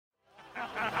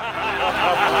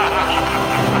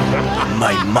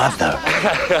My mother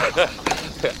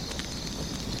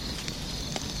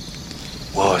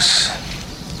was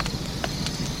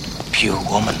a pure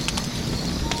woman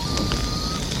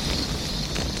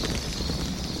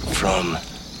from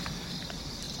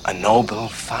a noble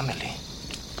family.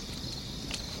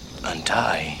 And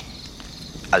I,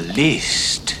 at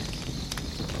least,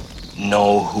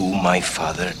 know who my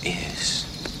father is.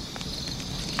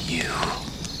 You.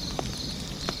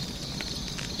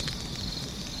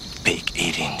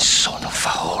 Pig-eating son of a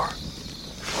whore.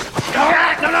 No.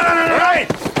 Right.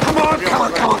 Come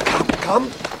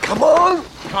on.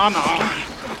 Come on.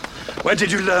 Where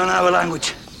did you learn our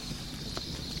language?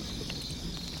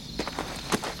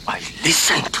 I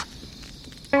listened.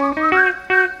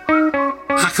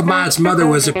 Ahmad's mother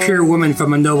was a pure woman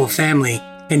from a noble family,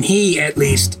 and he, at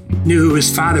least, knew who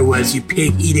his father was, you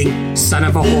pig-eating son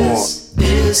of a whore.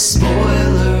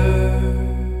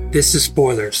 This is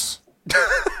spoilers.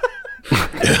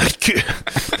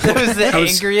 That was the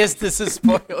angriest This Is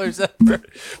Spoilers ever.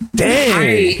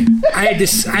 Dang. I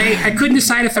couldn't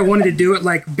decide if I wanted to do it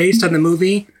like based on the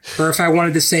movie or if I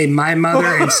wanted to say my mother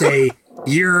and say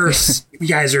you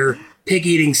guys are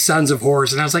pig-eating sons of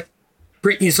whores. And I was like,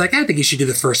 Brittany's like, I think you should do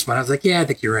the first one. I was like, yeah, I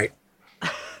think you're right.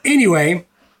 Anyway,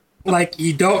 like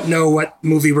you don't know what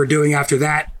movie we're doing after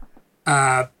that.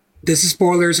 This is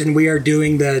spoilers, and we are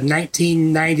doing the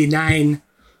 1999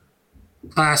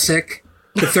 classic,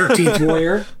 The 13th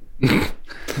Warrior,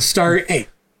 starring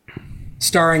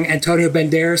Antonio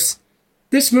Banderas.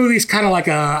 This movie is kind of like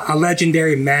a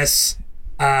legendary mess.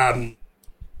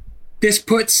 This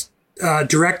puts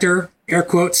director, air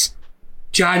quotes,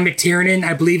 John McTiernan,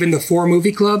 I believe, in the 4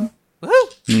 movie club.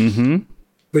 Mm-hmm.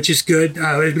 Which is good.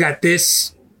 We've got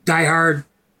this, Die Hard,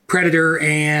 Predator,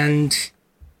 and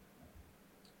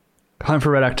Hunt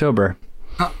for Red October.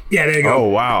 Yeah, there you go. Oh,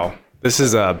 wow. This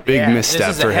is a big misstep for him.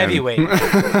 This is a heavyweight.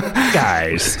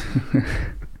 Guys.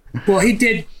 Well, he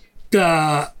did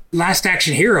the Last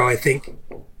Action Hero, I think.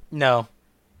 No.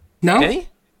 No? Did he?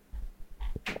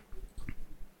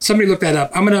 Somebody look that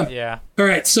up. Yeah. All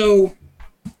right, so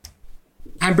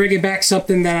I'm bringing back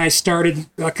something that I started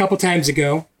a couple times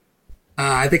ago.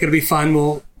 I think it'll be fun. It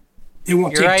won't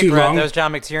You're take right, too Brett. long. That was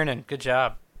John McTiernan. Good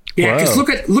job. Yeah, because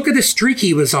look at the streak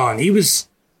he was on. He was,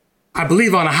 I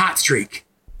believe, on a hot streak.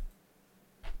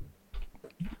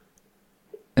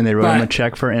 And they wrote him a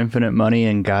check for infinite money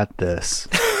and got this.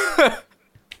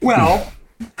 Well,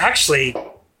 actually,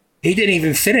 he didn't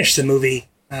even finish the movie.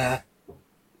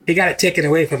 He got it taken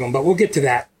away from him, but we'll get to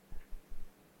that.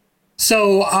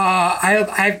 So,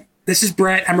 this is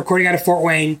Brett. I'm recording out of Fort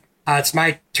Wayne. It's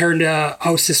my turn to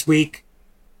host this week.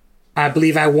 I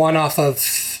believe I won off of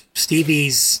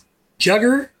Stevie's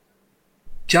Juggernaut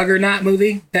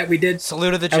movie that we did.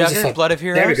 Salute of the Jugger, Blood of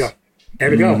Heroes. There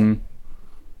we go.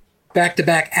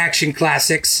 Back-to-back action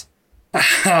classics.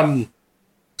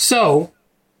 So,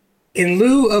 in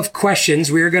lieu of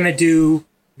questions, we're going to do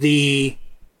the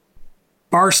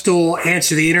Barstool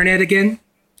Answer the Internet again.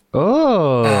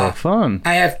 Oh, fun.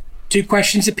 I have 2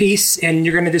 questions apiece, and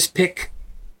you're going to just pick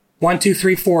 1, 2,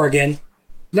 3, 4 again.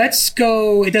 Let's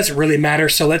go. It doesn't really matter,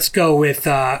 so let's go with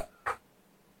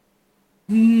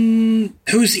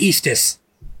who's Eastus?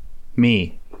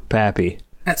 Me, Pappy.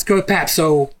 Let's go with Pap.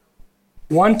 So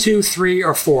 1, 2, 3,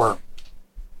 or 4?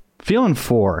 Feeling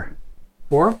 4.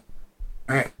 4? All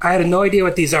right. I had no idea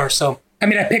what these are, so I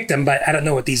mean I picked them, but I don't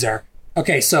know what these are.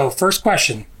 Okay, so first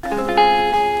question.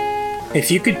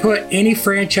 If you could put any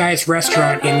franchise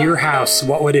restaurant in your house,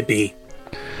 what would it be?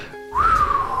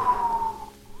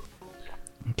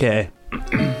 Okay.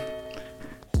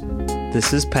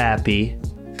 This is Pappy.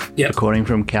 Yep. Quoting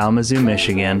from Kalamazoo,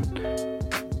 Michigan.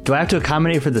 Do I have to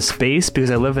accommodate for the space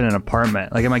because I live in an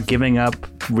apartment? Like, am I giving up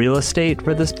real estate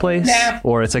for this place? Nah.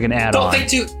 Or it's like an add-on?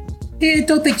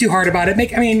 Don't think too hard about it.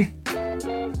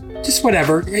 Just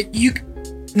whatever.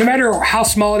 No matter how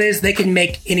small it is, they can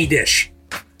make any dish.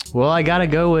 Well, I gotta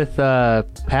go with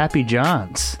Pappy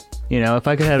John's. You know, if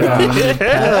I could have unlimited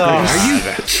Are you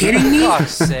kidding me?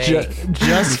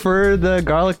 just for the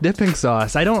garlic dipping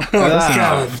sauce. I don't.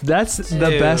 That's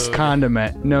the best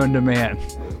condiment known to man.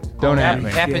 Don't at me.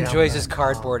 Pap enjoys his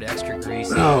cardboard extra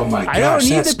greasy. Oh my gosh, I don't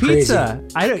need that's the pizza.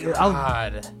 Crazy.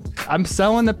 I'm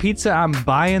selling the pizza. I'm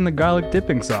buying the garlic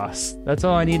dipping sauce. That's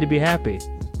all I need to be happy.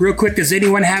 Real quick, does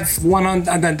anyone have one on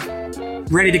the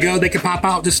ready to go? They can pop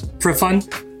out just for fun.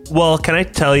 Well, can I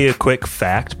tell you a quick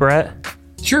fact, Brett?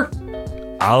 Sure.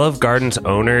 Olive Garden's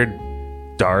owner,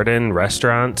 Darden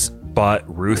Restaurants, bought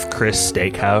Ruth Chris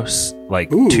Steakhouse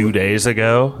 2 days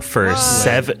ago for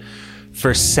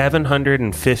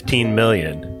 $715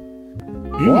 million.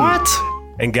 What?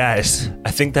 And guys,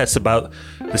 I think that's about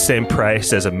the same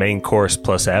price as a main course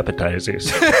plus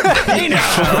appetizers. Been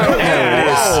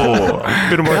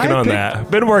working on that.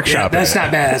 Been workshopping. That's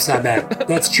not bad. That's not bad.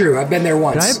 That's true. I've been there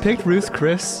once. I picked Ruth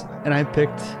Chris and I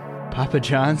picked Papa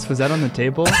John's. Was that on the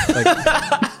table? Like,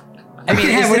 I mean,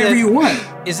 you can have whatever you want.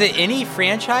 Is it any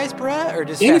franchise, bruh, or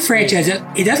just Any fast food? franchise,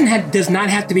 it does not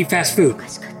have to be fast food.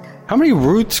 How many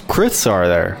Ruth Chris are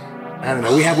there? I don't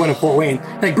know. We have one in Fort Wayne.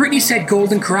 Like Brittany said,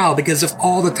 Golden Corral because of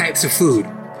all the types of food.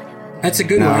 That's a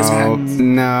good one, isn't it?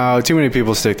 No, too many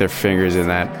people stick their fingers in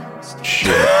that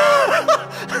shit.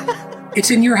 It's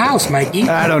in your house, Mikey.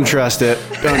 I don't trust it.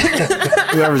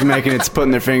 Whoever's making it's putting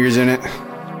their fingers in it.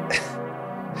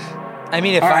 I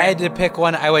mean, if All I right. had to pick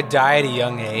one, I would die at a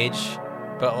young age,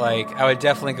 but like I would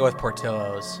definitely go with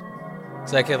Portillo's.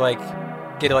 So I could like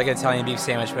get like an Italian beef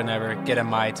sandwich, whenever, get a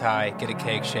Mai Tai, get a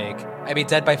cake shake. I'd be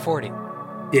dead by 40.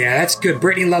 Yeah, that's good.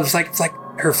 Brittany loves it's like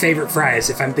her favorite fries.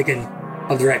 If I'm thinking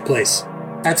of the right place,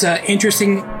 that's an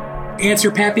interesting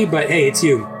answer, Pappy. But hey, it's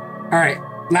you. All right,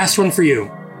 last one for you.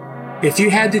 If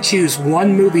you had to choose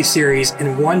one movie series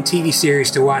and one TV series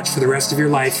to watch for the rest of your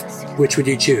life, which would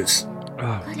you choose?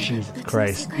 oh, Jesus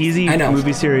Christ. Easy I know.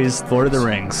 movie series, Lord of the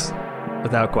Rings.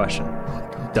 Without question.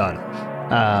 Done.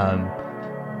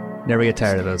 Never get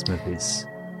tired of those movies.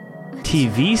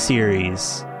 TV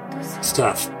series.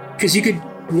 Stuff. Because you could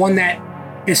one that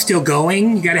is still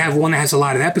going. You got to have one that has a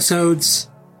lot of episodes.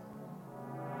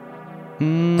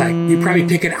 Like you probably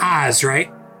pick an Oz,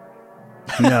 right?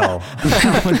 No.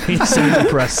 That would be so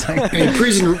depressing. I mean,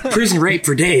 prison rape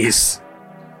for days.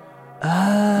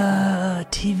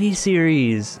 TV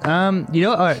series. You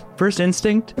know, all right, First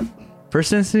Instinct.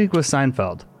 First Instinct was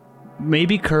Seinfeld.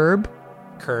 Maybe Curb.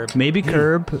 Maybe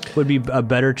Curb would be a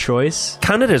better choice.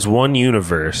 Counted as one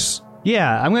universe.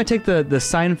 Yeah, I'm gonna take the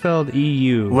Seinfeld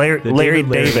EU. Larry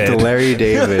David. The Larry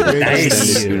David Nice.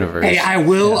 extended universe. Hey, I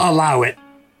will allow it.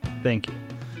 Thank you.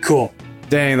 Cool.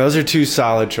 Dang, those are two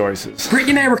solid choices.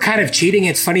 Brittany and I were kind of cheating.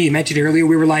 It's funny you mentioned earlier.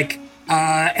 We were like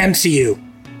MCU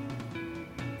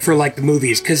for like the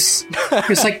movies because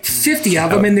there's like 50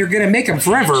 of them and they're gonna make them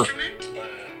forever.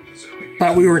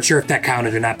 But we weren't sure if that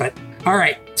counted or not. But all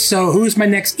right. So who's my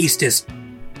next Eastis?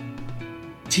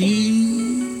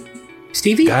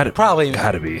 Stevie? Probably.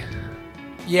 Gotta be.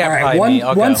 Yeah, All right. probably me.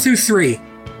 I'll One go. through 3.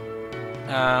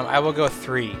 I will go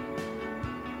 3.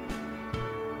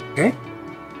 Okay.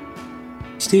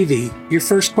 Stevie, your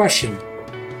first question.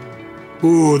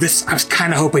 Ooh, I was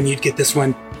kind of hoping you'd get this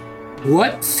one.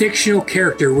 What fictional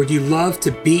character would you love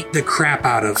to beat the crap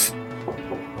out of?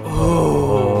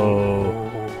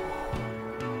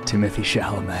 Timothy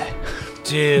Chalamet.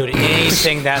 Dude,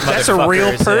 anything that motherfucker That's a real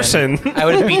is in, person. I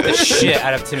would beat the shit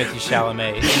out of Timothy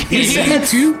Chalamet. He's in it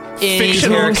too? Any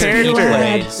Fictional character he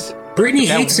character. plays. Brittany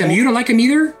hates him. You don't like him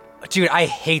either? Dude, I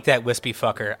hate that wispy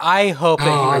fucker. I hope that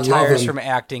Oh, I he love retires him. from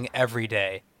acting every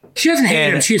day. She doesn't hate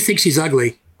And- him. She just thinks he's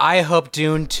ugly. I hope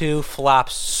Dune 2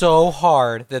 flops so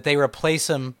hard that they replace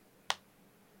him.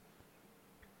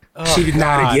 She did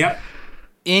God. not. Yep.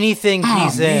 Anything Oh,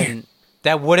 he's man. in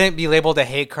that wouldn't be labeled a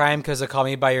hate crime because of Call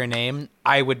Me By Your Name,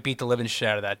 I would beat the living shit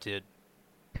out of that dude.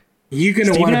 You gonna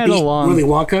Steven want to had a beat long- Willy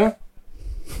Wonka?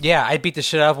 Yeah, I'd beat the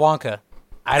shit out of Wonka.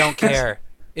 I don't care.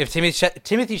 If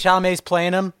Timothy Chalamet's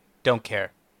playing him, don't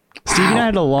care. Steve and I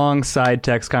had a long side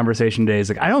text conversation today. He's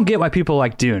like, I don't get why people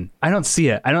like Dune. I don't see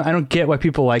it. I don't get why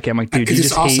people like it. I'm like, dude, you Because it's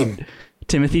just awesome. hate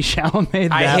Timothy Chalamet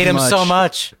that I hate him so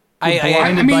much. You're I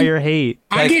blinded I mean, by your hate.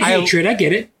 I Like, get I- hatred. I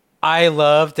get it. I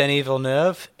love Denis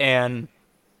Villeneuve, and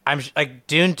I'm like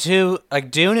Dune 2, like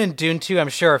Dune and Dune 2, I'm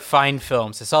sure are fine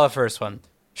films. I saw the first one.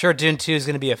 Sure, Dune 2 is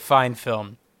going to be a fine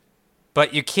film.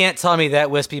 But you can't tell me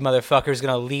that wispy motherfucker is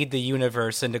going to lead the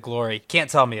universe into glory. Can't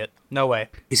tell me it. No way.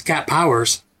 He's got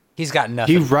powers. He's got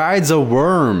nothing. He rides a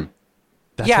worm.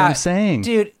 That's what I'm saying.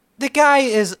 Dude, the guy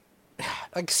is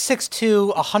like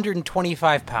 6'2",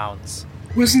 125 pounds.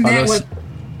 Wasn't that those- what?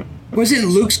 Wasn't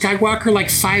Luke Skywalker like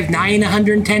 5'9",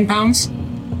 110 pounds?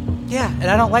 Yeah,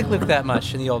 and I don't like Luke that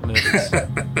much in the old movies.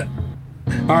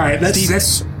 All right,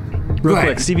 that's Real go ahead.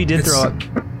 quick, Stevie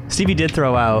did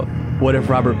throw out. What if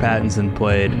Robert Pattinson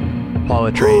played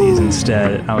Paul Atreides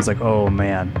instead? I was like, oh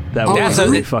man, that would That's be a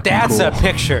really fucking that's cool. a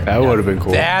picture. That would have been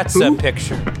cool. That's Who? a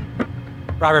picture.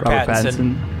 Robert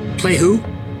Pattinson. Play who?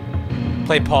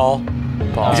 Play Paul. Is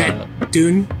that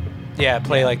Dune? Yeah,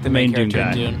 play like the main Main Dune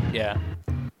character in guy. Dune. Yeah.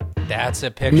 That's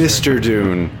a picture. Mr.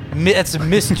 Dune. That's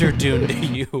Mr. Dune to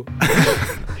you.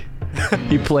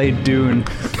 He played Dune.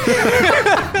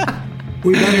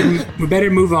 We better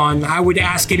move on. I would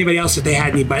ask anybody else if they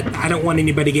had any, but I don't want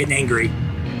anybody getting angry.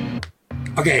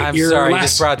 Okay, I'm your sorry, you last.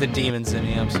 just brought the demons in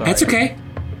me. I'm sorry. That's okay.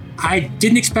 I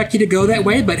didn't expect you to go that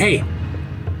way, but hey.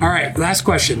 All right, last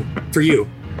question for you.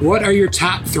 What are your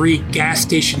top 3 gas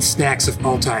station snacks of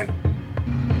all time?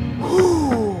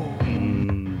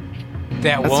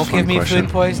 That That's won't a fun give me question.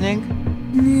 food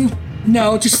poisoning?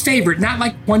 No, just favorite. Not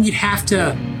like one you'd have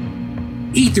to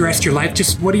eat the rest of your life.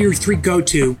 Just what are your 3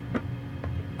 go-to?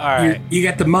 All right. You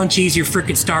got the munchies, you're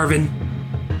freaking starving.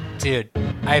 Dude,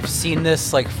 I've seen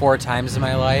this like 4 times in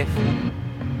my life.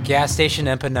 Gas station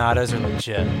empanadas are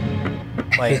legit.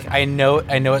 Like, I know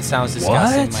it sounds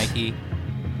disgusting, What? Mikey.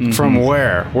 From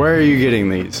where? Where are you getting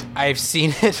these? I've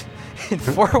seen it in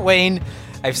Fort Wayne.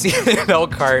 I've seen it in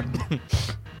Elkhart.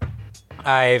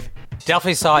 I've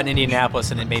definitely saw it in Indianapolis,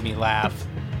 and it made me laugh.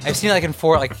 I've seen it like in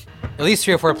at least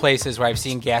 3 or 4 places where I've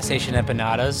seen gas station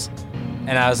empanadas,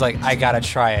 and I was like, I gotta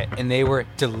try it, and they were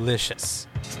delicious.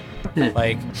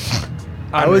 Like,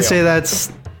 I would say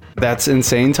that's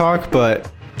insane talk,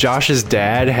 but Josh's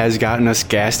dad has gotten us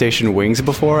gas station wings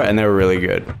before, and they were really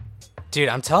good. dude,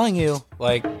 I'm telling you,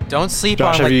 like, don't sleep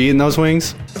Josh, on have like, you eaten those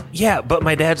wings? Yeah, but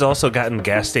my dad's also gotten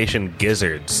gas station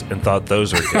gizzards and thought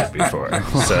those were good before.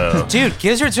 So dude,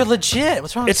 gizzards are legit.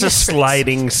 What's wrong with it's a gizzards?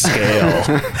 sliding scale.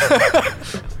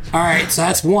 All right, so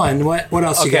that's one. What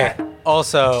else you Okay. got?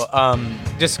 Also,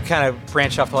 just kind of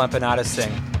branch off the empanadas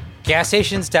thing. Gas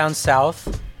stations down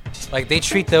south, like they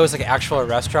treat those like actual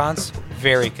restaurants.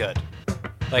 Very good.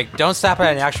 Like, don't stop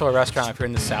at an actual restaurant if you're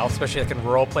in the south, especially like in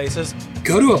rural places.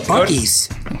 Go to a Buc-ee's.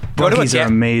 Go to a Buc-ee's are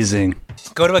amazing.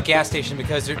 Go to a gas station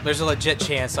because there's a legit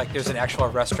chance like there's an actual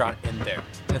restaurant in there,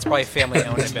 and it's probably family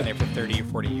owned and been there for 30 or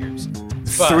 40 years.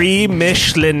 But, 3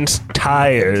 Michelin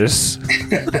tires.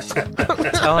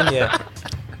 I'm telling you,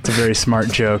 It's a very smart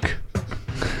joke.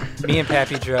 me and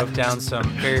Pappy drove down some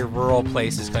very rural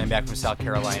places coming back from South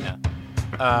Carolina.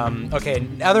 Okay,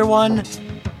 another one.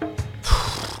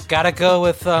 Gotta go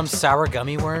with sour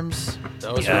gummy worms.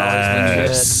 Those are always legit.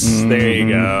 Yes. There you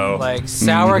go. Like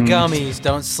sour gummies,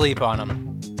 don't sleep on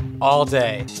them all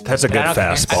day. That's a good I don't-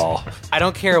 fastball. I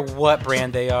don't care what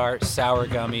brand they are, sour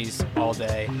gummies all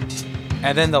day.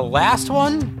 And then the last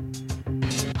one,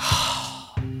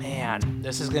 man,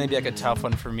 this is gonna be like a tough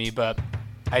one for me, but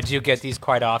I do get these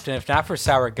quite often. If not for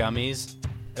sour gummies,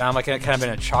 and I'm like kind of in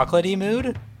a chocolatey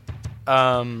mood.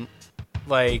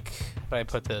 Like, how do I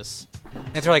put this?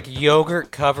 If they're like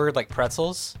yogurt covered like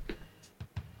pretzels.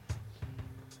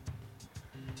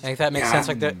 I think that makes sense.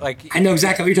 Like they're like I know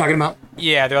exactly what you're talking about.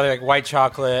 yeah, they're like white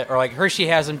chocolate, or like Hershey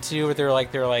has them too, where they're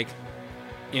like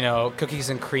you know, cookies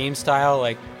and cream style.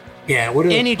 Like Yeah, what are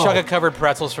any oh, chocolate covered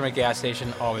pretzels from a gas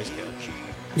station, always good.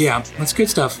 Yeah, that's good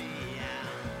stuff.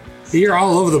 You're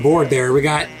all over the board there. We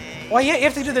got Well, yeah, you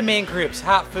have to do the main groups: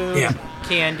 hot food, Yeah.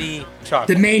 candy, the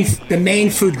chocolate. main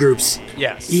food groups.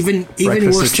 Yes. Even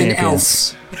Breakfast worse of than champions.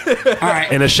 elves. All right.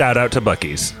 And a shout out to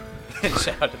Buc-ee's.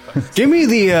 Shout out to Buc-ee's. Give me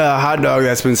the hot dog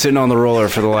that's been sitting on the roller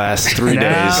for the last 3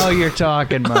 Now days. you're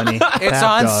talking money. It's Tap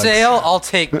on dogs. sale. I'll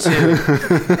take 2.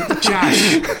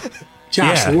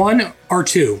 Josh, Yeah. 1 or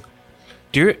 2?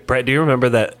 Brett, do you remember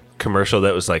that commercial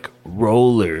that was like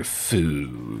roller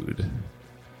food?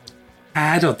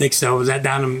 I don't think so. Was that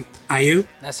down in IU?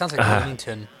 That sounds like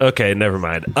Bloomington. Okay, never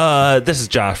mind. This is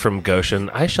Josh from Goshen.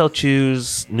 I shall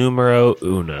choose numero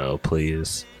uno,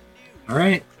 please. All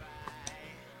right.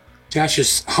 Josh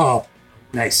is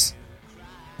nice.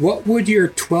 What would your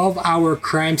 12-hour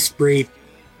crime spree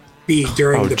be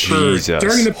during Oh, the purge? Jesus.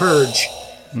 During the purge.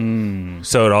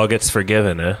 So it all gets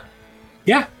forgiven, eh?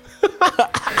 Yeah.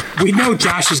 We know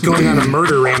Josh is going on a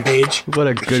murder rampage. What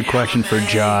a good question for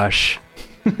Josh.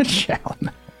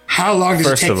 Chalamet. How long does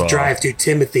First it take of to all- drive to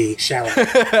Timothy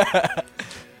Chalamet?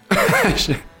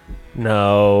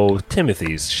 No,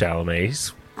 Timothy's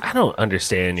Chalamet. I don't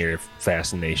understand your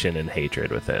fascination and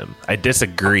hatred with him. I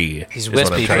disagree. He's is what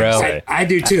I'm wispy, trying to bro. say. I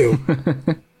do too.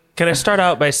 Can I start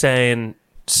out by saying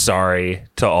sorry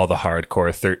to all the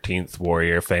hardcore 13th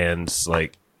Warrior fans?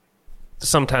 Like,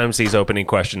 sometimes these opening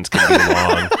questions can be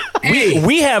long. Hey,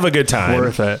 We have a good time.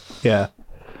 Worth it. Yeah.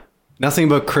 Nothing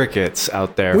but crickets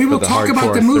out there We for will the talk about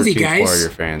hardcore the movie, 13th guys. Warrior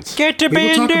fans. Get to we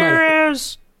will talk about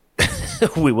it.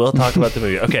 We will talk about the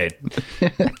movie. Okay.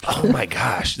 Oh my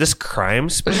gosh. This crime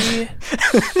spree?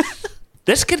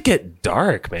 This could get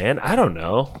dark, man. I don't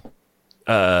know.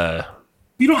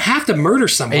 You don't have to murder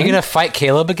someone. Are you gonna fight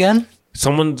Caleb again?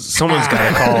 Someone's got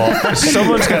to call.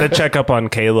 Someone's got to check up on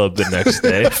Caleb the next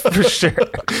day for sure.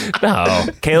 No,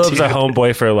 Caleb's a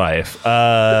homeboy for life.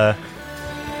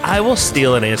 I will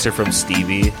steal an answer from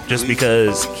Stevie just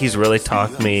because he's really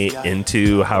talked me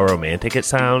into how romantic it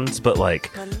sounds. But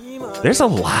like, There's a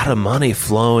lot of money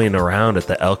flowing around at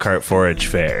the Elkhart Forage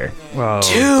Fair. Oh,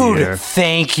 Dude, dear.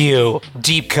 thank you.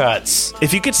 Deep cuts.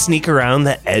 If you could sneak around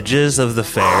the edges of the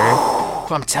fair,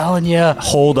 I'm telling you.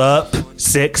 hold up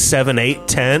 6, 7, 8 Going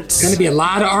tents. to be a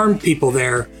lot of armed people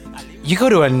there. You go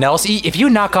to a Nelson. If you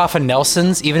knock off a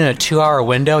Nelson's, even in a 2-hour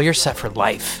window, you're set for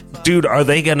life. Dude, are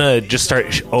they gonna just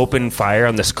start open fire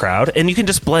on this crowd? And you can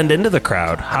just blend into the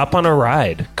crowd. Hop on a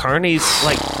ride. Carney's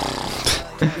like...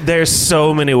 There's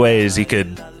so many ways you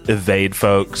could evade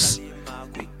folks.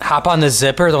 Hop on the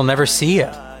zipper, they'll never see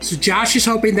you. So Josh is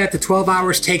hoping that the 12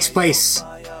 hours takes place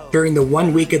during the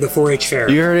 1 week of the 4-H fair.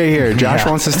 You heard it here. Josh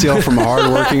wants to steal from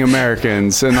hardworking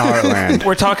Americans in the heartland.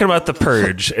 We're talking about the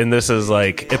Purge, and this is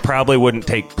like, it probably wouldn't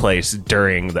take place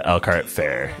during the Elkhart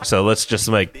Fair. So let's just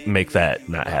make that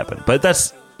not happen. But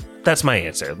that's my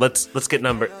answer. Let's get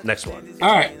next one.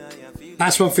 All right.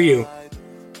 Last one for you.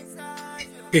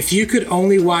 If you could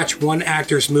only watch one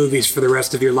actor's movies for the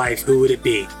rest of your life, who would it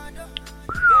be?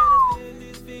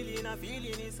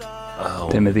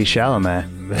 Timothy Chalamet.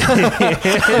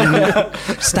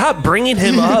 Stop bringing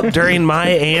him up during my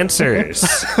answers.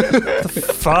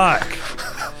 The fuck?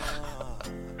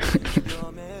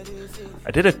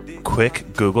 I did a quick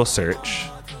Google search,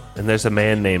 and there's a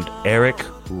man named Eric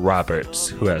Roberts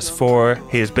who has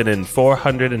he has been in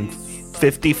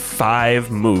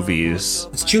 455 movies.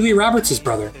 It's Julia Roberts'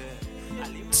 brother.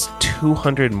 It's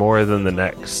 200 more than the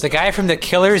next. The guy from The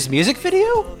Killers music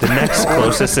video? The next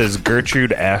closest is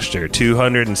Gertrude Astor,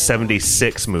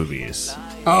 276 movies.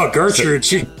 Oh, Gertrude.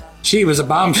 She was a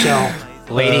bombshell.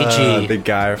 Lady G. The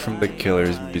guy from the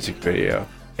Killers music video.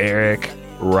 Eric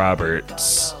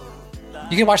Roberts.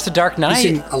 You can watch The Dark He's Knight.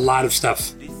 in a lot of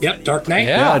stuff. Yep, Dark Knight.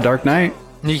 Yeah. Yeah, Dark Knight.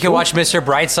 You can watch Mr.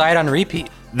 Brightside on repeat.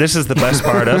 This is the best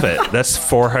part of it. That's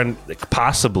 400,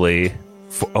 possibly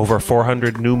over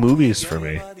 400 new movies for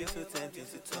me.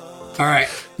 All right.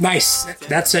 Nice.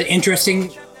 That's an interesting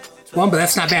one, but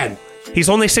that's not bad. He's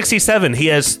only 67. He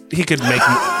could make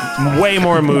way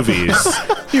more movies.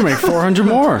 You make 400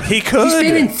 more. He He's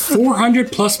been in could. 400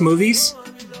 plus movies.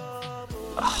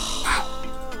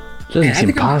 Doesn't Man, I seem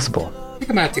think I'm- possible. I think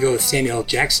I'm going to have to go with Samuel L.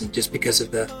 Jackson just because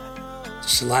of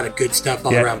just a lot of good stuff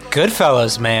all Yeah. around.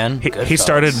 Goodfellas, man. He Goodfellas.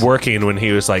 started working when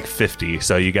he was like 50,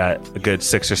 so you got a good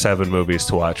 6 or 7 movies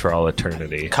to watch for all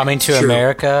eternity. Coming to True.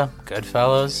 America.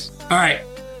 Goodfellas. All right.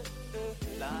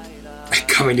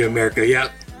 Coming to America, yeah.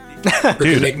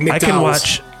 Dude, Mc- I can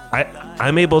McDonald's. watch.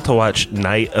 I'm able to watch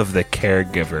Night of the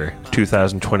Caregiver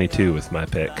 2022 with my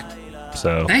pick.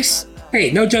 So Nice. Hey,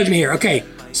 no judgment here. Okay,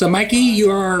 so Mikey, you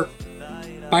are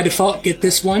by default get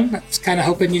this one. I was kind of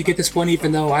hoping you'd get this one,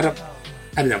 even though I don't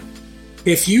know.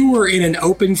 If you were in an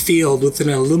open field with an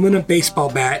aluminum baseball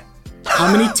bat,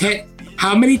 how many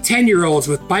 10-year-olds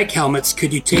with bike helmets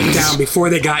could you take down before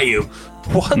they got you?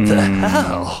 what the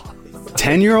hell?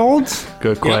 10-year-olds?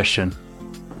 Good question.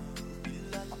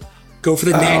 Go for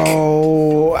the neck.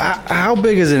 Oh, how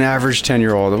big is an average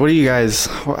 10-year-old? What do you guys...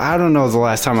 I don't know the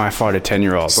last time I fought a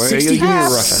 10-year-old. Give me a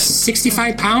rough estimate.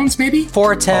 65 pounds, maybe?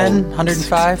 410,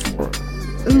 105.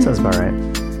 Sounds about right.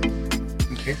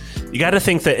 You got to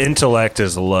think the intellect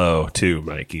is low too,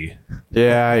 Mikey.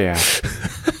 Yeah.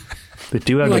 They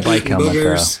do have Like the bike eating helmet,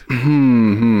 boogers.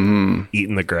 though.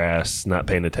 Eating the grass, not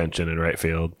paying attention in right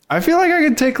field. I feel like I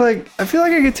could take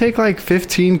like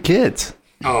 15 kids.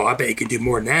 Oh, I bet you could do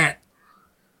more than that.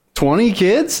 20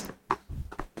 kids?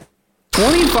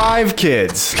 25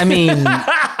 kids. I mean,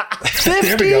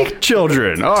 50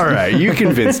 children. All right, you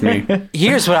convinced me.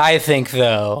 here's what I think,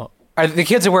 though. The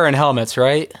kids are wearing helmets,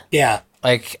 right? Yeah.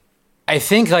 Like, I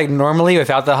think, like, normally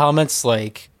without the helmets,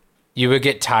 like, you would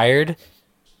get tired.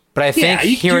 But I think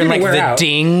you're hearing, gonna like, wear the out.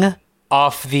 ding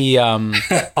off the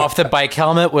off the bike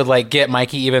helmet would, like, get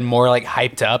Mikey even more, like,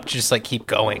 hyped up to just, like, keep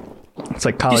going. It's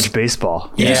like college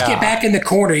baseball. You just Yeah. get back in the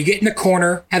corner. You get in the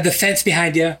corner, have the fence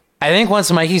behind you. I think once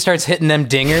Mikey starts hitting them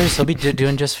dingers, he'll be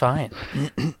doing just fine.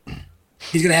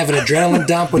 He's going to have an adrenaline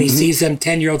dump when he sees them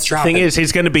 10-year-olds dropping. Thing is,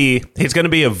 he's gonna be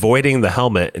avoiding the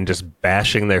helmet and just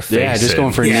bashing their face. Yeah, just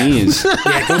going for Yeah. knees.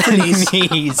 Yeah, go for these.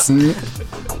 Knees.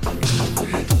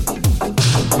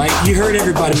 Mike, you heard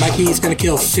everybody. Mikey's going to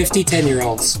kill 50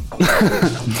 10-year-olds. All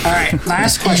right,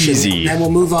 last question. Easy. Then we'll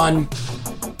move on.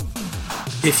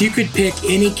 If you could pick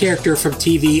any character from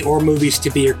TV or movies to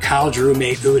be your college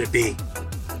roommate, who would it be?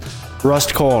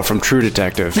 Rust Cole from True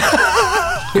Detective.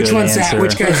 Which Good one's answer. that?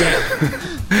 Which guy's that?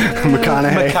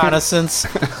 McConaughey. Reconnaissance.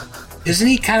 Isn't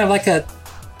he kind of like a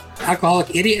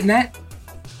alcoholic idiot in that?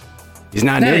 He's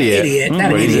not an Not an idiot. idiot, not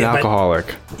an but he's an idiot, but-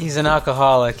 alcoholic. He's an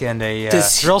alcoholic and a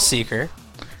Does- thrill seeker.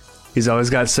 He's always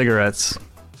got cigarettes.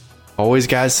 Always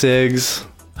got cigs.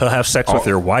 He'll have sex with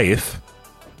your wife.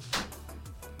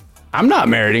 I'm not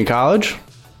married in college.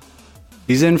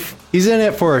 He's in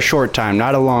it for a short time,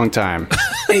 not a long time.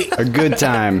 A good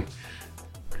time.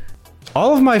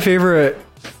 All of my favorite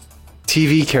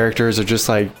TV characters are just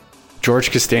like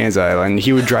George Costanza, and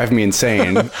he would drive me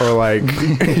insane. Or like,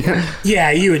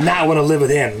 yeah, you would not want to live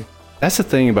with him. That's the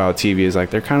thing about TV is like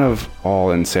they're kind of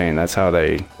all insane. That's how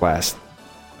they last.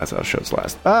 That's how shows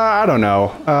last. I don't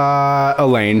know.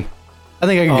 Elaine. I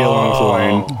think I can get along with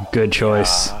Elaine. Good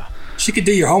choice. She could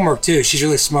do your homework too. She's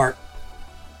really smart.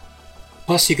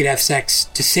 Plus, you could have sex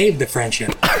to save the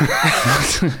friendship.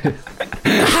 How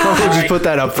did you put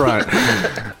that up front?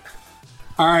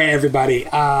 All right, everybody.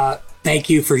 Thank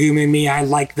you for humoring me. I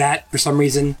like that for some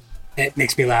reason. It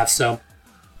makes me laugh. So,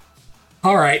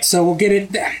 all right. So we'll get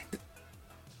it.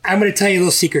 I'm going to tell you a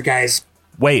little secret, guys.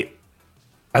 Wait,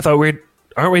 I thought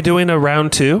aren't we doing a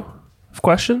round 2 of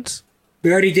questions?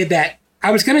 We already did that. I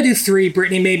was going to do 3.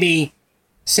 Brittany made me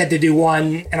said to do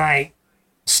 1, and I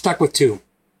stuck with 2.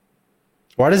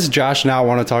 Why does Josh not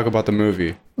want to talk about the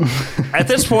movie? At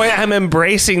this point, I'm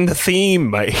embracing the theme,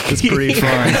 Mike. It's pretty fun.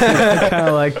 I kind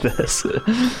of like this.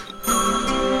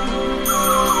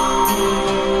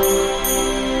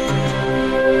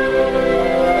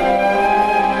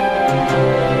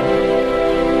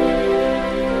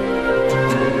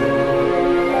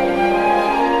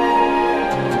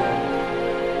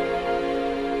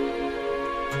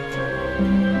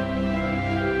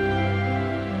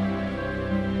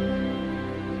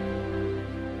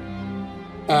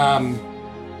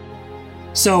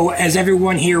 So, as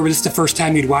everyone here, was this the first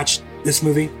time you'd watched this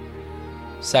movie?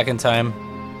 Second time.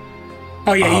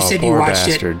 Oh, yeah, you said you watched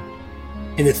it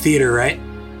in the theater, right?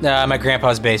 My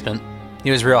grandpa's basement. He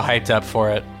was real hyped up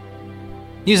for it.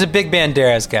 He was a big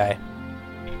Banderas guy.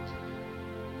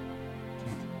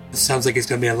 This sounds like it's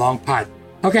going to be a long pod.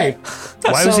 Okay.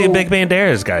 Why was he a big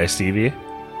Banderas guy, Stevie?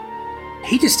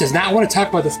 He just does not want to talk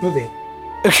about this movie.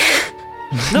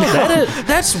 No,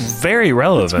 that's very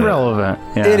relevant. It's relevant.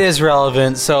 Yeah. It is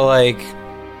relevant. So, like,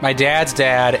 my dad's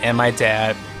dad and my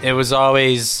dad, it was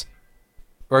always,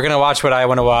 we're going to watch what I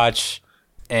want to watch,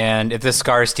 and if this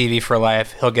scars Stevie for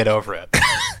life, he'll get over it.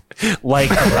 like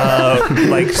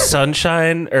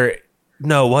Sunshine, or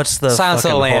no, what's the Silence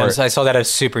of the Lambs. horror? I saw that at a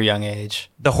super young age.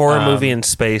 The horror movie in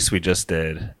space we just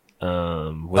did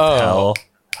with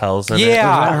Hell's in it.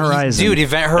 Yeah, Event Horizon. Dude,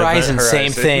 Event Horizon,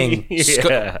 same Horizon. thing.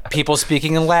 Yeah. People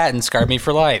speaking in Latin scarred me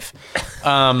for life.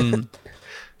 But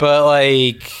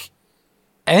like,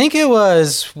 I think it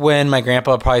was when my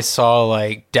grandpa probably saw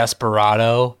like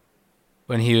Desperado,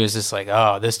 when he was just like,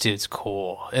 "Oh, this dude's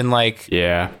cool," and like,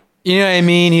 Yeah. you know what I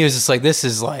mean? He was just like, this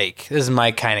is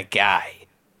my kind of guy.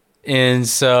 And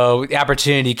so the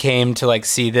opportunity came to like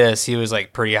see this. He was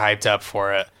like pretty hyped up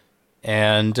for it.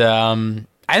 And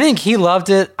I think he loved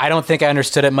it. I don't think I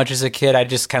understood it much as a kid. I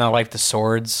just kind of liked the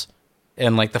swords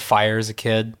and like the fire as a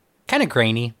kid. Kind of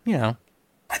grainy, you know.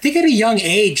 I think at a young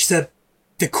age, the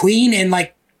queen and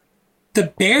like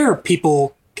the bear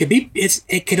people could be,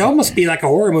 it could almost be like a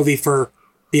horror movie for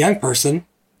the young person.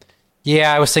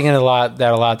 Yeah, I was thinking a lot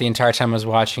the entire time I was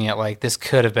watching it. Like, this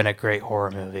could have been a great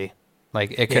horror movie.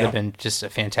 Like, it could have been just a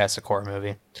fantastic horror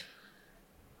movie.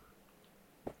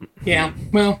 Yeah,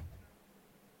 well,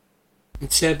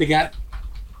 instead they got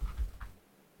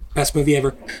best movie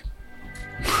ever.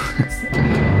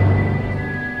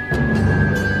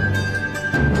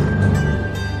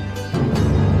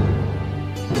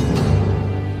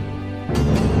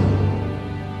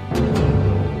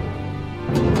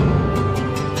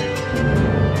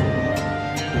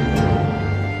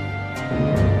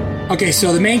 Okay,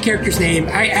 so the main character's name,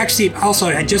 I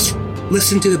just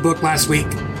listened to the book last week.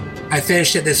 I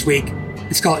finished it this week.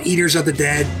 It's called Eaters of the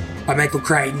Dead by Michael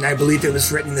Crichton. I believe it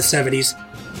was written in the 70s.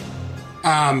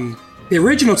 The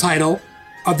original title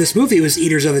of this movie was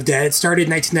Eaters of the Dead. It started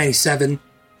in 1997.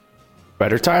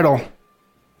 Better title.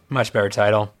 Much better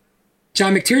title.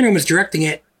 John McTiernan was directing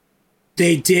it.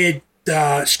 They did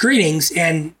screenings,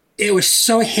 and it was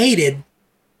so hated.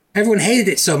 Everyone hated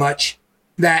it so much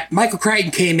that Michael Crichton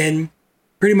came in,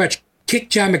 pretty much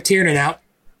kicked John McTiernan out.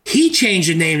 He changed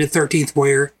the name to 13th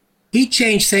Warrior. He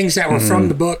changed things that were from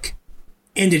the book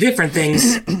into different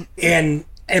things, and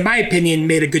in my opinion,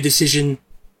 made a good decision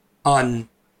on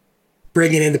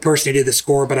bringing in the person who did the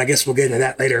score, but I guess we'll get into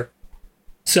that later.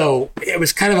 So it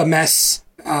was kind of a mess.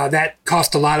 That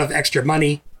cost a lot of extra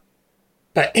money.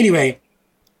 But anyway,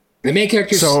 the main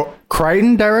character... So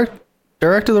Crichton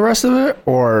directed the rest of it,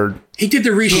 or... He did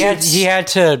the reshoots. He had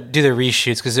to do the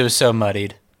reshoots because it was so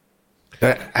muddied.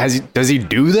 Does he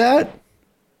do that?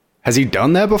 Has he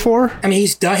done that before? I mean,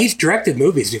 he's directed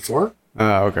movies before.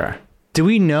 Oh, okay. Do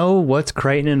we know what's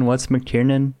Crichton and what's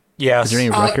McTiernan? Yes. Is there any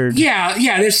record?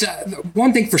 Yeah. There's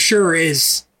one thing for sure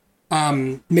is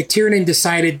McTiernan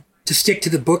decided to stick to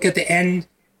the book at the end.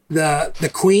 The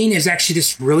queen is actually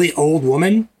this really old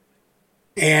woman,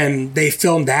 and they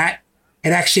filmed that.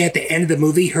 And actually, at the end of the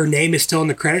movie, her name is still in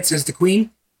the credits as the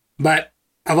queen. But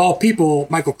of all people,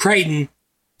 Michael Crichton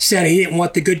said he didn't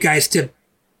want the good guys to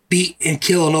beat and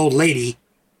kill an old lady,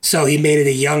 so he made it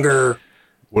a younger.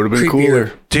 Would have been creepier.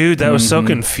 cooler. Dude, that was so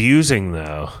confusing,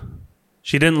 though.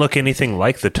 She didn't look anything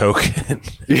like the token.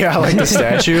 Yeah, like the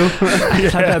statue. I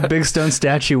thought that big stone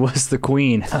statue was the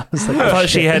queen. I was like, I thought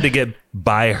she had to get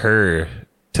by her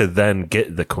to then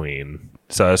get the queen.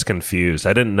 So I was confused.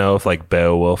 I didn't know if like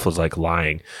Beowulf was like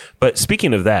lying. But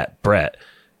speaking of that, Brett,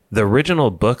 the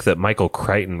original book that Michael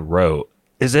Crichton wrote,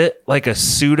 is it like a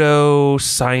pseudo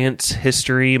science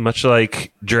history, much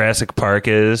like Jurassic Park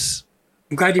is?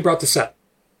 I'm glad you brought this up.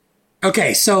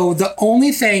 Okay, so the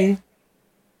only thing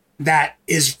that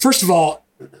is, first of all,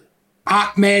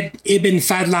 Ahmed Ibn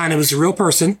Fadlan was a real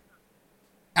person.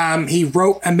 He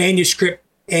wrote a manuscript,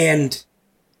 and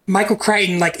Michael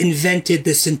Crichton like invented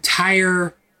this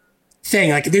entire thing.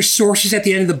 Like, there's sources at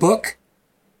the end of the book.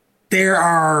 There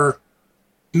are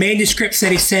manuscripts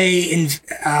that he say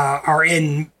are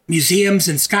in museums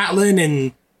in Scotland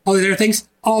and all the other things,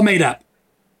 all made up.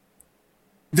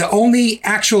 The only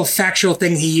actual factual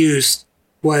thing he used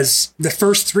was the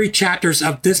first 3 chapters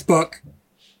of this book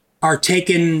are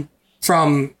taken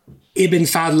from Ibn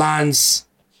Fadlan's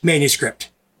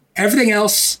manuscript. Everything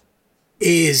else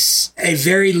is a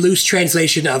very loose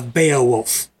translation of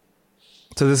Beowulf.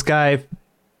 so this guy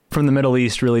from the Middle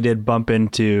East really did bump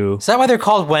into. Is that why they're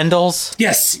called Wendels?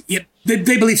 Yes, yep, they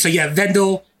believe so. Yeah,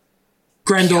 Grendel,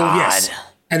 God. yes.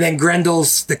 And then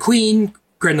Grendel's the queen,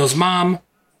 Grendel's mom,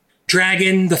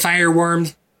 Dragon, the fireworm.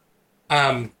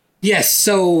 Yes,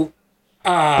 so...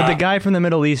 But the guy from the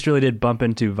Middle East really did bump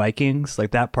into Vikings.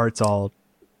 Like, that part's all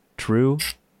true.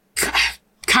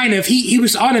 Kind of. He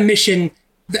was on a mission.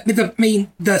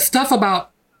 The stuff about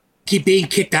keep being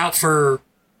kicked out for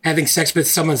having sex with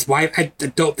someone's wife, I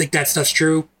don't think that stuff's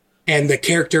true. And the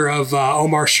character of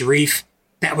Omar Sharif,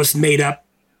 that was made up.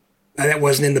 That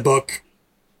wasn't in the book.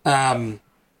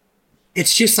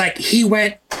 It's just like he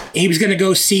was going to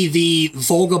go see the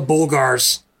Volga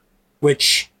Bulgars,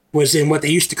 which was in what they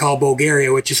used to call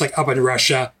Bulgaria, which is like up in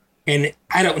Russia. And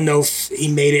I don't know if he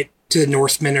made it to the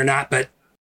Norsemen or not,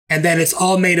 and then it's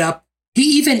all made up. He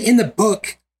even in the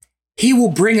book, he will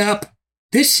bring up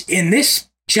this in this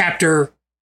chapter.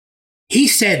 He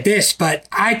said this, but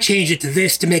I changed it to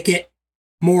this to make it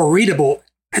more readable.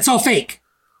 It's all fake.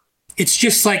 It's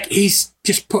just like he's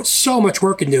just put so much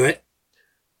work into it.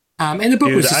 And the book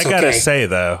was just I gotta okay. say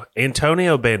though,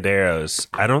 Antonio Banderas,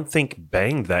 I don't think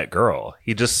banged that girl.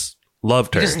 He just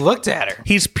loved her. He just looked at her.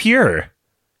 He's pure.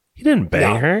 He didn't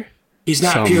bang her. He's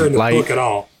not Some pure in the light- book at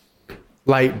all.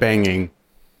 Light banging.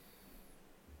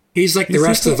 He's like the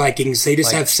rest of the Vikings. They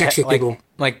just have sex with people.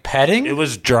 Like petting? It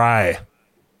was dry.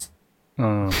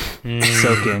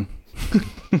 Soaking.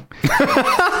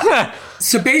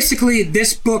 So basically,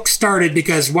 this book started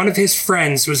because one of his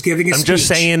friends was giving a I'm speech. just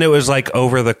saying it was like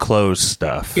over the clothes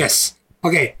stuff. Yes.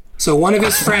 Okay. So one of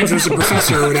his friends was a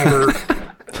professor or whatever.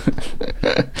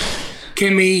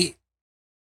 Can we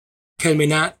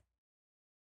not?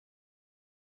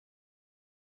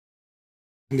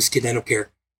 I'm just kidding. I don't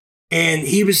care. And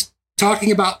he was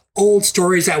talking about old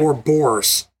stories that were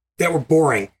bores, that were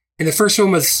boring. And the first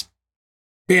one was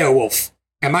Beowulf.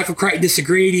 And Michael Crichton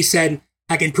disagreed. He said,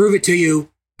 I can prove it to you.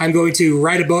 I'm going to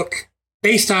write a book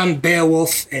based on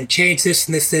Beowulf and change this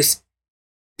and this.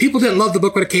 People didn't love the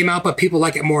book when it came out, but people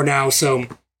like it more now. So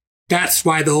that's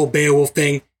why the whole Beowulf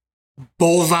thing.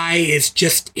 Bolvi is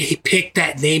just, he picked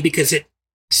that name because it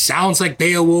sounds like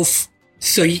Beowulf.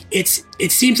 So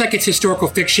it seems like it's historical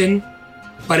fiction,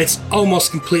 but it's almost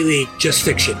completely just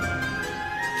fiction.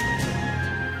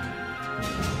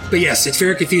 But yes, it's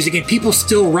very confusing, and people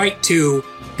still write to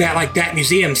that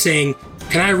museum saying,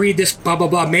 "Can I read this blah blah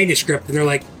blah manuscript?" And they're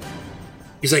like,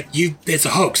 "He's like, it's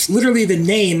a hoax." Literally, the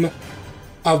name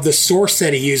of the source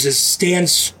that he uses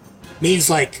means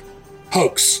like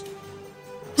hoax.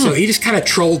 So he just kind of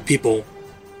trolled people.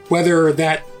 Whether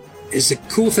that is a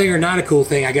cool thing or not a cool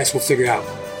thing, I guess we'll figure out.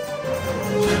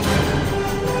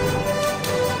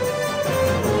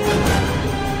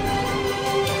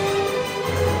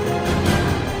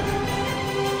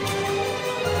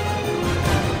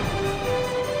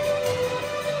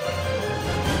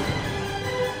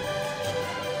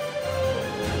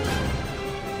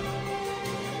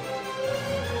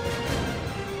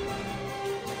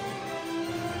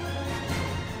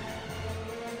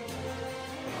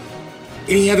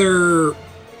 Any other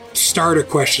starter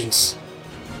questions.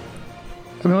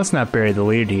 I mean, let's not bury the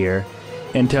lead here.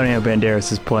 Antonio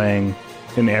Banderas is playing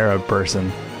an Arab person.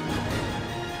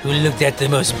 Who looked at the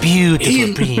most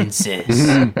beautiful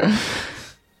princess?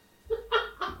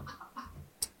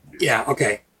 Yeah,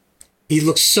 okay. He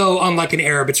looks so unlike an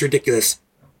Arab, it's ridiculous.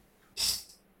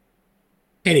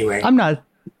 Anyway. I'm not...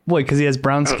 Wait, because he has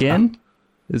brown skin?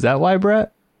 Is that why,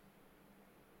 Brett?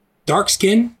 Dark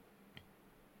skin?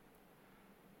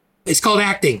 It's called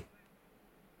acting.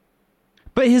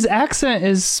 But his accent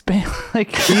is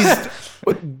like... He's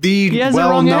the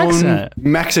well-known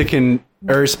Mexican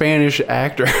or Spanish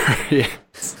actor.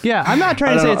 Yeah, I'm not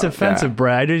trying to say it's offensive,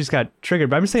 Brett. I just got triggered.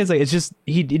 But I'm just saying it's just...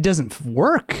 It doesn't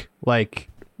work. Like,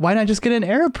 why not just get an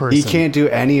Arab person? He can't do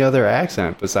any other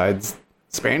accent besides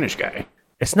Spanish guy.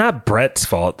 It's not Brett's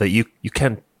fault that you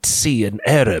can't see an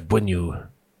Arab when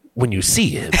you see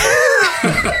him.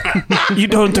 You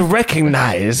don't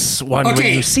recognize one when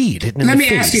you see it. Let me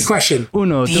ask you a question.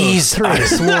 These are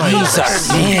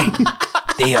men.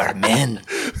 They are men.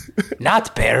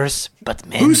 Not bears, but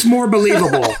men. Who's more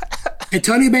believable?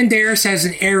 Antonio Banderas as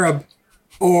an Arab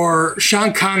or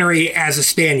Sean Connery as a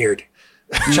Spaniard?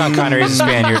 Sean Connery is a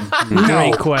Spaniard. No.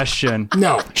 Great question.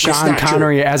 No. Sean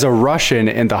Connery as a Russian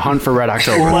in The Hunt for Red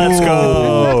October. Let's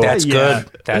go. That's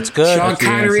good. That's good. Sean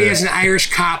Connery as an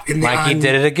Irish cop in the Mikey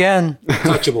did it again.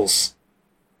 Untouchables.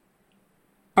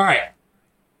 All right.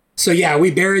 So yeah,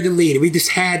 we buried the lead. We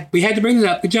had to bring it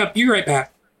up. Good job. You're right,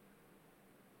 Pat.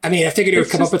 I mean, I figured it would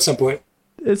come up at some point.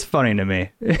 It's funny to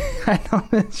me. I know,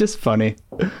 it's just funny.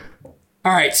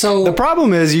 All right, so... The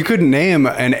problem is you couldn't name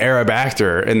an Arab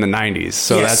actor in the 90s,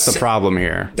 so Yes. that's the problem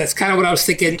here. That's kind of what I was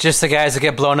thinking. Just the guys that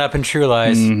get blown up in True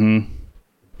Lies. Mm-hmm.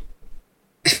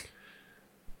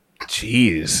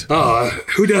 Jeez.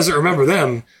 Who doesn't remember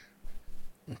them?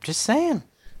 Just saying.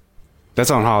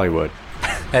 That's on Hollywood.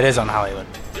 That is on Hollywood.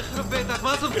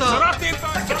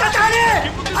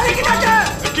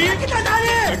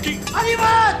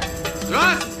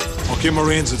 Okay,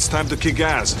 Marines, it's time to kick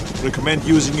ass. Recommend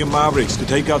using your Mavericks to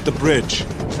take out the bridge.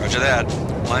 Roger that.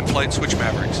 Line flight, switch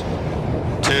Mavericks.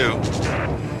 2.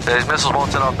 These missiles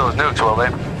won't set off those nukes, will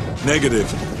they? Negative.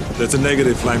 That's a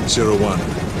negative, Flank 01.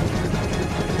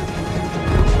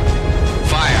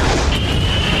 Fire.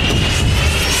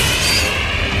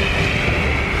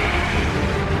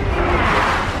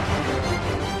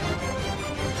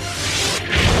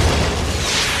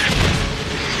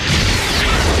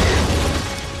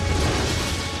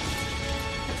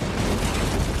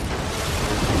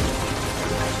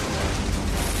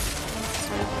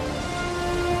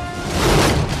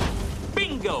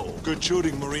 Good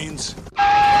shooting, Marines.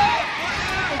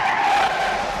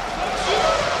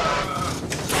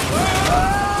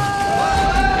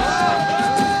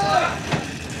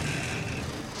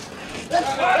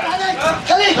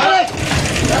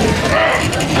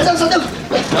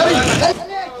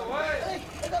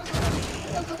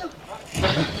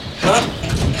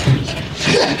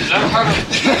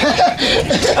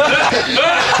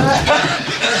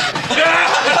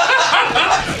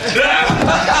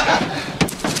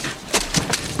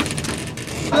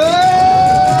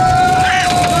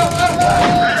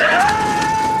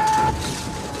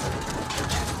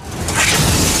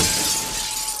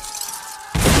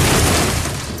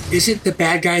 Isn't the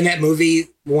bad guy in that movie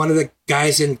one of the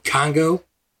guys in Congo?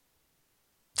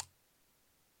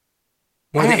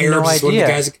 One of the Arabs is one of the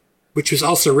guys, which was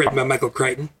also written by Michael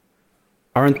Crichton.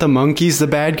 Aren't the monkeys the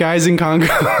bad guys in Congo?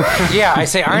 Yeah, I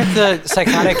say, aren't the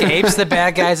psychotic apes the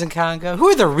bad guys in Congo? Who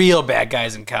are the real bad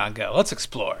guys in Congo? Let's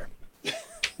explore.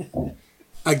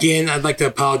 Again, I'd like to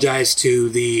apologize to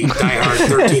the diehard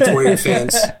 13th Warrior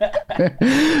fans.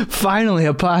 Finally,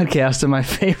 a podcast of my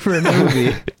favorite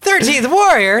movie. 13th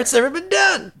Warrior, it's never been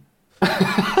done.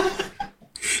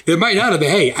 It might not have been.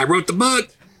 Hey, I wrote the book.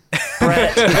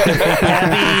 Brett,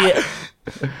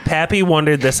 Pappy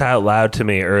wondered this out loud to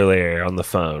me earlier on the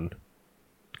phone.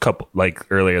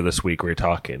 Earlier this week we were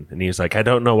talking, and he was like, I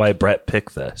don't know why Brett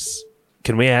picked this.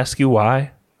 Can we ask you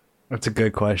why? That's a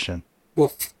good question.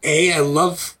 Well, I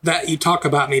love that you talk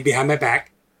about me behind my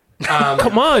back.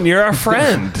 Come on, you're our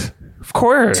friend. Of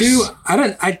course. Two,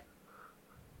 I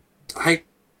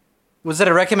Was it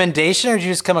a recommendation or did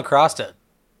you just come across it?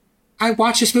 I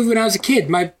watched this movie when I was a kid.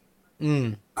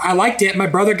 I liked it. My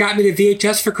brother got me the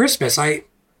VHS for Christmas.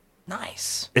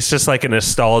 Nice. It's just like a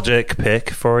nostalgic pick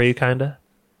for you, kind of?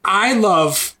 I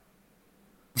love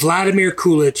Vladimir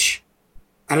Coolidge.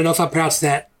 I don't know if I pronounced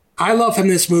that. I love him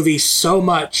in this movie so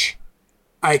much.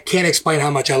 I can't explain how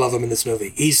much I love him in this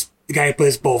movie. He's the guy who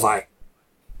plays Bolvi.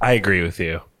 I agree with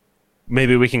you.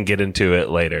 Maybe we can get into it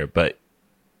later, but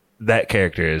that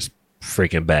character is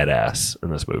freaking badass in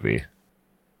this movie.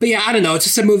 But yeah, I don't know. It's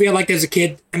just a movie I liked as a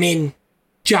kid. I mean,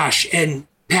 Josh and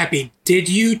Pappy, did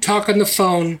you talk on the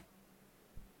phone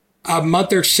a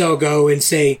month or so ago and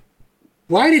say,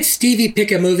 why did Stevie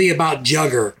pick a movie about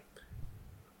Jugger?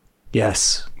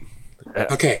 Yes.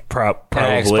 Okay. Probably.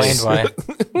 I explained why.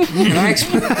 And I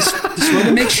just wanted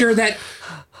to make sure that...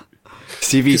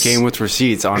 Stevie came with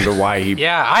receipts on to why he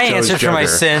Yeah, I chose answered for my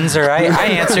Jugger. sins, or I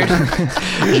answered.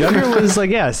 Jugger was like,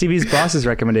 yeah, Stevie's boss's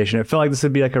recommendation. It felt like this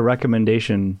would be like a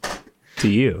recommendation to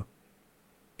you.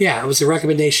 Yeah, it was a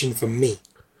recommendation from me.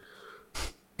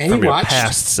 And From you your watched.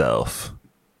 past self.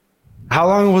 How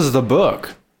long was the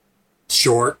book?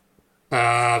 Short.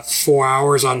 4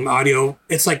 hours on audio.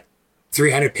 It's like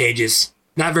 300 pages.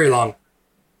 Not very long.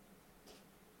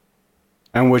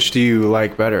 And which do you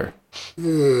like better?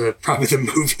 Probably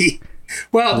the movie.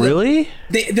 Well, Really?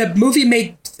 the movie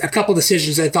made a couple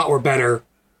decisions I thought were better.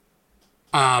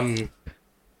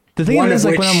 The thing One is,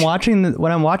 of like when which-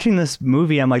 I'm watching this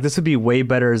movie, I'm like, this would be way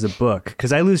better as a book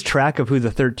because I lose track of who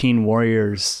the 13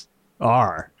 warriors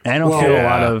are, and I don't Well, feel a yeah.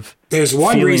 lot of. There's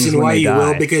one feelings reason when why they you die.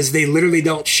 will, because they literally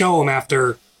don't show them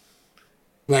after,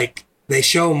 like, they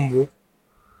show them,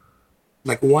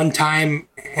 like, one time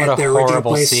What at a their original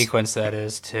horrible place. sequence that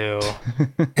is, too.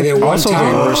 And then one Also, the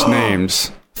time, worst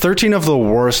names. 13 of the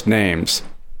worst names.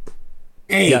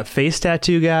 hey, You got face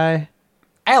tattoo guy.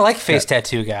 I like Face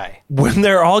Tattoo Guy. When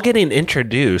they're all getting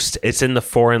introduced, it's in the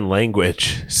foreign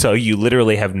language, so you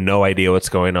literally have no idea what's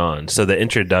going on. So the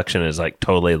introduction is like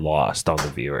totally lost on the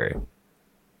viewer.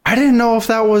 I didn't know if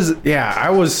that was... Yeah, I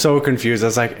was so confused. I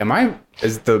was like,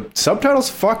 is the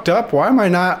subtitles fucked up? Why am I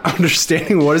not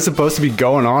understanding what is supposed to be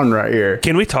going on right here?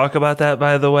 Can we talk about that,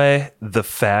 by the way? The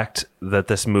fact that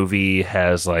this movie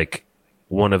has like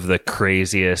one of the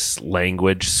craziest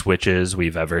language switches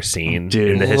we've ever seen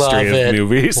in the history Love of it.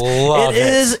 movies. Love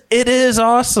It is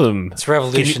awesome. It's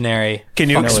revolutionary. Can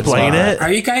you explain not. it?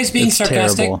 are you guys being It's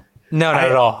sarcastic? terrible. No, not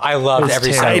at all. I loved It's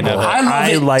every terrible. second of it. I love I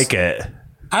it. like it.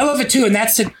 I love it too, and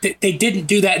that's it. They didn't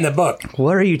do that in the book.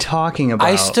 What are you talking about?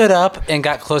 I stood up and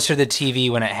got closer to the TV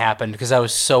when it happened because I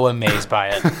was so amazed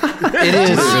by it. It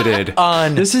is Riveted.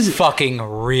 This is- fucking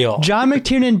real. John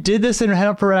McTiernan did this in Head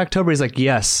Up for Red October. He's like,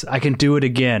 yes, I can do it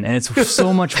again. And it's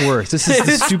so much worse. This is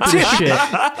the stupidest shit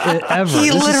ever. He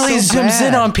This is literally so zooms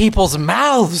in bad. on people's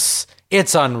mouths.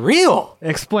 It's unreal.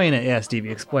 Explain it. Yeah,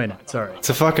 Stevie, explain it. Sorry. It's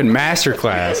a fucking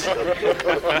masterclass.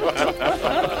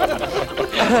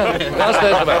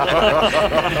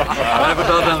 Jag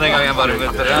förstår den gången jag var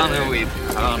veteran i weed.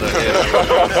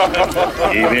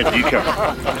 Jag vet inte.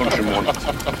 Kanske imorgon.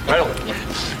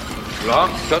 Bra,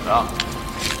 kött.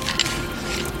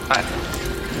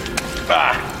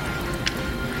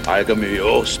 Aika mycket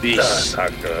att spis.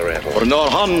 Och när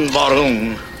han var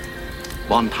ung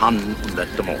vann han om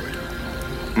detta mål.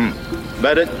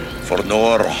 Värdet för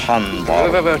när han Vi har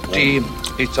var varit i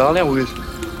Italien with.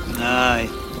 Nej,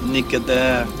 nicka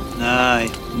där. Nej,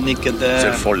 nicka där.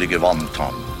 Selvfølgelig vann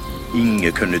han.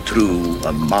 Ingen kunde tro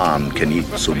att man kan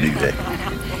inte så mycket.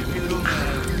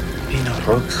 Mina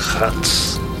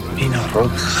rökhats.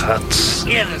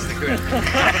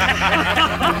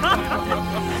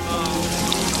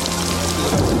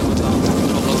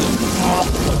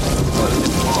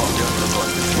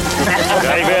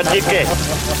 Jag vet inte.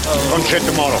 Kanske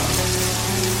imorgon.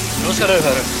 Nu ska du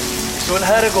höra. Så en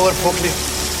herre går på klipp.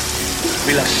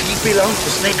 Vill ha skipbilar to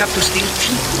snake up to steal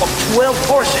teeth of 12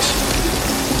 horses.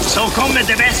 Så kommer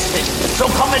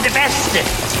det bästa.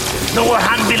 När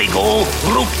han ville gå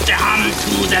ropte han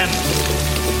till dem.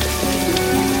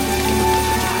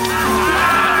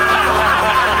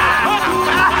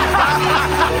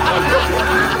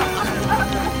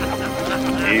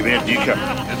 Jag vet inte.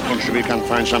 Kanske vi kan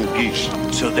find some geese.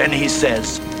 So then he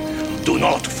says, do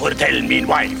not foretell me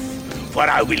wife, for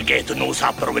I will get no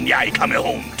supper when I come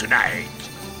home tonight.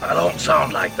 I don't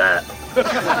sound like that.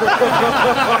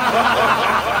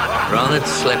 Ronald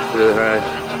slept with her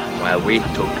while we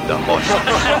took the horses.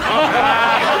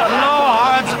 No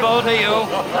hearts, both of you.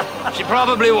 She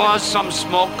probably was some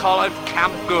smoke-collared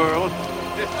camp girl.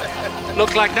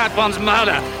 Looked like that one's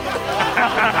mother.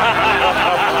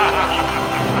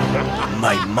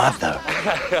 My mother.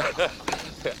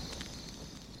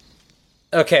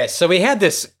 Okay, so we had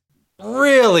this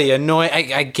really annoying...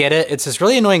 I get it. It's this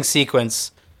really annoying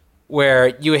sequence where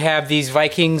you have these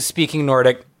Vikings speaking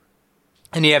Nordic,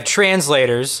 and you have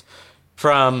translators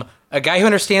from a guy who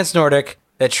understands Nordic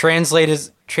that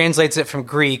translates it from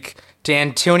Greek to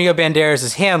Antonio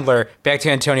Banderas' handler back to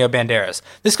Antonio Banderas.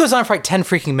 This goes on for like 10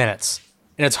 freaking minutes,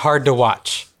 and it's hard to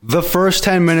watch. The first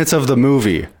 10 minutes of the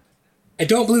movie. I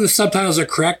don't believe the subtitles are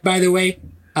correct, by the way.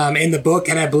 in the book,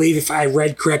 and I believe if I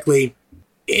read correctly,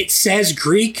 it says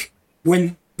Greek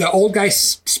when the old guy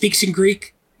speaks in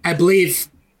Greek. I believe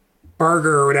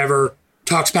Barger or whatever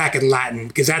talks back in Latin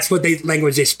because that's what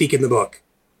language they speak in the book.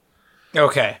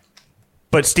 Okay.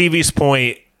 But Stevie's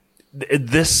point,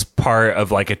 this part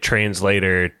of like a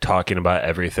translator talking about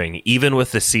everything, even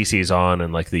with the CC's on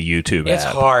and like the YouTube it's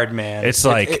app, hard, man. It's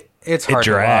like it's hard it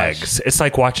drags. To watch. It's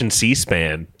like watching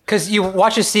C-SPAN. Because you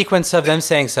watch a sequence of them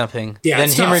saying something, then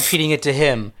him tough. repeating it to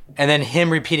him, and then him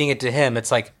repeating it to him.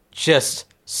 It's like, just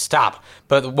stop.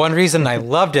 But one reason I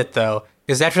loved it, though,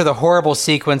 is after the horrible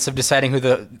sequence of deciding who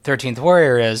the 13th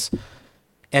warrior is,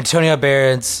 Antonio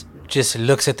Banderas just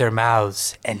looks at their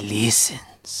mouths and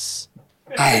listens.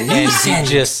 And he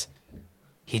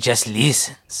just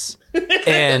listens.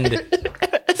 And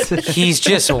he's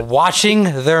just watching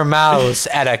their mouths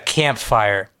at a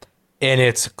campfire. And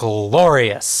it's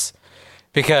glorious.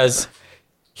 Because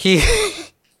it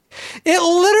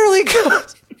literally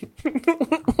goes...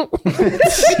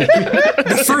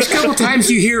 The first couple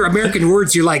times you hear American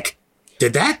words, you're like,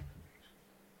 did that?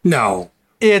 No.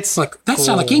 It's like that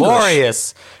sounds like English.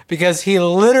 Glorious. Because he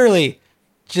literally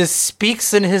just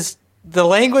speaks in the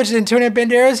language Antonio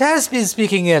Banderas has been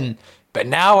speaking in. But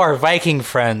now our Viking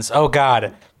friends, oh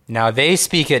God, now they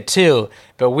speak it too.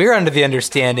 But we're under the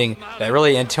understanding that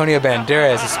really Antonio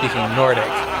Banderas is speaking Nordic.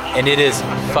 And it is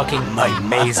fucking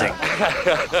amazing.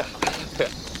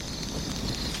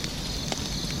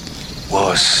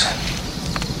 Was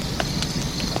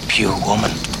pure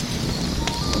woman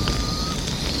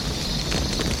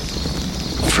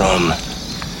from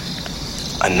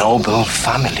a noble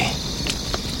family,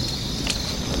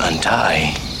 and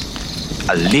I,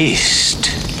 at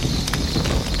least,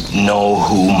 know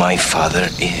who my father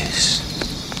is.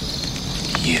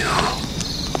 You,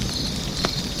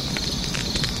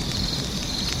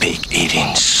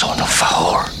 pig-eating son of a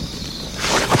whore.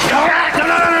 No!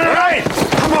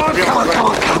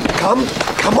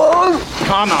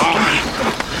 Come on!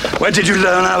 Where did you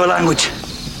learn our language?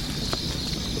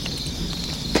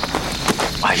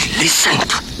 I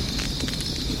listened.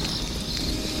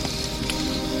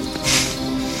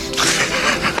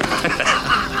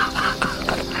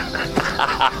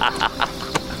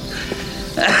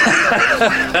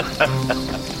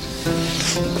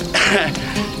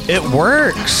 It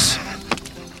works.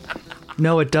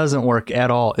 No, it doesn't work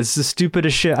at all. It's the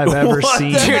stupidest shit I've ever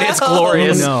seen. Dude, it's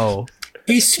glorious. No.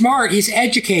 He's smart. He's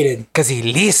educated. Because he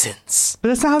listens. But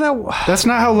that's not how That's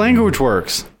not how language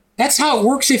works. That's how it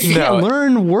works if you can't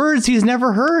learn words he's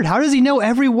never heard. How does he know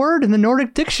every word in the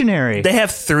Nordic dictionary? They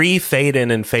have 3 fade in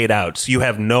and fade outs. You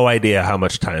have no idea how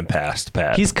much time passed,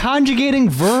 Pat. He's conjugating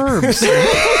verbs.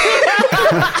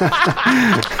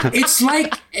 It's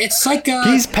like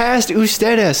he's past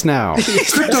ustedes now.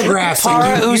 Cryptographs.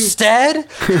 Para usted?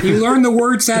 You learn the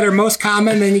words that are most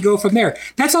common, then you go from there.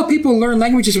 That's how people learn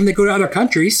languages when they go to other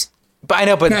countries. But I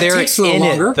know, but Now, it they're takes a little in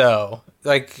longer. it though.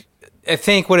 Like, I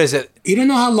think what is it? You don't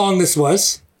know how long this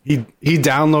was. He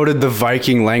downloaded the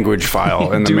Viking language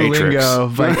file in the Matrix.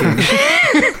 Viking.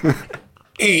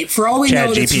 Hey, for all we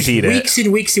know, this is ChatGPT'd it. weeks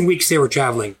and weeks and weeks they were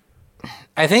traveling.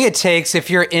 I think it takes, if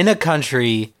you're in a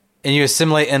country and you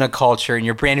assimilate in a culture and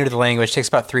you're brand new to the language, it takes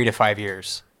about 3 to 5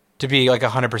 years to be like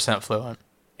 100% fluent.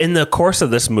 In the course of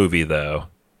this movie, though,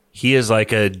 he is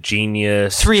like a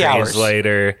genius 3 hours.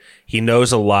 translator. He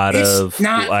knows a lot It's of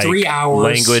not like 3 hours.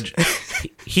 language.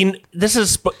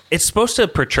 It's supposed to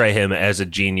portray him as a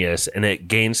genius, and it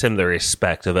gains him the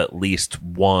respect of at least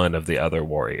one of the other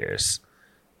warriors,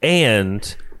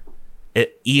 and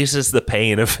it eases the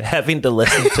pain of having to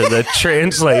listen to the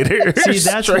translator. See,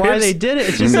 that's why they did it.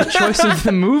 It's just a choice of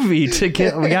the movie to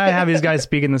get. We gotta have these guys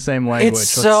speaking the same language. It's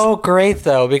so great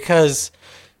though because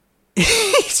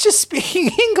he's just speaking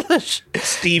English.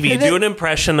 Stevie, do an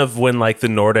impression of when like the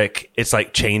Nordic, it's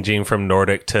like changing from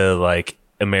Nordic to like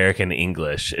American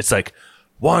English. It's like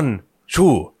 1,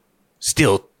 2,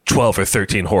 steal 12 or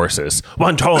 13 horses.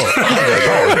 1, 2,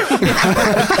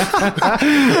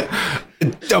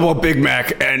 Double Big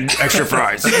Mac and extra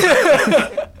fries.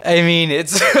 I mean,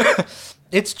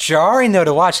 it's jarring though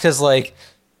to watch because like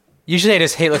usually I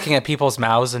just hate looking at people's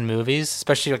mouths in movies,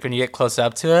 especially like when you get close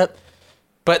up to it.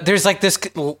 But there's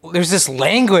this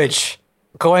language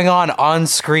going on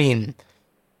screen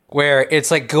where it's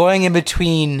like going in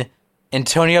between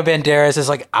Antonio Banderas'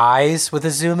 like eyes with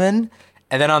a zoom in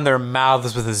and then on their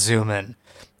mouths with a zoom in.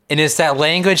 And it's that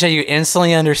language that you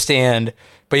instantly understand,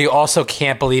 but you also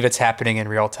can't believe it's happening in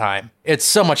real time. It's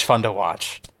so much fun to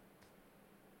watch.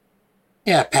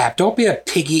 Yeah, Pap, don't be a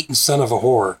pig-eating son of a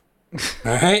whore.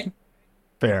 All right?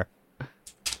 Fair.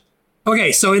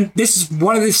 Okay, so this is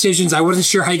one of the decisions. I wasn't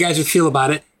sure how you guys would feel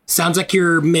about it. Sounds like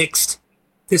you're mixed.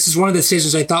 This is one of the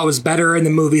decisions I thought was better in the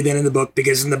movie than in the book,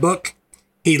 because in the book,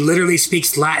 he literally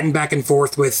speaks Latin back and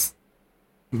forth with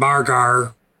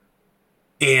Margar,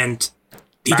 and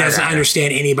he doesn't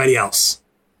understand anybody else.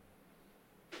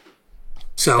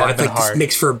 So I think this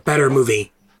makes for a better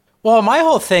movie. Well, my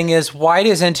whole thing is, why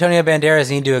does Antonio Banderas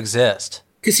need to exist?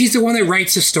 Because he's the one that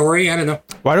writes the story. I don't know.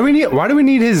 Why do we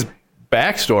need his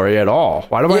backstory at all?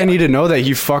 Why do I need to know that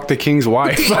he fucked the king's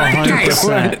wife?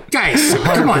 Guys,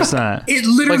 come on. It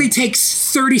literally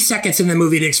takes 30 seconds in the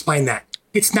movie to explain that.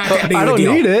 It's not that big of a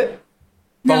deal. I don't need it.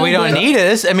 But we don't need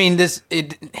it. I mean, this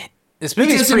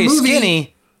movie's pretty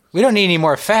skinny. We don't need any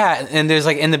more fat. And there's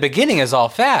like, in the beginning is all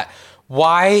fat.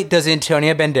 Why does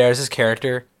Antonio Banderas'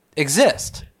 character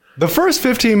exist? The first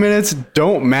 15 minutes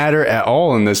don't matter at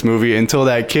all in this movie until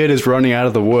that kid is running out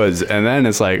of the woods. And then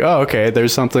it's like, oh, okay,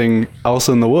 there's something else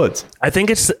in the woods. I think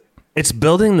it's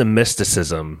building the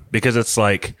mysticism, because it's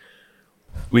like,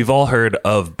 we've all heard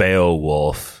of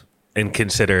Beowulf and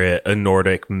consider it a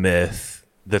Nordic myth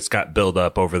that's got built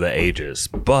up over the ages.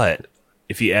 But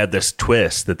if you add this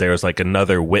twist that there's like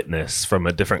another witness from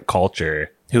a different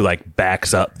culture who like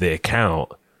backs up the account.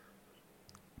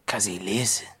 Because he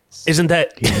listens. Isn't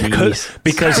that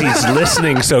because he's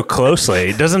listening so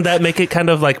closely? Doesn't that make it kind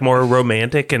of like more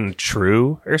romantic and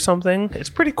true or something? It's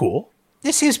pretty cool.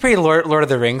 This seems pretty Lord of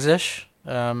the Rings-ish.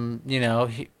 I mean,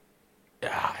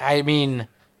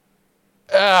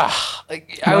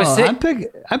 I'm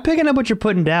picking up what you're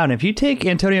putting down. If you take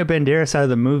Antonio Banderas out of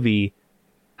the movie,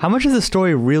 how much of the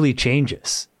story really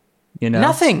changes?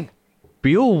 Nothing.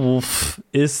 Beowulf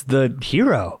is the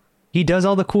hero. He does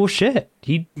all the cool shit.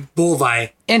 Bullseye.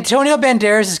 Antonio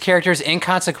Banderas' character is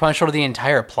inconsequential to the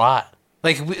entire plot.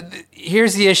 Like,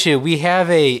 here's the issue. We have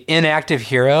a inactive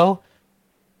hero,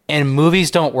 and movies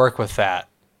don't work with that.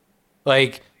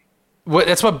 Like,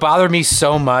 that's what bothered me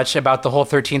so much about the whole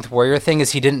 13th Warrior thing,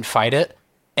 is he didn't fight it.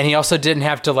 And he also didn't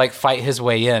have to, like, fight his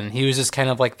way in. He was just kind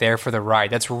of, like, there for the ride.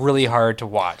 That's really hard to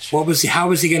watch. How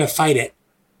was he going to fight it?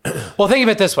 Well, think of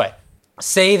it this way.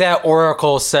 Say that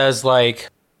Oracle says, like,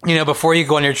 before you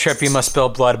go on your trip, you must spill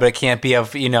blood, but it can't be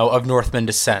of Northman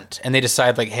descent. And they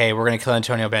decide, like, hey, we're going to kill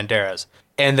Antonio Banderas.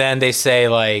 And then they say,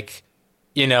 like,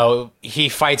 he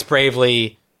fights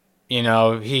bravely,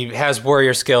 he has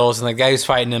warrior skills, and the guy who's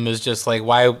fighting him is just like,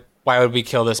 why would we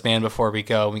kill this man before we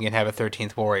go? We can have a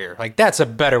 13th warrior. Like, that's a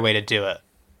better way to do it.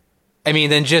 I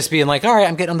mean, than just being like, all right,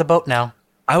 I'm getting on the boat now.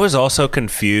 I was also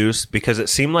confused because it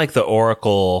seemed like the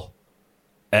Oracle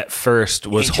at first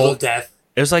was Angel of Death.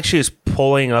 It was like she was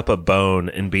pulling up a bone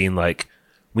and being like,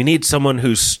 we need someone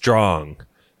who's strong.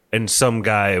 And some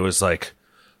guy was like,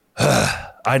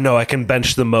 I know I can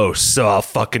bench the most, so I'll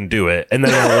fucking do it. And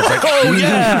then I was like, oh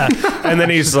yeah. And then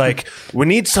he's like, we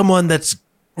need someone that's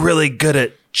really good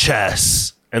at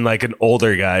chess. And like an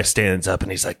older guy stands up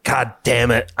and he's like, God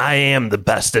damn it, I am the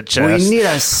best at chess. We need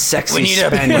a sexy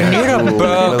Spaniard. We need a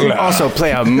burglar. Also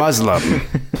play a Muslim.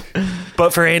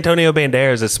 But for Antonio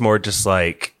Banderas, it's more just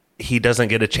like, he doesn't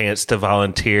get a chance to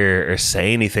volunteer or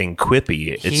say anything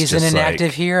quippy. He's an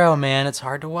inactive hero, man. It's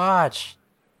hard to watch.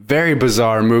 Very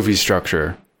bizarre movie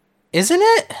structure. Isn't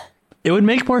it? It would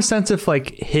make more sense if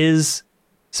like his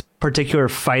particular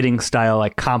fighting style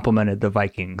like complemented the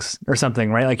Vikings or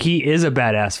something, right? Like he is a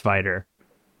badass fighter.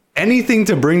 Anything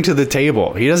to bring to the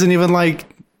table. He doesn't even like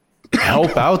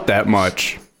help out that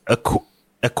much.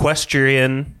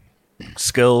 Equestrian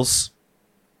skills.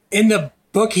 In the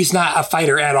book, he's not a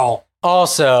fighter at all.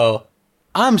 Also,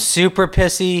 I'm super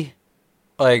pissy.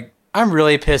 Like, I'm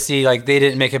really pissy. Like, they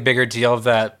didn't make a bigger deal of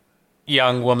that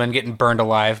young woman getting burned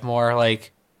alive more.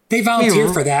 Like, they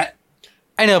volunteered for that.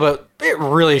 I know, but it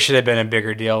really should have been a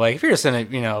bigger deal. Like, if you're just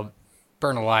gonna,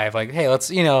 burn alive, like, hey, let's,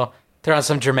 throw on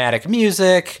some dramatic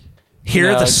music.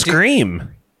 Hear the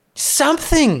scream.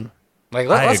 Something. Like,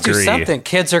 let's do something.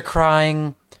 Kids are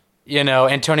crying.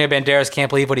 Antonio Banderas can't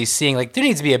believe what he's seeing. Like, there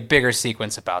needs to be a bigger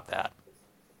sequence about that.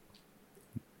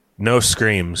 No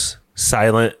screams.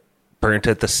 Silent, burnt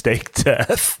at the stake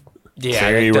death. Yeah,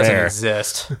 very it doesn't rare.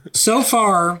 exist. So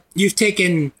far, you've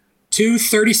taken 2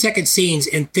 30-second scenes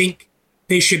and think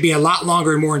they should be a lot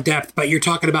longer and more in depth, but you're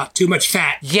talking about too much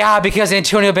fat. Yeah, because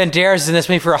Antonio Banderas is in this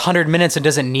movie for 100 minutes and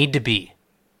doesn't need to be.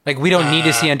 Like, we don't need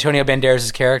to see Antonio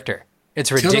Banderas' character.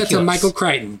 It's ridiculous. Tell that to Michael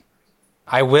Crichton.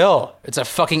 I will. It's a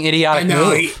fucking idiotic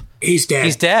move. He's dead.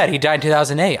 He's dead. He died in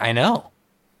 2008. I know.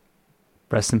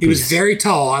 Rest in peace. He was peace. very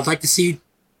tall. I'd like to see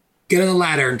get on the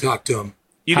ladder and talk to him.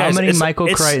 How many Michael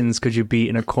Crichtons could you beat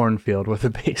in a cornfield with a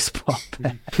baseball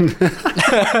bat?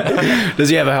 Does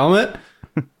he have a helmet?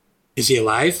 Is he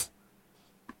alive?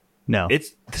 No.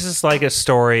 This is like a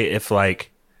story if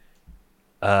like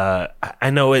I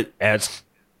know it adds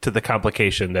to the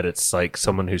complication that it's like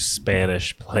someone who's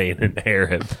Spanish playing an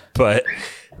Arab, but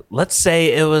let's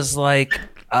say it was like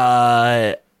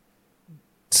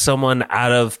someone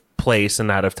out of place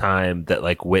and out of time that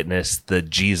like witnessed the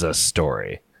Jesus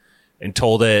story and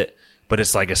told it, but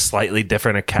it's like a slightly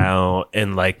different account,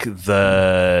 and like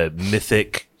the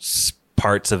mythic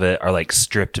parts of it are like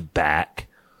stripped back,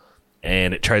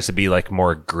 and it tries to be like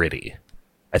more gritty.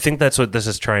 I think that's what this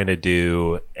is trying to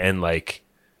do, and like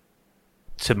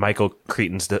to Michael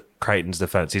Crichton's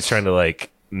defense, he's trying to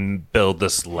like build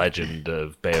this legend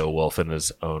of Beowulf in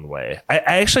his own way. I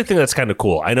actually think that's kind of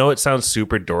cool. I know it sounds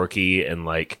super dorky and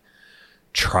like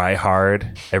try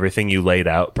hard, everything you laid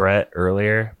out, Brett,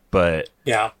 earlier, but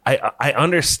yeah, I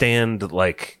understand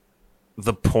like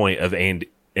the point of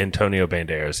Antonio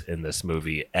Banderas in this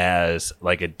movie as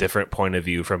like a different point of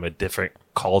view from a different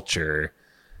culture,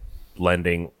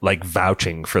 lending like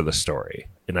vouching for the story,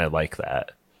 and I like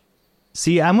that.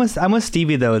 See, I'm with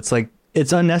Stevie though. It's like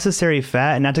it's unnecessary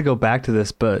fat, and not to go back to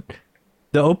this, but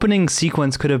the opening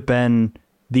sequence could have been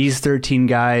these 13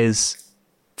 guys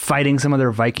fighting some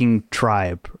other Viking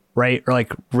tribe, right? Or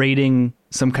like raiding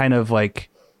some kind of like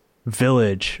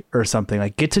village or something.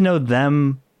 Like get to know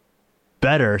them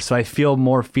better, so I feel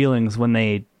more feelings when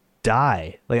they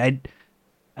die. Like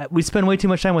we spend way too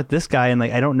much time with this guy, and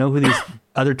like I don't know who these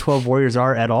other 12 warriors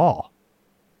are at all.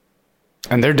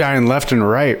 And they're dying left and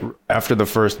right after the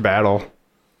first battle.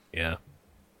 Yeah.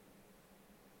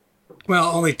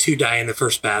 Well, only 2 die in the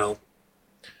first battle.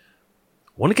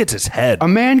 One gets his head. A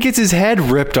man gets his head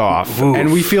ripped off, Oof.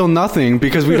 and we feel nothing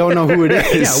because we don't know who it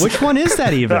is. Yeah, which one is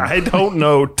that even? I don't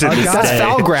know. That's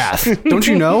Falgrath. Don't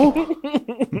you know?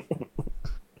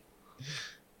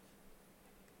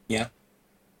 Yeah.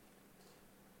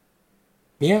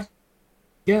 Yeah.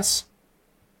 Yes.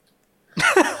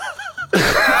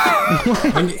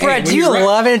 Brett, do you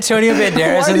love Antonio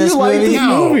Banderas in this movie? This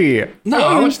movie? No. I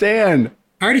don't understand.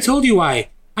 I already told you why.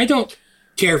 I don't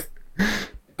care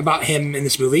about him in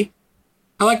this movie.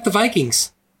 I like the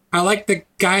Vikings. I like the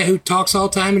guy who talks all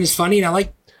the time and is funny, and I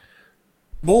like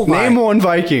Bolvi. Name one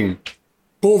Viking.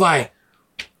 Bolvi.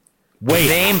 Wait,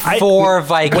 Name 4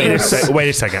 Vikings. Wait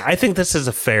a second. I think this is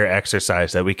a fair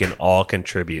exercise that we can all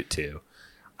contribute to.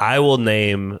 I will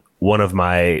name one of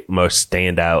my most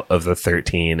standout of the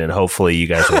 13, and hopefully you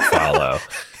guys will follow.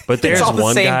 But there's all the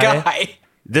one same guy.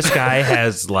 This guy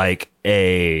has like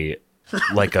a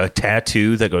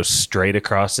tattoo that goes straight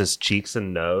across his cheeks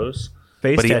and nose.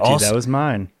 Face but tattoo, that was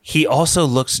mine. He also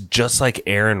looks just like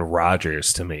Aaron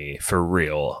Rodgers to me, for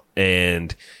real.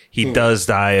 And he does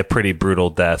die a pretty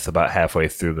brutal death about halfway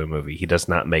through the movie. He does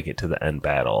not make it to the end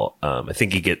battle. I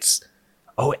think he gets...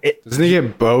 Doesn't he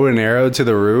get bow and arrow to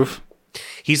the roof?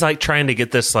 He's like trying to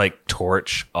get this like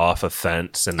torch off a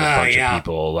fence, and a bunch of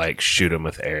people like shoot him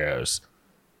with arrows.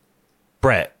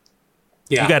 Brett,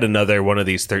 you got another one of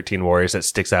these 13 warriors that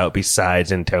sticks out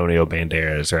besides Antonio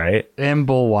Banderas, right? And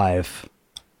Bullwife.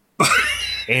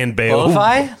 And Beowulf.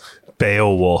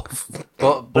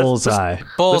 Bullseye.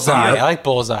 Bullseye. I like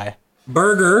Bullseye.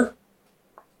 Burger.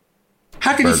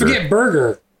 How can you forget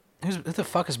Burger? Who the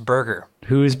fuck is Burger?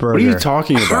 Who is Burger? What are you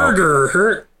talking about?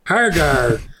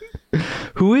 Herger.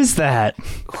 Who is that?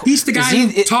 He's the guy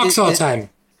who talks all the time.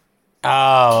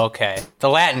 Oh, okay. The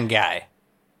Latin guy.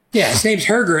 Yeah, his name's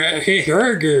Herger.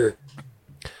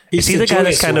 Is he the guy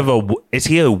that's kind of is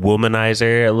he a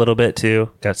womanizer a little bit too?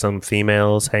 Got some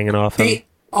females hanging off him? They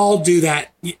all do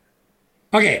that.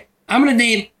 Okay, I'm going to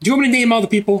name... Do you want me to name all the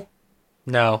people?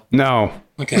 No. No.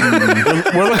 Okay. We're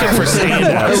looking for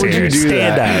standouts here.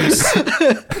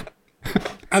 Standouts.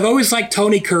 I've always liked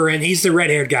Tony Curran. He's the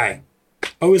red-haired guy.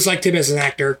 Always liked him as an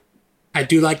actor. I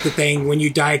do like the thing, when you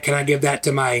die, can I give that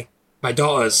to my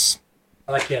daughters?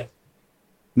 I like him.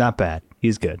 Not bad.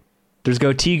 He's good. There's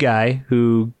Goatee Guy,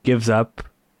 who gives up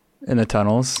in the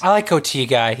tunnels. I like Goatee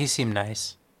Guy. He seemed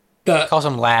nice. Calls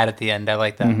him Lad at the end. I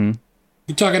like that. Mm-hmm.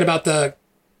 You talking about the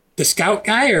scout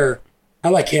guy, or... I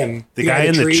like him. The guy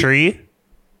in the tree?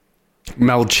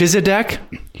 Melchizedek?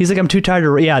 He's like, I'm too tired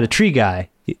to... Yeah, the tree guy.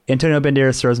 Antonio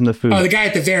Banderas throws him the food. Oh, the guy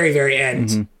at the very, very end.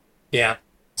 Mm-hmm. Yeah.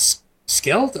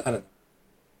 Skilled? I don't know.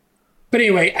 But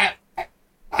anyway,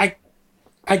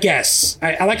 I guess.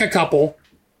 I like a couple.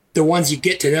 The ones you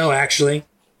get to know, actually.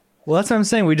 Well, that's what I'm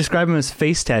saying. We describe him as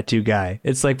face tattoo guy.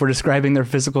 It's like we're describing their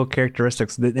physical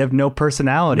characteristics. They have no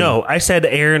personality. No, I said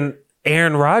Aaron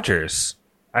Rodgers.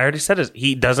 I already said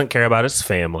he doesn't care about his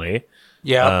family.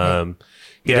 Yeah.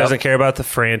 He doesn't care about the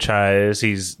franchise.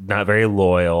 He's not very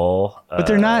loyal. But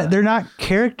they're not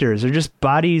characters. They're just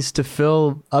bodies to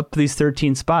fill up these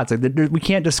 13 spots. Like we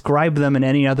can't describe them in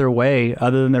any other way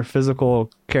other than their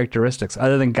physical characteristics,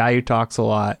 other than guy who talks a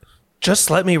lot. Just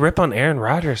let me rip on Aaron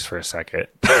Rodgers for a second.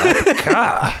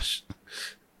 Gosh.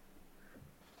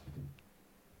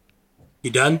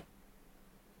 You done?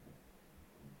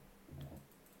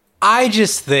 I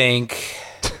just think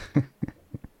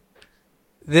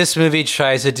this movie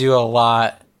tries to do a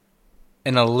lot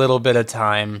in a little bit of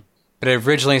time, but it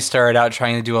originally started out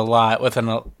trying to do a lot within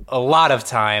a lot of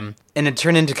time, and it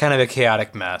turned into kind of a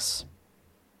chaotic mess.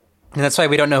 And that's why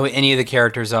we don't know who any of the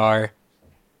characters are.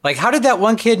 Like, how did that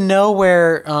one kid know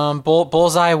where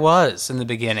Bullseye was in the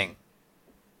beginning?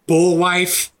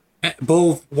 Bullwife,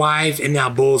 and now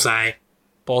Bullseye.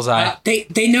 Bullseye.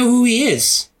 They know who he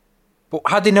is. But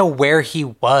how'd they know where he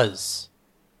was?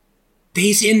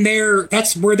 He's in there.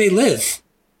 That's where they live.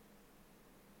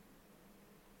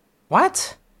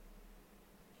 What?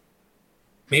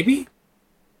 Maybe?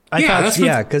 I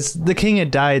thought, because the king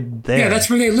had died there. Yeah, that's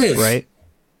where they live. Right?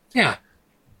 Yeah.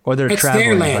 Or they're That's traveling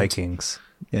their land. Vikings.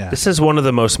 Yeah. This is one of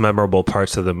the most memorable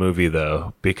parts of the movie,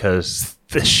 though, because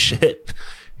the ship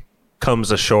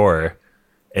comes ashore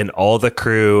and all the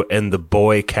crew and the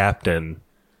boy captain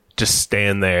just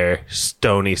stand there,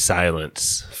 stony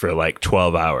silence for like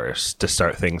 12 hours to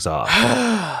start things off.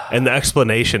 And the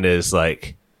explanation is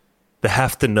like, they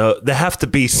have to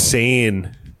be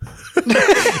seen.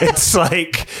 It's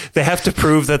like they have to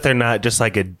prove that they're not just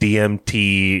like a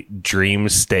DMT dream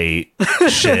state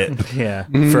ship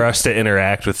for us to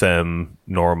interact with them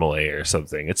normally or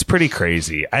something. It's pretty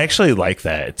crazy. I actually like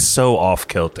that. It's so off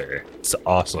kilter. It's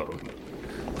awesome.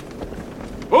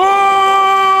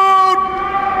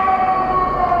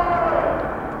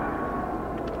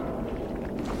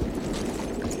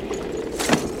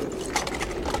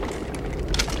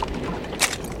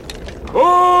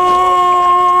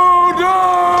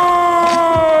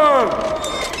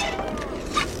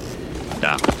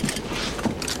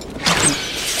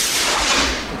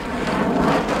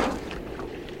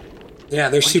 Yeah,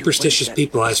 they're superstitious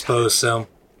people, I suppose, so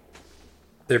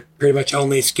they're pretty much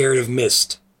only scared of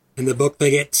mist. In the book, they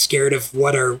get scared of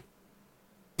what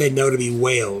they know to be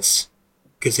whales,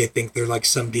 because they think they're like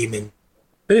some demon.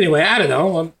 But anyway, I don't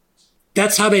know.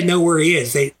 That's how they know where he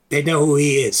is. They know who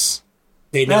he is.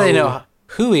 They know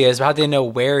who he is, but how'd they know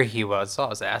where he was? That's all I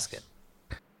was asking.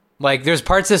 Like, there's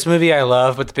parts of this movie I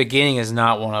love, but the beginning is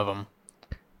not one of them.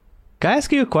 Can I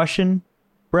ask you a question,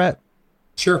 Brett?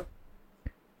 Sure.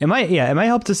 It might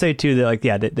help to say too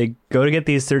that they go to get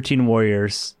these 13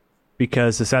 warriors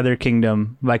because the Southern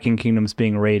Kingdom, Viking Kingdom's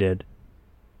being raided.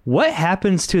 What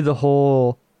happens to the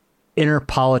whole inner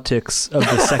politics of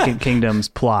the Second Kingdom's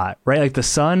plot? Right, like the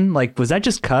son, like was that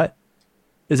just cut?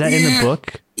 Is that in the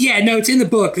book? Yeah, no, it's in the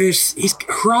book.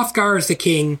 Hrothgar is the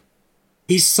king.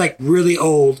 He's like really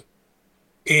old,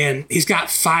 and he's got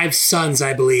 5 sons,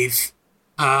 I believe.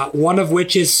 One of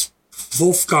which is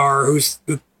Wulfgar,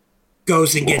 who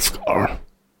goes and gets Bolvi.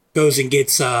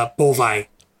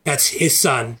 That's his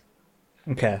son.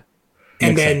 Okay.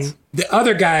 And then sense. The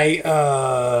other guy,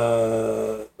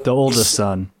 the oldest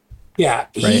son. Yeah,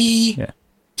 he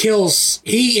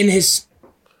and his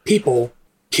people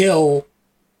kill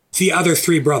the other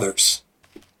 3 brothers.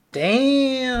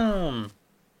 Damn.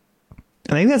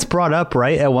 I think that's brought up,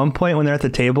 right? At one point when they're at the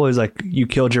table, he's like, you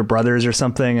killed your brothers or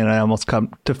something, and I almost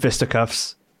come to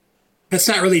fisticuffs. That's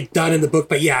not really done in the book,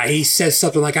 but yeah, he says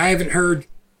something like, I haven't heard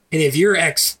any of your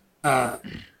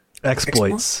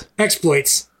exploits,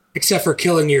 except for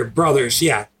killing your brothers.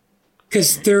 Yeah.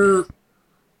 Because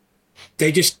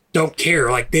they just don't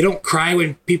care. Like, they don't cry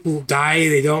when people die.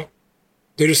 They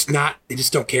just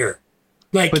don't care.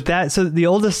 Like, but so the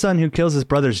oldest son who kills his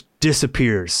brothers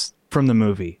disappears from the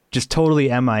movie. Just totally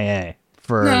MIA.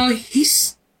 No,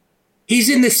 he's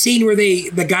in the scene where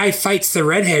the guy fights the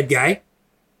redhead guy.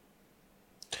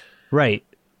 Right.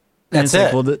 That's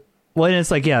and it. And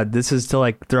it's like, yeah, this is to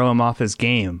like throw him off his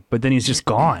game, but then he's just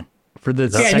gone for the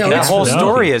second. That whole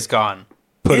story is gone.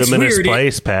 Put him in his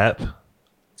place, Pat.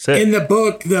 In the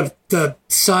book, the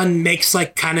son makes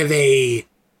like kind of a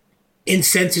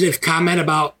insensitive comment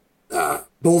about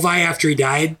Bolvi after he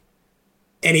died,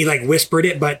 and he like whispered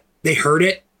it, but they heard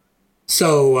it.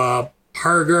 So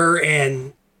Harger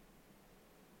and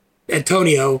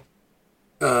Antonio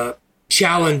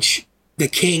challenge the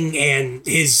king and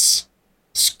his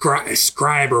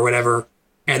scribe or whatever,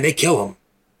 and they kill him.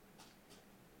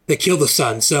 They kill the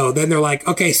son. So then they're like,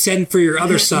 okay, send for your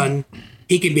other son.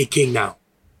 He can be king now.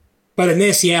 But in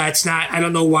this, yeah, it's not. I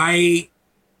don't know why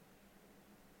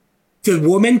the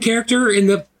woman character in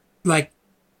the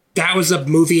that was a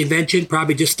movie invention,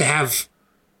 probably just to have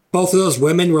both of those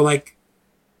women were like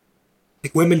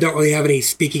women don't really have any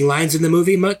speaking lines in the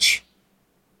movie much.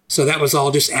 So that was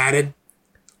all just added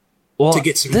to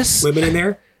get some women in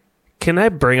there. Can I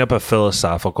bring up a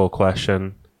philosophical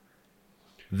question?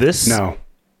 No.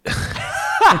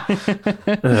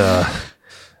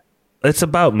 It's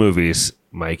about movies,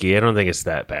 Mikey. I don't think it's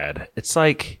that bad. It's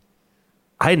like,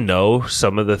 I know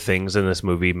some of the things in this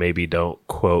movie maybe don't,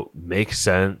 quote, make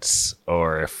sense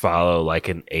or follow like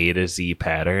an A to Z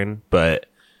pattern, but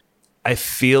I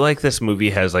feel like this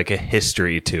movie has like a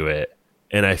history to it,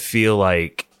 and I feel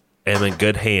like I'm in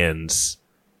good hands.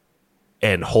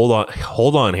 And hold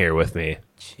on here with me.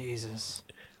 Jesus.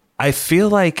 I feel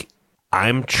like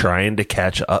I'm trying to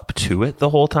catch up to it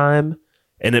the whole time,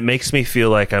 and it makes me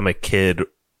feel like I'm a kid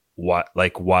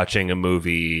watching a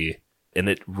movie, and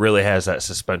it really has that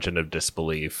suspension of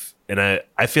disbelief. And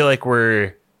I feel like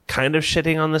we're kind of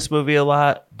shitting on this movie a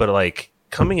lot, but like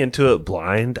coming into it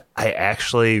blind, I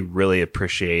actually really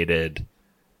appreciated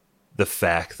the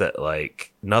fact that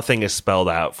like nothing is spelled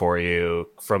out for you,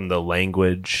 from the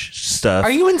language stuff.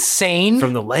 Are you insane?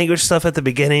 From the language stuff at the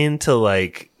beginning to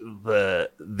like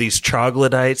these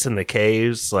troglodytes in the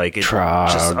caves, like it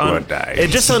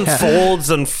just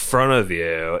unfolds in front of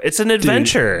you. It's an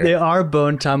adventure. Dude, they are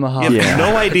bone tomahawk. You have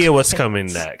no idea what's coming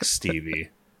next, Stevie.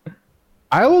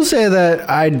 I will say that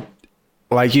I,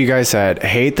 like you guys said,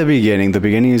 hate the beginning. The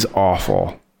beginning is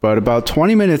awful, but about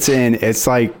 20 minutes in, it's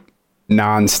like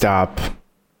nonstop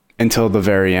until the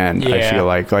very end. I feel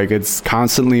like it's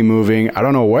constantly moving. I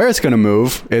don't know where it's going to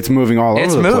move. It's moving all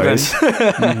over the place.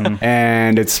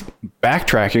 And it's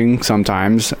backtracking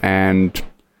sometimes, and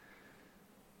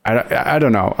I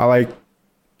don't know.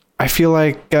 I feel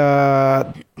like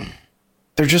they're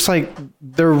just like,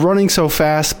 they're running so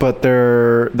fast, but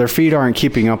their feet aren't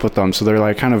keeping up with them, so they're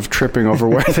like kind of tripping over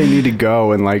where they need to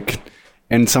go. And like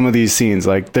in some of these scenes,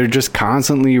 like they're just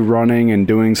constantly running and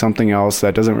doing something else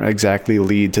that doesn't exactly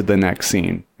lead to the next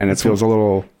scene, and it feels a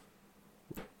little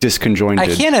disconjointed.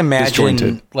 I can't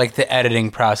imagine like the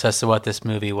editing process of what this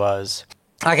movie was.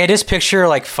 Like I just picture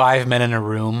like 5 men in a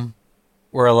room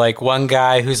where like one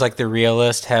guy who's like the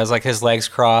realist has like his legs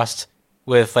crossed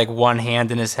with like one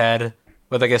hand in his head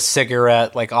with like a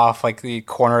cigarette like off like the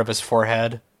corner of his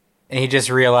forehead, and he just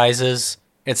realizes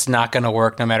it's not going to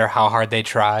work no matter how hard they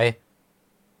try.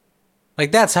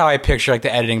 Like, that's how I picture, like,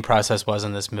 the editing process was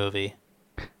in this movie.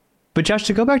 But, Josh,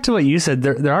 to go back to what you said,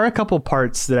 there are a couple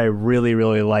parts that I really,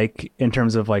 really like in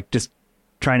terms of, like, just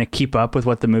trying to keep up with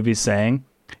what the movie's saying.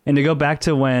 And to go back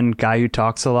to when Guy Who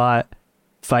Talks a Lot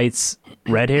fights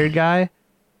red-haired guy,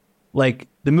 like,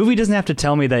 the movie doesn't have to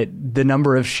tell me that the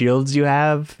number of shields you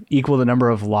have equal the number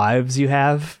of lives you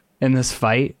have in this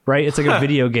fight, right? It's like a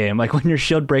video game. Like, when your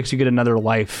shield breaks, you get another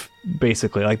life,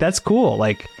 basically. Like, that's cool.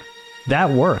 Like,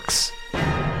 that works.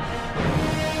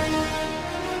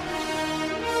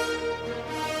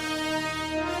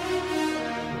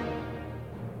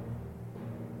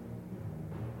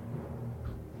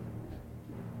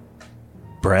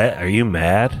 Brett, are you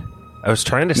mad? I was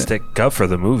trying to stick up for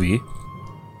the movie.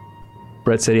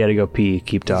 Brett said he had to go pee.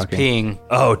 Keep talking. He's peeing.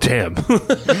 Oh, damn.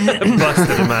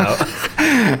 Busted him out.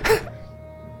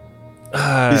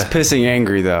 He's pissing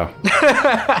angry, though.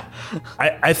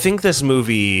 I think this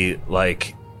movie,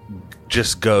 like,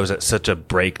 just goes at such a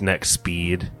breakneck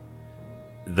speed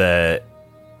that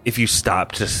if you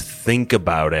stop to think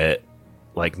about it,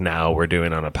 like now we're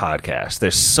doing on a podcast,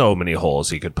 there's so many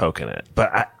holes you could poke in it.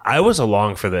 But I was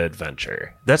along for the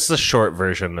adventure. That's the short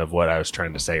version of what I was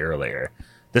trying to say earlier.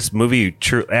 This movie,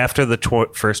 after the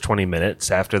first 20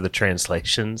 minutes, after the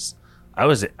translations, I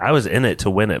was in it to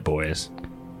win it, boys.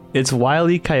 It's Wile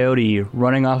E. Coyote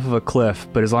running off of a cliff,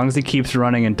 but as long as he keeps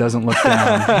running and doesn't look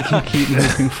down, he can keep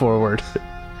moving forward.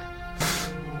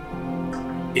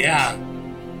 Yeah.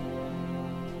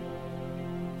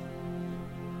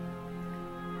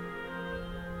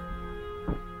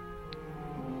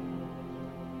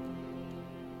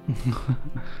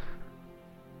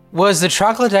 Was the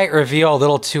troglodyte reveal a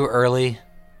little too early?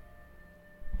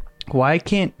 Why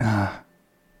can't...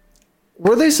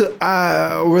 Were they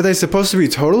supposed to be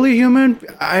totally human?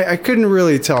 I couldn't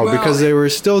really tell because they were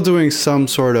still doing some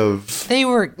sort of... They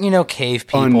were, cave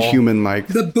people. Unhuman-like.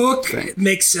 The book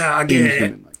makes,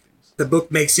 again, the book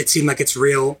makes it seem like it's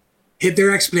real.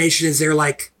 Their explanation is they're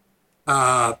like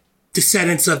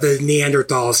descendants of the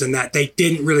Neanderthals and that they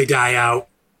didn't really die out.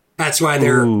 That's why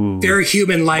they're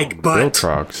human-like, but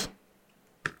Viltrogs.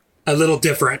 A little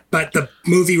different. But the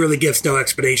movie really gives no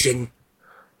explanation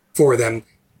for them.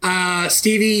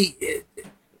 Stevie,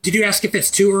 did you ask if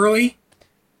it's too early?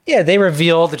 Yeah, they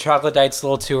reveal the troglodytes a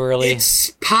little too early.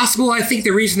 It's possible. I think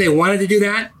the reason they wanted to do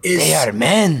that is They are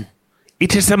men.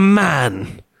 It is a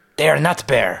man. They are not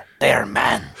bear. They are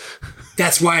man.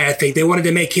 that's why I think they wanted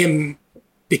to make him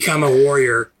become a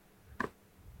warrior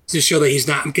to show that he's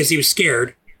not, because he was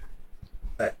scared.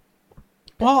 But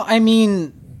Well, I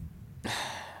mean,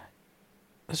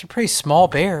 those are pretty small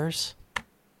bears.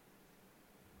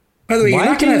 by the way, Why you're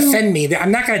not going do- to offend me.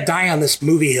 I'm not going to die on this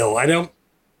movie hill. I don't.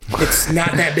 It's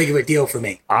not that big of a deal for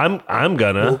me. I'm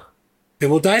gonna. Then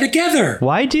we'll die together.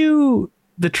 Why do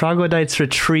the troglodytes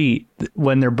retreat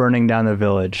when they're burning down the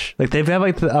village? Like they've got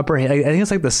like the upper hand. I think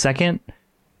it's like the second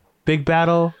big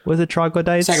battle with the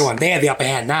troglodytes. Second one, they have the upper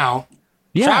hand now.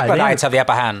 Yeah, Troglodytes have the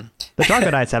upper hand. the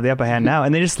troglodytes have the upper hand now,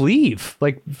 and they just leave.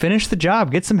 Like finish the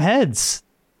job, get some heads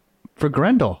for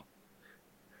Grendel.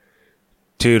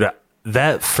 Dude,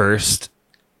 that first.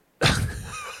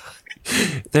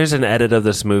 There's an edit of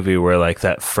this movie where, like,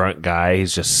 that front guy,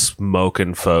 he's just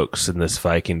smoking folks in this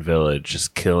Viking village,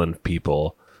 just killing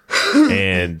people.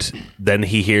 And then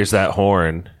he hears that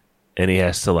horn, and he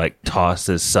has to, like, toss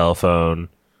his cell phone,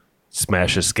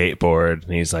 smash his skateboard,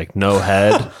 and he's like, no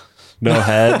head, no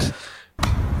head.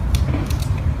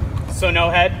 So no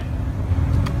head?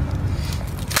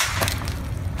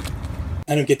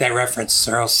 I don't get that reference,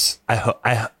 or else.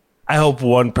 I hope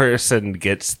one person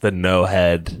gets the no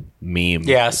head meme.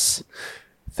 Yes.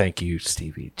 Thank you,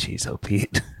 Stevie Cheezo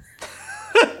Pete.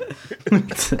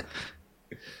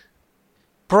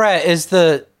 Brett, is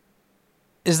the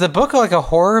book like a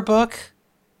horror book?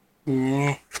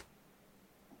 Not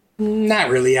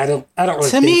really. I don't really To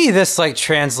think. me, this like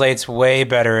translates way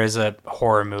better as a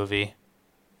horror movie.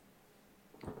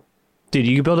 Dude,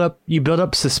 you build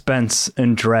up suspense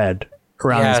and dread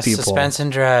around Yeah, these people. suspense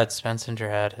and dread.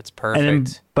 It's perfect. And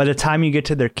then by the time you get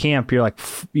to their camp, you're like,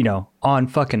 on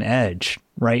fucking edge,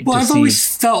 right? Well, To I've see-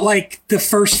 always felt like the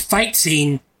first fight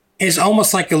scene is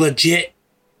almost like a legit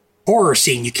horror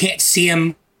scene. You can't see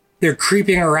them. They're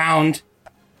creeping around.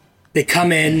 They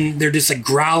come in. They're just like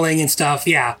growling and stuff.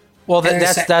 Yeah. Well, And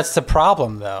it's that's the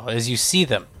problem though, is you see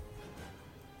them.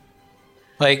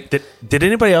 Like, Did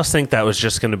anybody else think that was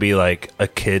just going to be like a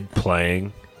kid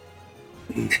playing?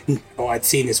 Oh, I'd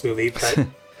seen this movie, but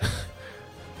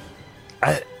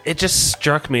It just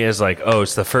struck me as like, oh,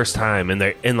 it's the first time,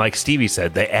 and like Stevie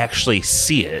said, they actually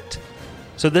see it.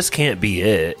 So this can't be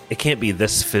it. It can't be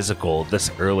this physical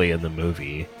this early in the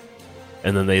movie,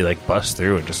 and then they like bust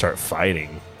through and just start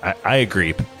fighting. I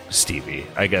agree, Stevie.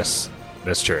 I guess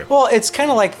that's true. well, it's kind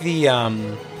of like the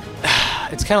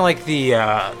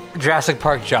Jurassic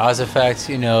Park Jaws effect.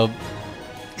 You know,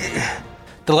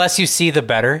 the less you see, the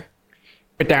better.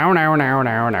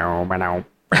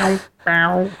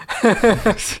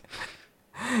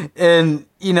 And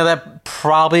you know that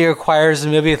probably requires a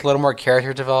movie with a little more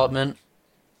character development.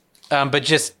 But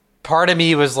just part of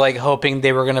me was like hoping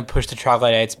they were going to push the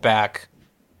troglodytes back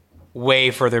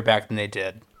way further back than they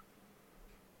did.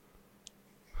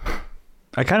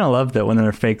 I kind of love that when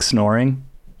they're fake snoring,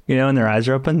 and their eyes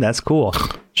are open. That's cool.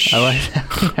 I like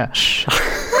that. Yeah.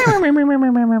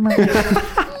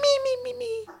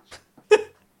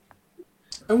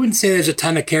 I wouldn't say there's a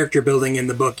ton of character building in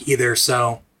the book either.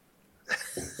 So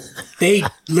they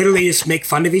literally just make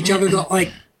fun of each other.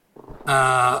 Like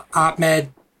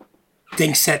Ahmed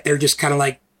thinks that they're just kind of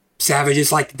like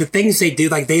savages. Like the things they do,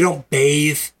 like they don't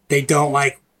bathe, they don't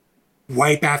like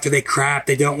wipe after they crap,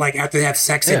 they don't like after they have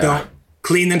sex, they don't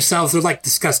clean themselves. They're like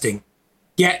disgusting.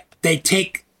 Yet they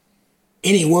take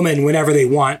any woman whenever they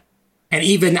want, and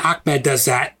even Ahmed does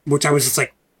that, which I was just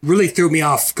like really threw me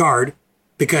off guard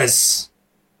because.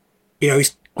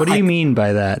 He's, What do you mean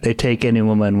by that? They take any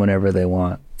woman whenever they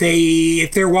want.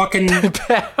 if they're walking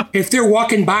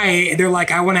by, they're like,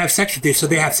 I want to have sex with you, so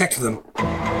they have sex with them.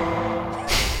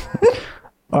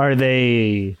 Are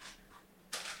they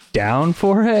down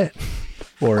for it,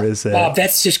 or is it?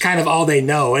 That's just kind of all they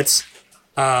know. It's,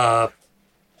 I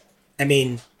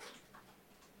mean,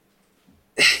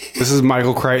 This is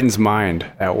Michael Crichton's mind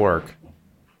at work.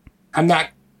 I'm not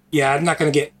going to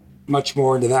get much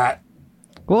more into that.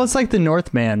 Well, it's like the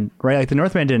Northman, right? Like the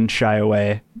Northman didn't shy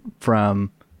away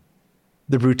from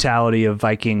the brutality of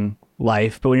Viking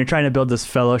life, but when you're trying to build this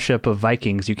fellowship of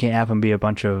Vikings, you can't have them be a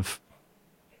bunch of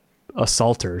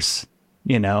assaulters.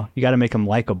 You got to make them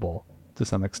likable to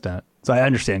some extent. So I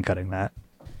understand cutting that.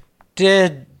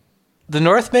 Did the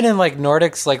Northmen and like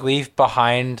Nordics like leave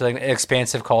behind like an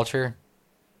expansive culture?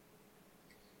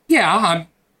 Yeah,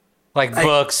 like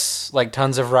books, like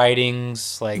tons of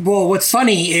writings, like. Well, what's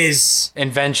funny is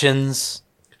inventions.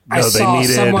 I saw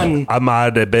someone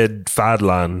Ahmad Abed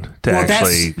Fadlan to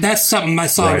actually. That's something I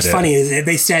saw. It was funny. Is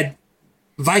they said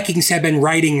Vikings have been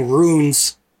writing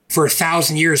runes for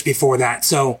 1,000 years before that.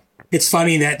 So it's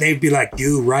funny that they'd be like,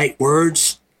 you write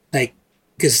words? Like,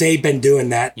 because they've been doing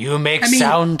that. You make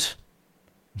sound.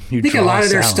 I think a lot of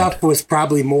their stuff was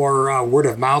probably more word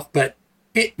of mouth, but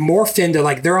it morphed into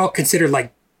like, they're all considered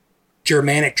like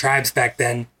Germanic tribes back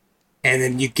then. And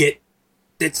then you get,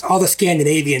 it's all the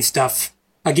Scandinavian stuff.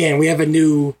 Again, we have a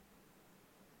new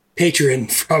patron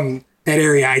from that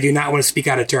area. I do not want to speak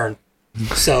out of turn.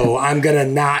 So I'm going to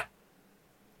not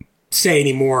say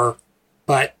anymore.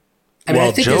 But I mean,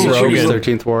 I think Joe Rogan,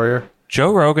 13th Warrior.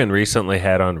 Joe Rogan recently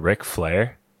had on Ric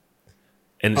Flair.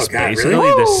 And it's basically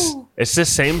it's the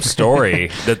same story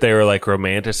that they were like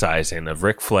romanticizing of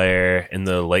Ric Flair in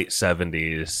the late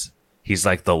 70s. He's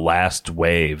like the last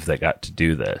wave that got to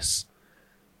do this.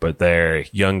 But they're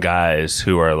young guys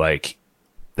who are like,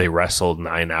 they wrestled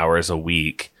 9 hours a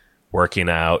week, working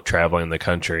out, traveling the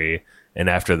country. And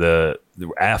after the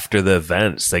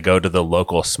events, they go to the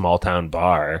local small town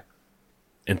bar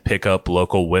and pick up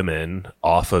local women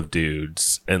off of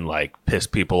dudes and like piss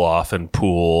people off and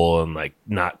pool and like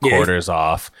knock quarters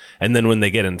off. And then when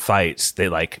they get in fights, they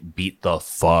like beat the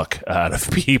fuck out of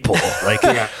people. Like,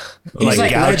 he's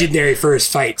like legendary for his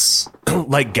fights.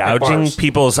 Like gouging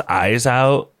people's eyes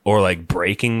out or like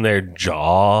breaking their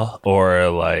jaw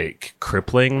or like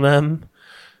crippling them.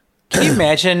 Can you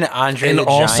imagine Andre and the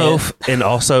also Giant? And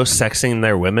also sexing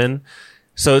their women.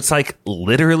 So it's like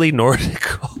literally Nordic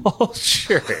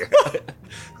culture.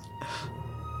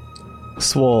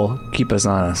 Swole, keep us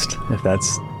honest if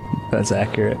that's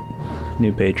accurate.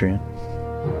 New Patreon.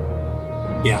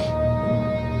 Yeah.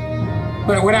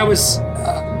 But when I was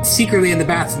secretly in the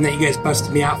bathroom that you guys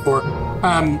busted me out for,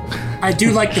 I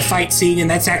do like the fight scene, and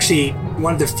that's actually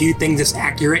one of the few things that's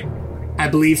accurate, I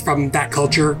believe, from that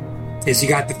culture. Is you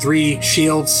got the 3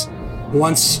 shields.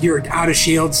 Once you're out of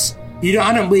shields,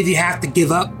 I don't believe you have to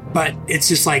give up, but it's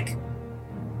just like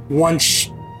one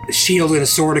shield and a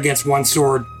sword against one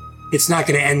sword. It's not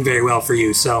going to end very well for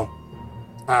you. So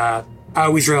I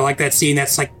always really like that scene.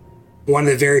 That's like one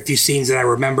of the very few scenes that I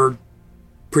remembered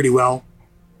pretty well.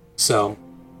 So,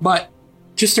 but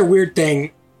just a weird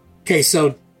thing. Okay,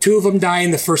 so 2 of them die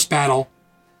in the first battle.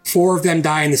 4 of them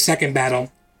die in the second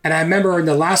battle. And I remember in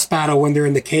the last battle when they're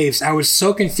in the caves, I was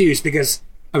so confused because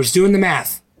I was doing the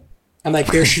math. I'm like,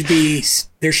 there should be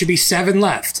 7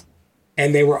 left.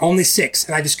 And they were only 6.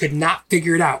 And I just could not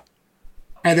figure it out.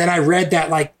 And then I read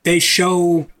that like they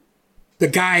show the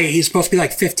guy, he's supposed to be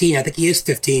like 15. I think he is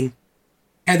 15.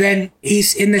 And then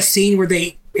he's in the scene where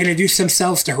they introduce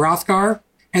themselves to Hrothgar.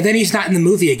 And then he's not in the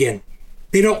movie again.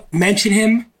 They don't mention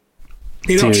him.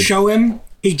 They don't show him.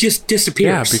 He just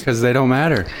disappears. Yeah, because they don't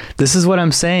matter. This is what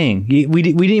I'm saying. We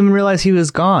didn't even realize he was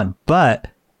gone. But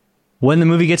when the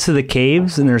movie gets to the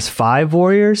caves and there's 5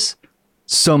 warriors,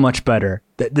 so much better.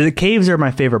 The caves are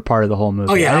my favorite part of the whole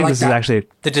movie. Oh, yeah, I think like this that. is actually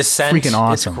The descent freaking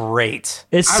awesome. is great.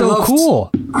 It's so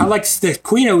cool. I liked the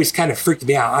queen always kind of freaked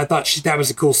me out. I thought that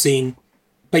was a cool scene.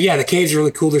 But yeah, the caves are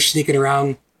really cool. They're sneaking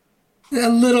around. A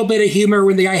little bit of humor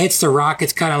when the guy hits the rock.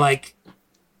 It's kind of like,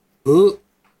 ooh.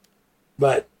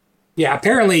 But yeah,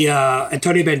 apparently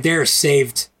Antonio Banderas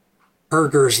saved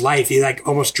Herger's life. He like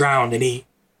almost drowned and he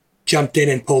jumped in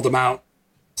and pulled him out.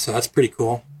 So that's pretty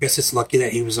cool. I guess it's lucky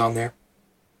that he was on there.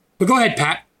 But go ahead,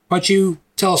 Pat. Why don't you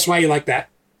tell us why you like that?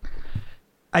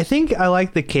 I think I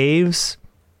like the caves.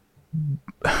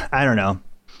 I don't know.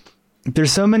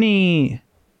 There's so many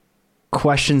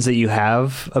questions that you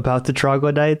have about the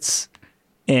troglodytes,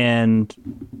 and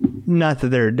not that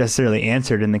they're necessarily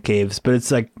answered in the caves, but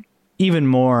it's like even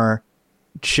more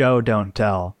show, don't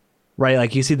tell, right?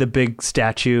 Like you see the big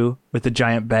statue with the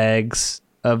giant bags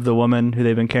of the woman who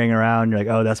they've been carrying around. You're like,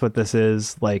 oh, that's what this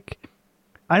is. Like,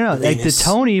 I don't know. Venus. Like the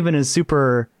tone even is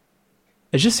super.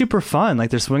 It's just super fun.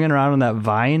 Like they're swinging around on that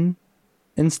vine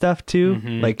and stuff too.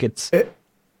 Mm-hmm. Like it's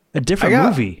a different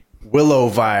movie. Willow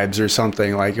vibes or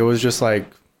something. Like it was just like,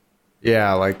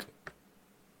 yeah, like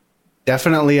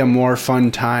definitely a more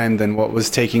fun time than what was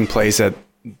taking place at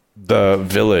the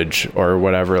village or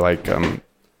whatever. Like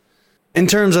in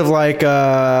terms of like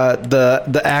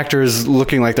the actors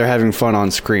looking like they're having fun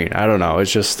on screen. I don't know.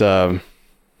 It's just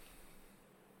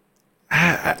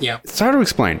yeah, it's hard to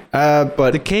explain.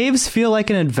 But the caves feel like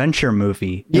an adventure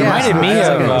movie. It reminded me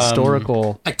of like a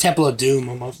historical, like Temple of Doom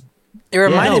almost. It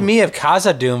reminded me of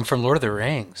Khazad-dûm from Lord of the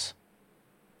Rings.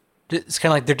 It's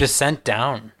kind of like their descent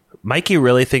down. Mikey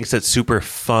really thinks it's super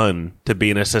fun to be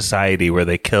in a society where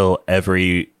they kill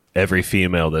every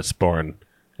female that's born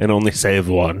and only save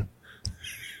one.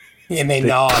 And they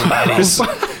gnaw on bodies.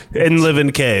 And live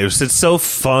in caves. It's so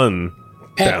fun.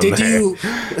 Pat, did you...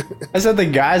 I said the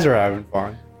guys are having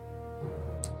fun.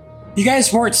 You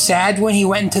guys weren't sad when he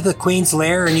went into the Queen's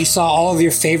lair and you saw all of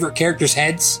your favorite characters'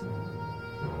 heads?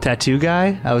 Tattoo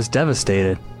guy? I was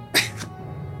devastated.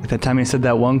 At that time he said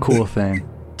that one cool thing.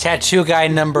 Tattoo guy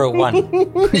number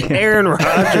 1. Aaron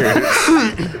Rodgers.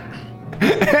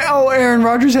 Oh, Aaron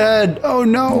Rodgers' head. Oh,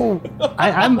 no.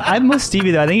 I'm with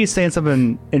Stevie, though. I think he's saying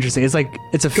something interesting. It's like,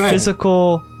 it's a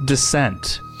physical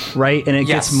descent, right? And it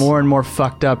gets more and more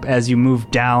fucked up as you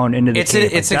move down into the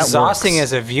cave. It's exhausting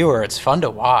as a viewer. It's fun to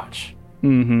watch.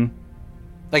 Mm-hmm.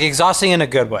 Like, exhausting in a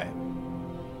good way.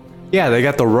 Yeah, they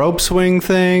got the rope swing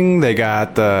thing. They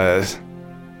got the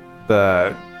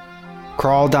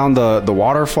crawl down the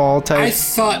waterfall type. I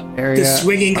thought area. The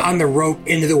swinging on the rope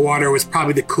into the water was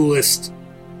probably the coolest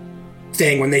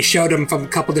thing when they showed him from a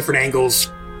couple different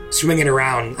angles swinging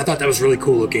around. I thought that was really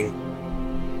cool looking.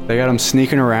 They got him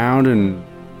sneaking around and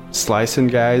slicing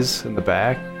guys in the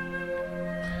back.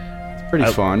 It's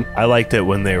pretty fun. I liked it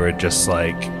when they were just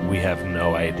like, we have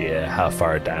no idea how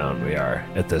far down we are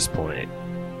at this point.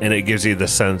 And it gives you the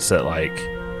sense that, like,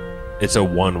 it's a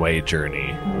one-way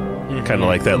journey. Kind of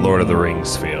like that Lord of the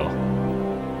Rings feel.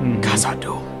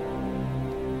 Khazad-dû.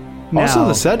 Also,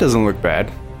 the set doesn't look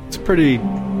bad. It's a pretty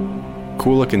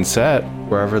cool-looking set,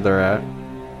 wherever they're at.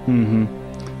 Mm-hmm.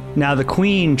 Now, the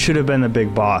Queen should have been the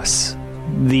big boss.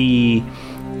 The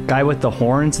guy with the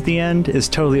horns at the end is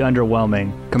totally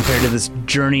underwhelming compared to this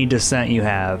journey descent you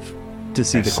have to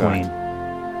see the Queen.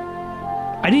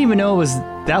 I didn't even know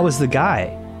that was the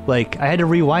guy. Like, I had to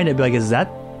rewind it and be like, is that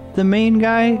the main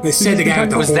guy? They said the guy with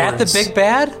the horns. Was that the big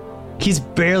bad? He's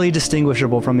barely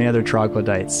distinguishable from the other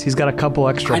troglodytes. He's got a couple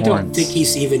extra horns. I don't think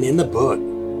he's even in the book.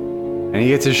 And he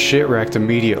gets his shit wrecked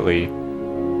immediately.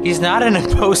 He's not an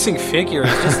imposing figure.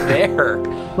 He's just there.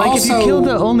 Like, also, if you kill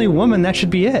the only woman, that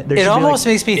should be it. It almost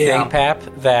makes me think, Pap,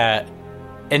 that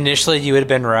initially you would have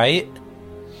been right,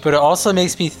 but it also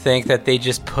makes me think that they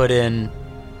just put in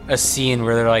a scene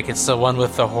where they're like, it's the one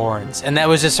with the horns, and that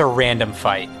was just a random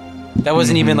fight. That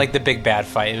wasn't even like the big bad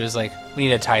fight. It was like, we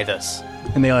need to tie this.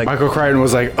 And they Michael Crichton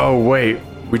was like, oh wait,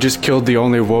 we just killed the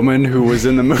only woman who was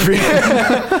in the movie.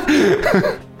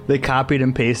 They copied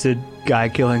and pasted guy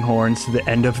killing horns to the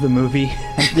end of the movie.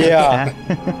 Yeah.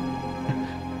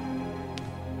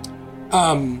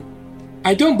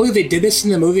 I don't believe they did this in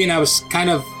the movie, and I was kind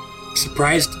of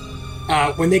surprised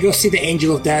when they go see the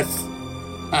Angel of Death.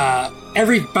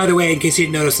 By the way, in case you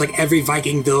didn't notice, like every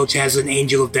Viking village has an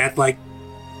Angel of Death, like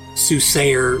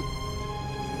soothsayer,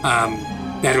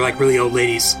 that are like really old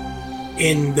ladies.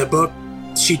 In the book,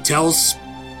 she tells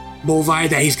Bolvi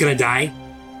that he's gonna die,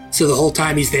 so the whole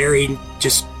time he's there, he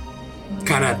just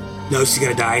kind of knows he's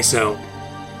gonna die. So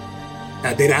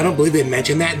I don't believe they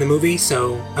mentioned that in the movie.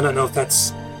 So I don't know if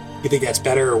you think that's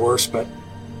better or worse, but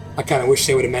I kind of wish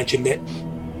they would have mentioned it.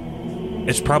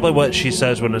 It's probably what she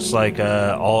says when it's like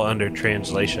all under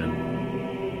translation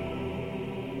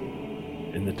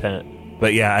in the tent.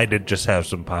 But yeah, I did just have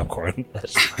some popcorn.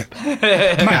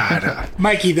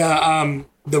 Mikey, the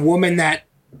woman that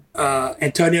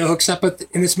Antonio hooks up with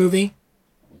in this movie,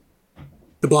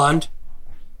 the blonde.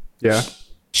 Yeah.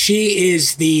 She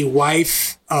is the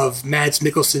wife of Mads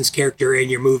Mikkelsen's character in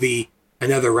your movie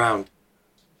Another Round.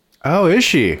 Oh, is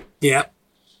she? Yeah.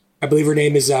 I believe her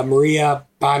name is Maria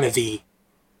Bonnevie.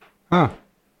 Huh.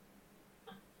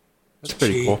 That's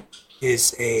pretty cool.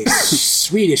 Is a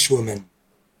Swedish woman.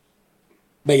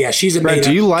 But yeah, she's a Brad,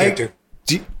 character.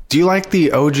 Do you like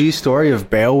the OG story of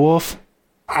Beowulf?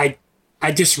 I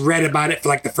just read about it for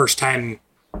like the first time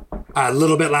a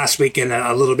little bit last week and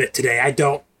a little bit today.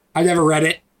 I've never read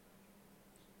it.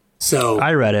 So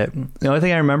I read it. The only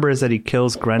thing I remember is that he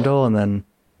kills Grendel, and then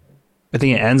I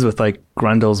think it ends with like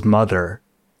Grendel's mother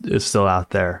is still out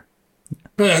there.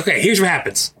 Okay, here's what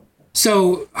happens.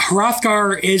 So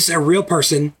Hrothgar is a real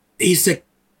person.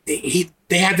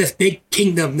 They have this big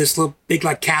kingdom, this little big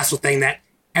like castle thing that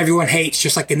everyone hates,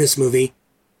 just like in this movie.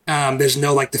 There's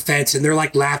no like defense, and they're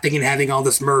like laughing and having all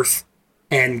this mirth.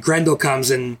 And Grendel comes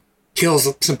and kills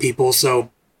some people,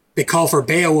 so they call for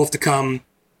Beowulf to come,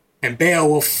 and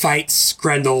Beowulf fights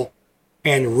Grendel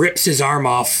and rips his arm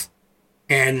off,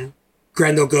 and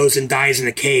Grendel goes and dies in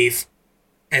a cave,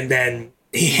 and then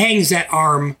he hangs that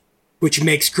arm, which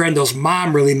makes Grendel's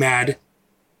mom really mad.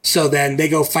 So then they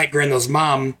go fight Grendel's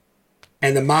mom,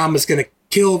 and the mom is going to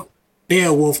kill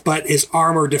Beowulf, but his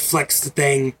armor deflects the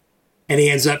thing, and he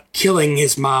ends up killing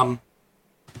his mom.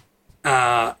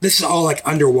 This is all like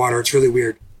underwater. It's really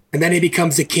weird. And then he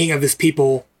becomes the king of his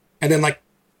people. And then like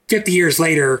 50 years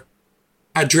later,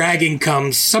 a dragon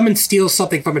comes. Someone steals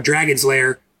something from a dragon's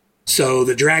lair. So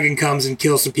the dragon comes and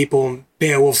kills some people. And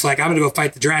Beowulf's like, I'm going to go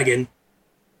fight the dragon.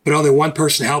 But only one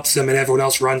person helps him and everyone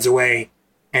else runs away.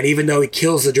 And even though he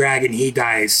kills the dragon, he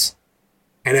dies.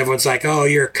 And everyone's like, oh,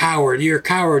 you're a coward,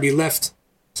 you left.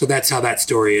 So that's how that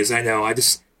story is. I know, I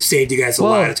just saved you guys a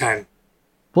lot of time.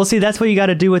 Well, see, that's what you got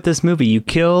to do with this movie. You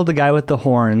kill the guy with the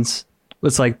horns.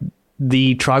 It's like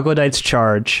the troglodytes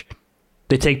charge.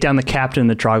 They take down the captain of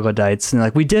the troglodytes. And they're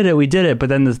like, we did it. But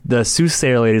then the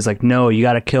soothsayer lady's like, no, you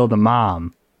got to kill the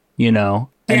mom, you know?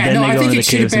 And then they go into the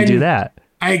caves and do that.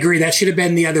 I agree. That should have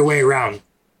been the other way around.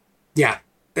 Yeah.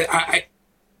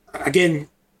 Again,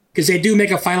 because they do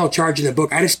make a final charge in the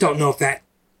book. I just don't know if that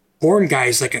horn guy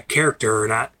is like a character or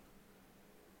not.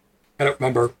 I don't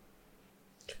remember.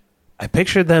 I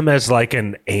pictured them as like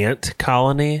an ant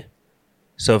colony.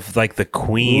 So if like the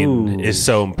queen is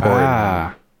so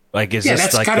important, like is this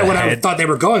that's like kind of what I thought they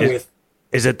were going with.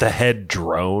 Is it the head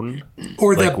drone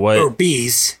or like or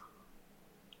bees?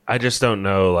 I just don't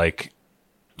know. Like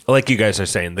you guys are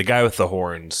saying, the guy with the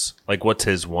horns. Like, what's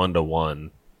his 1-to-1?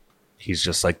 He's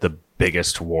just like the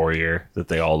biggest warrior that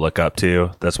they all look up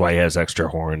to. That's why he has extra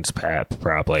horns,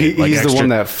 probably. He's the one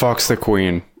that fucks the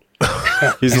queen.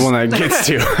 He's the one that gets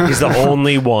to. He's the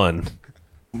only one.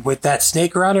 With that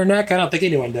snake around her neck, I don't think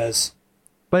anyone does.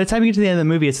 By the time you get to the end of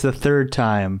the movie, it's the third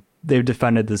time they've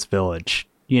defended this village.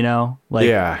 You know? Like,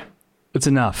 yeah. It's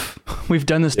enough. We've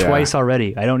done this twice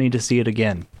already. I don't need to see it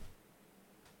again.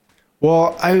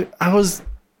 Well, I was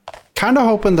kind of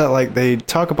hoping that like they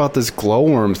talk about this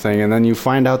glowworm thing and then you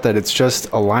find out that it's just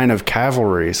a line of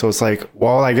cavalry. So it's like,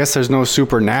 well, I guess there's no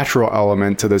supernatural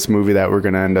element to this movie that we're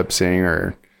going to end up seeing.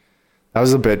 Or that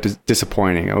was a bit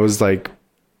disappointing. It was like,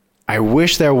 I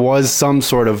wish there was some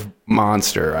sort of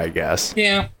monster, I guess.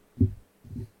 Yeah.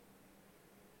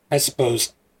 I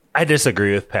suppose. I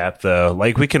disagree with Pap, though.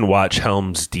 Like, we can watch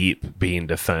Helm's Deep being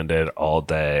defended all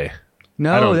day.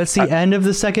 No, that's the end of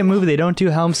the second movie. They don't do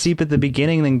Helm's Deep at the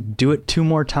beginning, then do it 2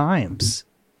 more times.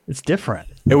 It's different.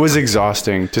 It was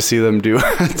exhausting to see them do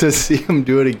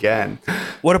it again.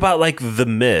 What about like The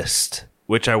Mist,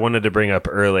 which I wanted to bring up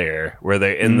earlier, where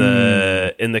they're in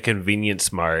the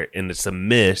convenience mart and it's a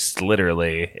mist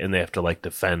literally, and they have to like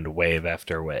defend wave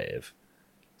after wave.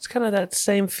 It's kind of that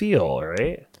same feel,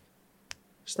 right?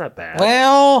 It's not bad.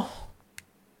 Well,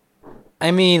 I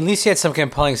mean, at least you had some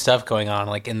compelling stuff going on,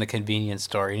 like in the convenience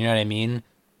store. You know what I mean?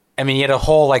 I mean, you had a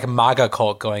whole like MAGA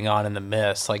cult going on in The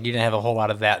Mist. Like, you didn't have a whole lot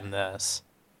of that in this.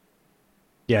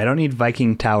 Yeah, I don't need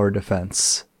Viking Tower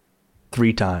defense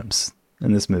 3 times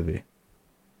in this movie.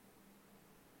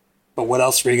 But what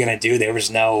else were you gonna do? There was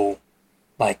no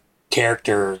like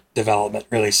character development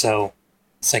really, so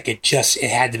it's like it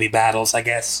had to be battles, I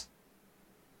guess.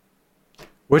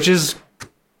 Which is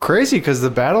crazy because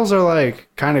the battles are like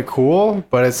kind of cool,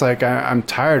 but it's like I'm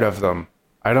tired of them.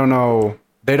 I don't know.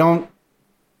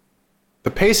 The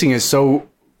pacing is so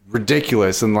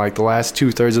ridiculous in like the last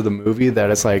 2/3 of the movie that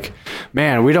it's like,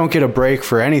 man, we don't get a break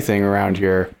for anything around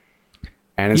here.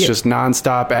 And it's just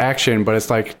nonstop action, but it's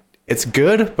like, it's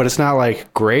good, but it's not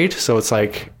like great. So it's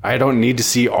like, I don't need to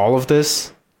see all of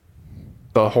this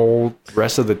the whole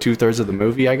rest of the 2/3 of the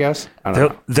movie, I guess. I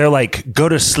don't know. They're like, go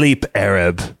to sleep,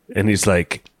 Arab. And he's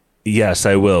like, yes,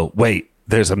 I will. Wait,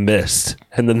 there's a mist.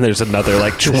 And then there's another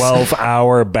like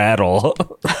 12-hour battle.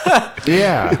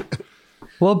 Yeah.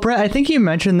 Well, Brett, I think you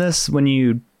mentioned this when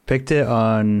you picked it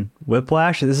on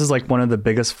Whiplash. This is like one of the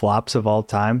biggest flops of all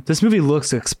time. This movie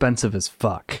looks expensive as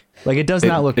fuck. Like, it does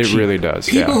not look cheap. It really does.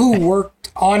 People who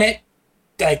worked on it,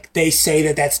 like, they say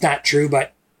that that's not true,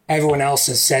 but everyone else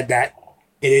has said that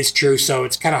it is true. So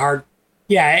it's kind of hard.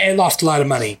 Yeah, it lost a lot of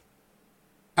money,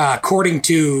 according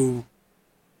to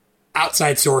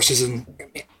outside sources,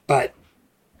 but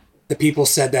the people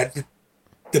said that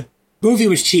the movie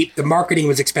was cheap. The marketing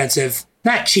was expensive.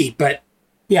 Not cheap, but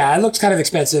yeah, it looks kind of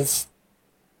expensive.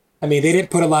 I mean, they didn't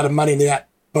put a lot of money into that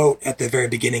boat at the very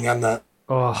beginning on the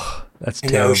that's in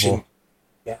terrible. the ocean.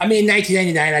 Yeah. I mean,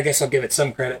 1999, I guess I'll give it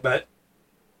some credit, but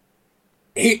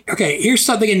here's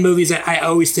something in movies that I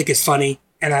always think is funny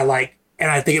and I like,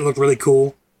 and I think it looked really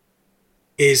cool,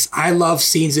 is I love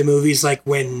scenes in movies like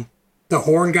when the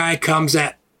horn guy comes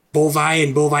at Bolvi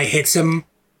and Bolvi hits him,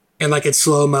 and like in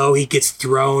slow-mo, he gets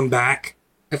thrown back.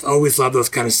 I've always loved those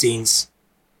kind of scenes.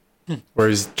 Where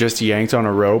he's just yanked on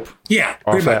a rope. Yeah,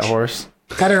 off that horse.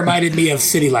 Kind of reminded me of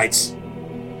City Lights.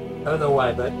 I don't know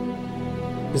why, but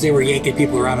because they were yanking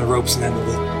people around on ropes in that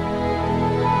movie.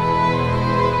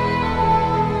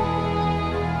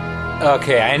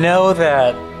 Okay, I know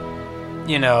that,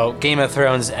 you know, Game of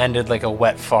Thrones ended like a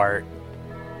wet fart,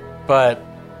 but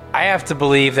I have to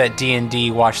believe that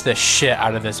D&D watched the shit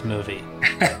out of this movie.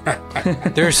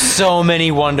 There's so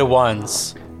many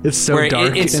 1-to-1s. It's so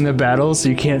dark in the battles,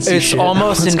 you can't see shit. It's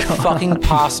almost fucking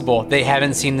possible they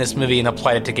haven't seen this movie and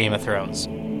applied it to Game of Thrones.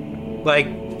 like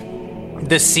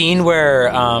the scene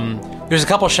where there's a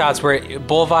couple shots where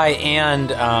Bolvi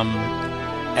and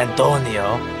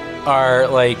Antonio are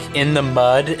like in the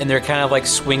mud and they're kind of like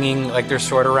swinging like their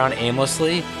sword around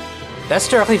aimlessly. That's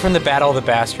directly from the Battle of the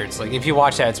Bastards. Like if you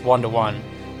watch that, it's 1-to-1.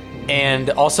 And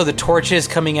also the torches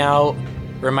coming out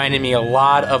reminded me a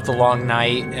lot of The Long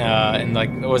Night in like,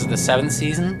 was it the 7th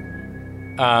season?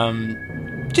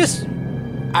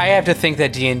 I have to think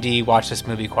that D&D watched this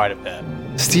movie quite a bit.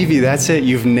 Stevie, that's it.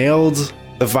 You've nailed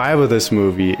the vibe of this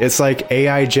movie. It's like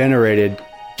AI generated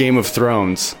Game of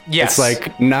Thrones. Yes. It's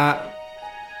like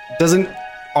doesn't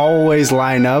always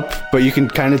line up, but you can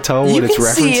kind of tell what it's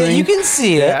referencing. You can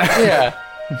see it. Yeah.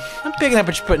 I'm picking up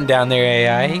what you're putting down there,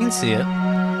 AI. You can see it.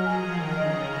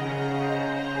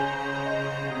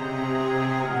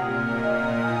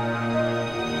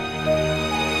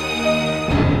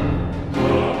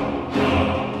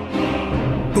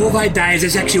 Bolvi dies.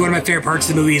 That's actually one of my favorite parts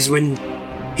of the movie is when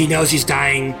he knows he's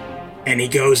dying and he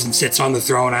goes and sits on the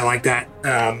throne. I like that.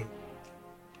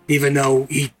 Even though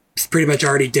he's pretty much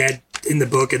already dead in the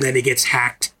book, and then he gets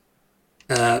hacked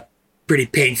pretty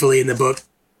painfully in the book,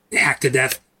 hacked to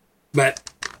death. But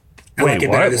I like it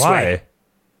better this way.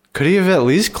 Could he have at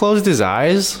least closed his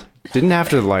eyes? Didn't have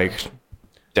to like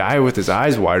die with his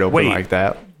eyes wide open like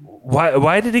that.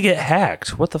 Why did he get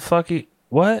hacked? What the fuck?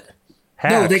 What?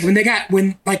 Hacked? No,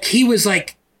 when he was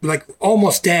like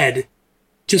almost dead,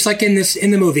 just like in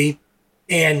the movie,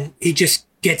 and he just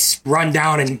gets run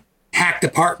down and hacked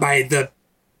apart by the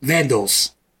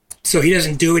Vandals. So he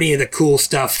doesn't do any of the cool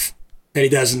stuff that he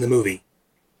does in the movie.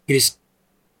 He just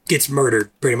gets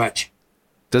murdered, pretty much.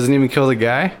 Doesn't even kill the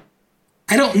guy?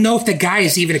 I don't know if the guy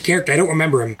is even a character. I don't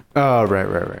remember him. Oh,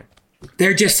 right.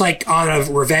 They're just like on a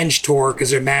revenge tour because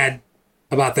they're mad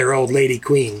about their old lady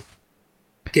queen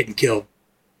getting killed.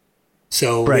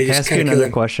 So Brett, they can I just ask you another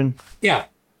question? Yeah.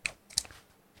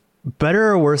 Better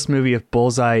or worse movie if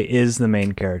Bullseye is the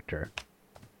main character?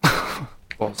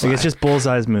 Bullseye. Like it's just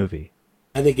Bullseye's movie.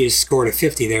 I think he just scored a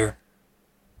 50 there.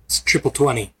 It's triple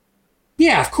 20.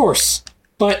 Yeah, of course.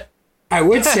 But I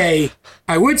would say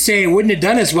it wouldn't have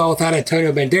done as well without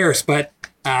Antonio Banderas, but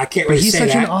I can't really say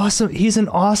that. He's an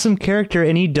awesome character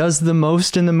and he does the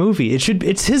most in the movie.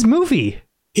 It's his movie.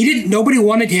 Nobody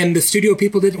wanted him. The studio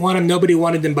people didn't want him. Nobody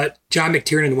wanted him, but John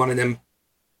McTiernan wanted him.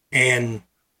 And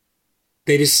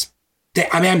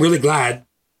I'm really glad.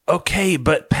 Okay,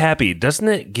 but Pappy, doesn't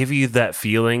it give you that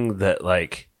feeling that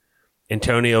like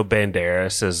Antonio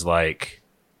Banderas is like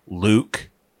Luke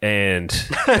and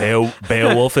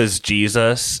Beowulf is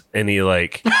Jesus, and he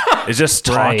like is just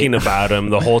talking about him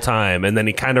the whole time, and then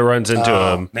he kind of runs into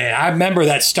him. Man, I remember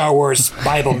that Star Wars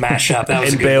Bible mashup. That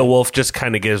was and Beowulf just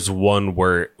kind of gives one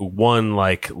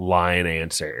like line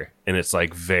answer, and it's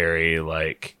like very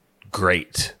like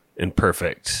great and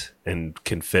perfect and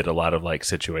can fit a lot of like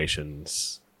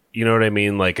situations. You know what I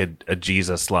mean? Like a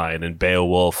Jesus line, and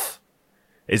Beowulf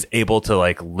is able to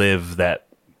like live that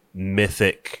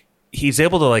mythic. He's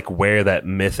able to like wear that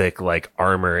mythic like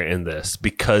armor in this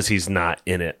because he's not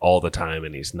in it all the time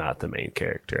and he's not the main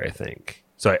character, I think.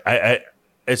 So I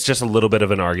it's just a little bit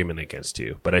of an argument against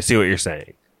you, but I see what you're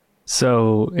saying.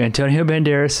 So Antonio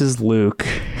Banderas is Luke.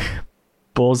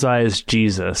 Bullseye is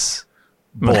Jesus.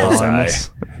 Bullseye.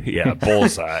 Yeah,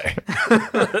 Bullseye.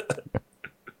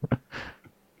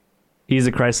 He's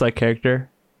a Christ-like character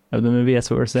of the movie. That's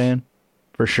what we're saying,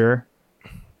 for sure.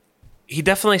 He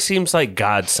definitely seems like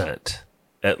God sent,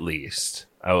 at least.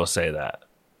 I will say that.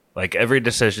 Like every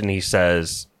decision he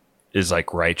says is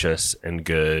like righteous and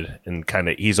good, and kind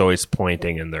of he's always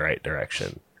pointing in the right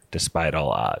direction despite all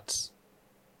odds.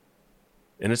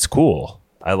 And it's cool.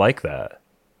 I like that.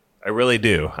 I really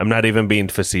do. I'm not even being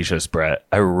facetious, Brett.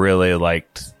 I really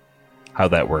liked how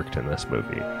that worked in this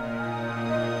movie.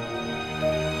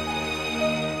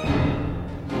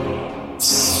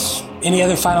 Any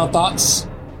other final thoughts?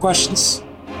 Questions?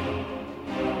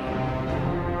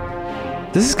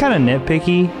 This is kind of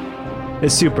nitpicky.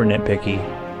 It's super nitpicky.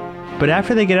 But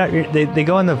after they get out, they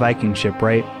go on the Viking ship,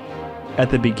 right?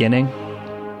 At the beginning.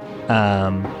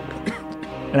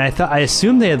 And I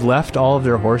assumed they had left all of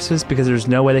their horses because there's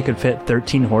no way they could fit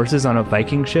 13 horses on a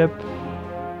Viking ship.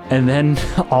 And then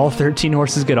all 13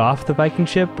 horses get off the Viking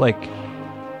ship. Like,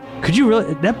 could you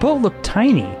really? That boat looked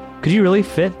tiny. Could you really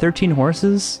fit 13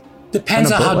 horses?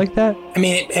 Depends on how like that. I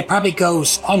mean, it probably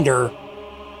goes under.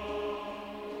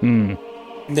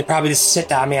 They probably just sit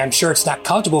down. I mean, I'm sure it's not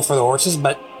comfortable for the horses,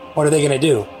 but what are they going to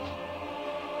do?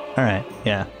 All right,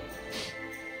 yeah.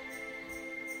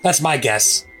 That's my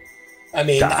guess. I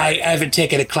mean, I haven't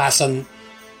taken a class on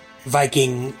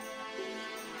Viking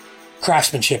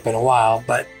craftsmanship in a while,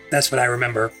 but that's what I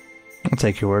remember. I'll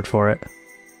take your word for it.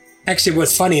 Actually,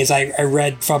 what's funny is I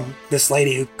read from this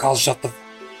lady who calls herself the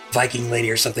Viking lady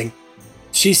or something.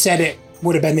 She said it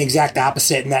would have been the exact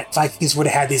opposite, and that Vikings would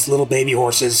have had these little baby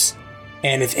horses,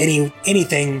 and if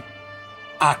anything,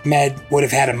 Ahmed would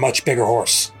have had a much bigger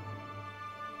horse.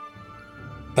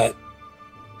 But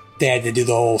they had to do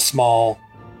the whole small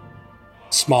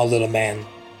little man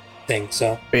thing.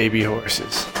 So baby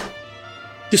horses,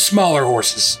 just smaller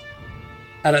horses.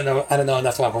 I don't know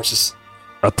enough about horses.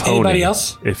 A pony, anybody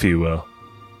else, if you will.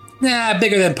 Nah,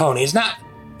 bigger than ponies.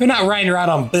 They're not riding around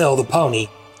on Bill the pony.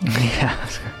 Yeah,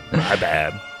 my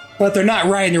bad. But they're not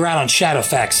riding around on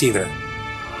Shadowfax either.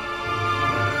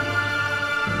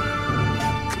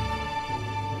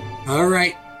 All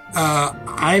right,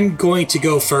 I'm going to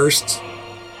go first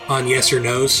on yes or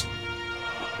no's.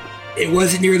 It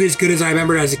wasn't nearly as good as I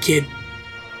remembered as a kid,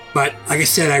 but like I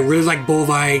said, I really like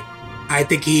Bolvi. I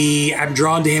think I'm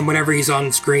drawn to him whenever he's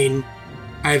on screen.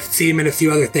 I've seen him in a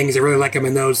few other things. I really like him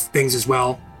in those things as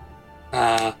well.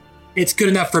 It's good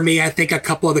enough for me. I think a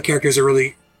couple of the characters are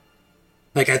really,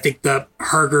 I think the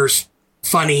Herger's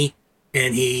funny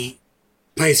and he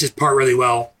plays his part really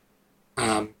well.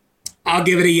 I'll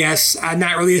give it a yes.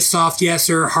 Not really a soft yes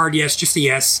or a hard yes, just a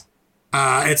yes.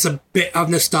 It's a bit of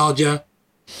nostalgia,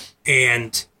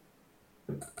 and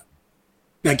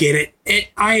again,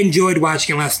 I enjoyed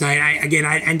watching it last night.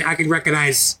 I can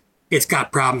recognize it's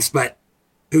got problems, but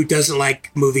who doesn't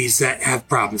like movies that have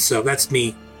problems? So that's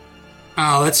me.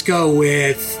 Let's go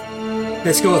with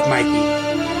Mikey.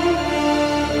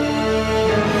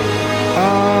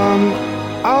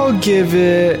 I'll give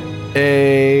it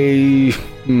a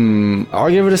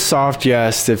soft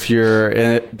yes if you're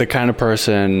the kind of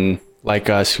person like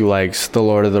us who likes the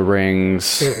Lord of the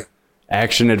Rings,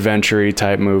 action adventure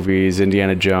type movies,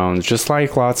 Indiana Jones, just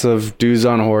like lots of dudes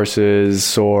on horses,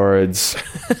 swords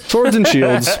and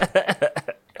shields.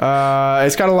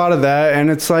 It's got a lot of that, and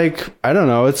it's like, I don't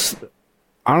know, it's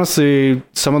honestly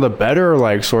some of the better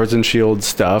like swords and shield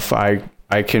stuff I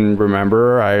can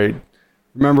remember. I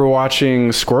remember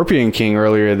watching Scorpion King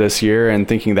earlier this year and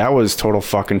thinking that was total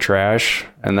fucking trash,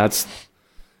 and that's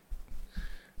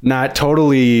not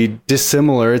totally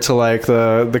dissimilar to like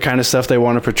the kind of stuff they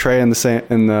want to portray in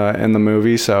the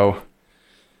movie. So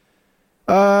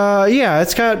yeah,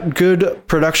 it's got good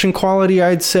production quality,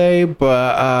 I'd say,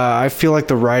 but I feel like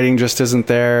the writing just isn't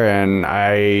there, and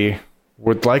I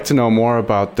would like to know more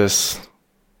about this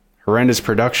horrendous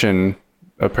production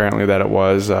apparently that it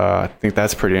was. I think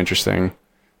that's pretty interesting.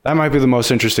 That might be the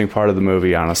most interesting part of the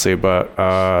movie, honestly, but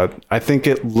I think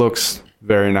it looks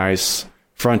very nice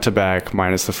front to back,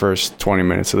 minus the first 20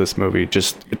 minutes of this movie.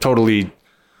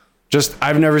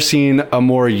 I've never seen a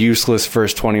more useless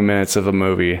first 20 minutes of a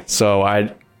movie, so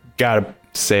I gotta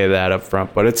say that up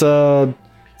front. But it's a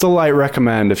light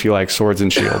recommend if you like swords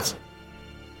and shields.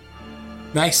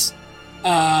 Nice.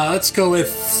 Let's go with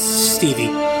Stevie.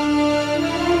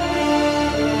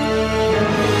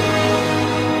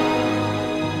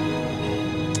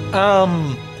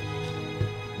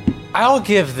 I'll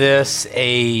give this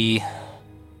a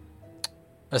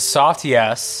soft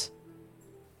yes.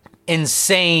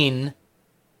 Insane.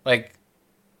 Like,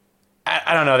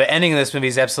 I don't know. The ending of this movie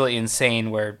is absolutely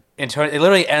insane, where it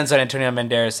literally ends on Antonio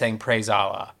Banderas saying "Praise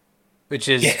Allah," which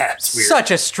is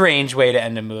such a strange way to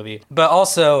end a movie. But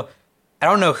also, I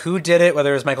don't know who did it,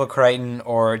 whether it was Michael Crichton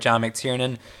or John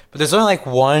McTiernan, but there's only like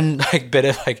one bit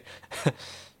of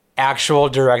actual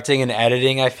directing and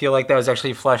editing, I feel like, that was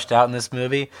actually fleshed out in this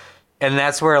movie. And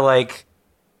that's where the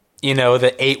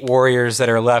 8 warriors that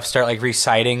are left start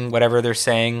reciting whatever they're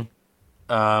saying,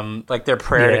 their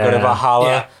prayer to go to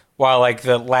Valhalla while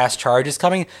the last charge is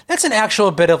coming. That's an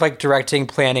actual bit of directing,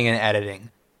 planning, and editing.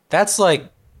 That's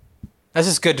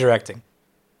just good directing.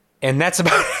 And that's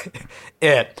about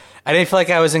it. I didn't feel like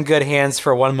I was in good hands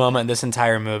for one moment in this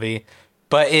entire movie,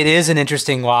 but it is an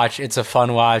interesting watch. It's a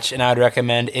fun watch, and I would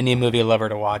recommend any movie lover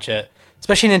to watch it,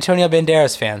 especially an Antonio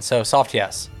Banderas fan. So soft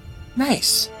yes.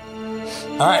 Nice.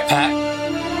 All right, Pat.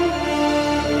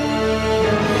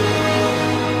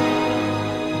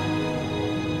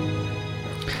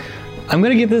 I'm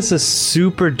going to give this a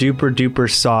super duper duper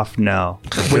soft no,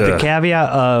 with the caveat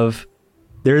of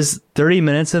there's 30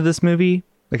 minutes of this movie,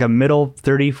 like a middle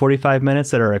 30, 45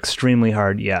 minutes that are extremely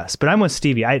hard yes. But I'm with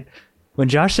Stevie. When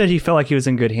Josh said he felt like he was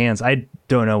in good hands, I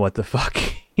don't know what the fuck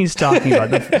he's talking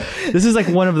about. This is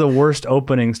one of the worst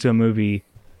openings to a movie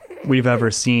we've ever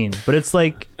seen. But it's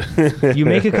you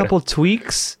make a couple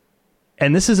tweaks,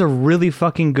 and this is a really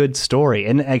fucking good story.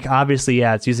 And obviously,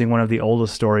 it's using one of the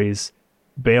oldest stories,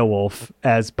 Beowulf,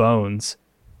 as Bones.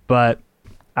 But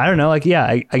I don't know. I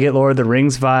get Lord of the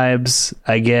Rings vibes.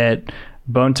 I get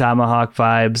Bone Tomahawk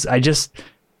vibes. I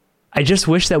just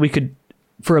wish that we could,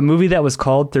 for a movie that was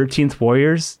called 13th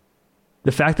Warriors,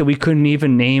 the fact that we couldn't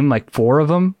even name like 4 of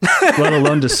them, let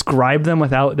alone describe them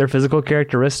without their physical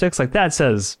characteristics, like that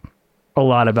says a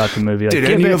lot about the movie. Like, did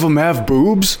any of them have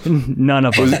boobs? None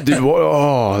of them.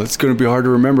 It's going to be hard to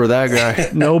remember that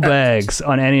guy. No bags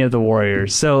on any of the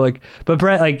warriors. So like, but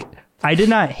Brett, like, I did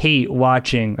not hate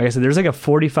watching, like I said, there's like a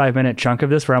 45-minute chunk of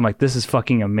this where I'm like, this is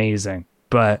fucking amazing.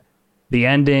 But the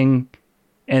ending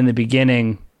and the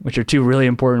beginning, which are 2 really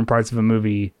important parts of a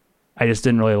movie, I just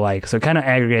didn't really like. So it kind of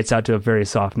aggregates out to a very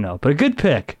soft note. But a good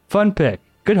pick. Fun pick.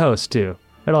 Good host, too.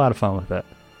 Had a lot of fun with it.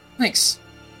 Thanks.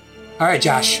 All right,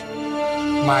 Josh.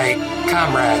 My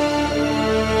comrade.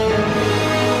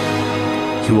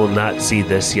 You will not see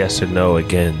this yes or no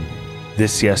again.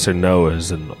 This yes or no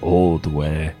is an old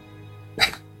way.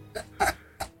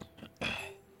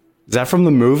 Is that from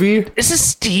the movie? This is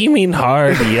steaming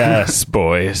hard, yes,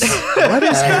 boys. What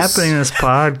is happening in this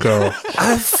podcast?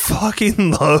 I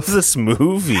fucking love this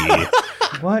movie.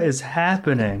 What is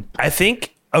happening? I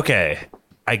think, okay,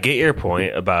 I get your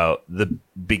point about the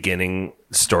beginning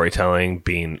storytelling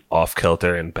being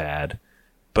off-kilter and bad,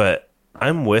 but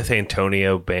I'm with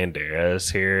Antonio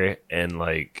Banderas here, and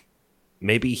like,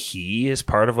 maybe he is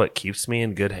part of what keeps me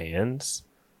in good hands.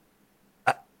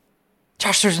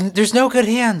 Josh, there's no good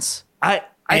hands. I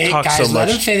talk guys, so much. Let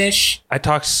him finish. I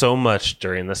talk so much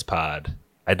during this pod.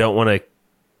 I don't want to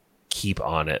keep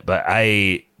on it, but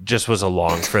I just was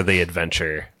along for the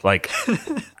adventure. Like,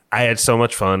 I had so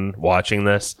much fun watching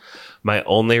this. My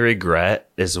only regret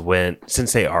is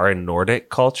since they are in Nordic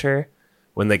culture,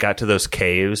 when they got to those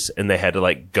caves and they had to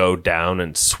like go down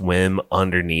and swim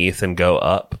underneath and go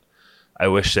up. I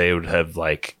wish they would have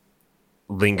like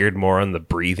lingered more on the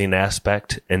breathing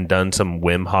aspect and done some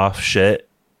Wim Hof shit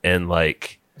and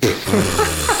like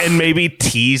and maybe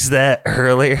tease that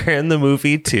earlier in the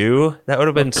movie too. That would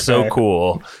have been so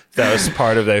cool. That was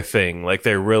part of their thing. Like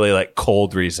they're really like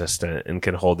cold resistant and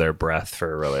can hold their breath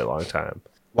for a really long time.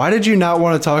 Why did you not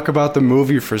want to talk about the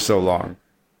movie for so long?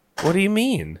 What do you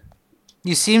mean?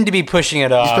 You seem to be pushing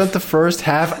it off. You spent the first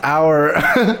half hour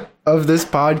of this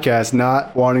podcast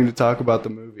not wanting to talk about the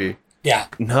movie. Yeah.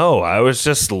 No, I was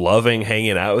just loving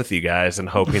hanging out with you guys and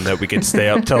hoping that we could stay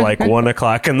up till like 1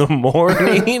 o'clock in the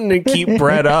morning and keep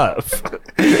Brett up.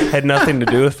 Had nothing to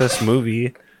do with this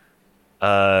movie.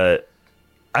 I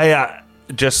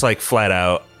just like flat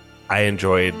out, I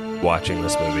enjoyed watching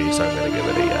this movie, so I'm going to give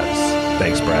it a yes.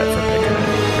 Thanks, Brett, for picking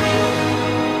it.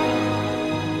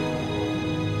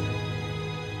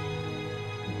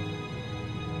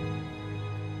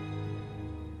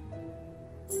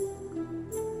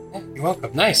 You're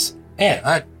welcome. Nice.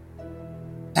 Man,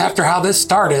 after how this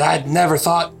started, I'd never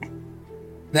thought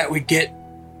that we'd get,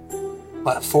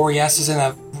 4 yeses in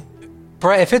a...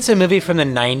 Brett, if it's a movie from the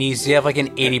 90s, you have like an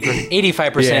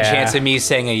 85% chance of me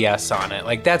saying a yes on it.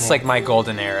 Like, that's like my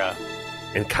golden era.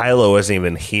 And Kylo wasn't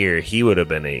even here. He would have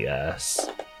been a yes.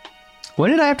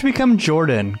 When did I have to become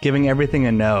Jordan, giving everything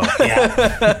a no?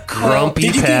 Yeah.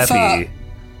 Grumpy Pappy.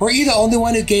 Were you the only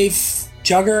one who gave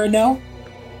Jugger a no?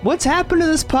 What's happened to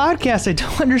this podcast? I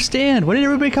don't understand. When did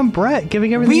everybody become Brett,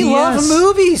 giving everything a yes? We love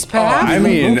movies, Pat. I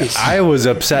mean, I was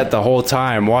upset the whole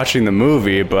time watching the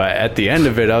movie, but at the end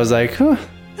of it, I was like, huh.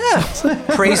 Yeah,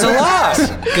 praise the lot.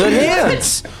 Good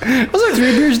hands. I was like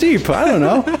 3 beers deep. I don't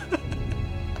know.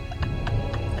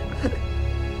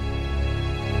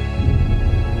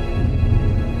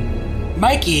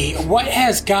 Mikey, what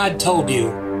has God told you?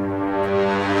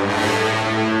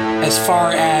 As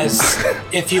far as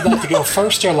if you'd like to go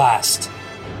first or last?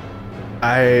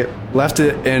 I left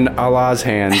it in Allah's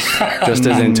hands, just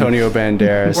as Antonio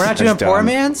Banderas. We're not doing poor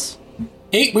man's?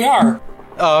 We are.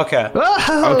 Oh, okay.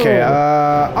 Okay,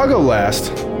 I'll go last.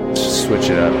 Just switch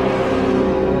it up.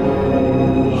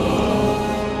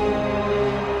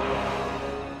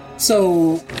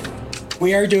 So,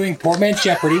 we are doing Poor Man's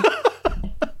Jeopardy.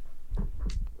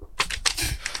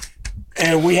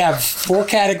 And we have 4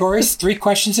 categories, 3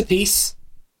 questions apiece.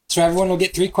 So everyone will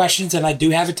get 3 questions, and I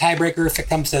do have a tiebreaker if it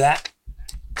comes to that.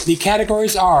 The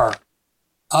categories are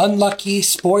unlucky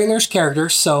spoilers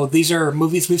characters, so these are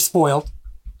movies we've spoiled.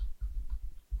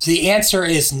 The answer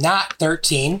is not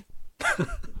 13.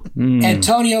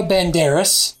 Antonio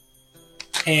Banderas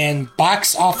and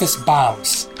box office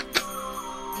bombs.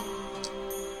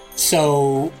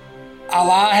 So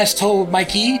Allah has told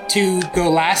Mikey to go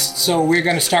last, so we're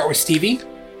going to start with Stevie.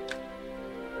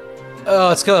 Oh,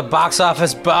 let's go to box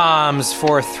office bombs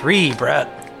for 3, Brett.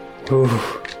 Ooh,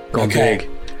 going big.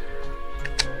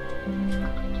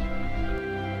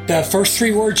 The first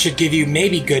 3 words should give you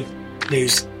maybe good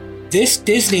news. This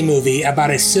Disney movie about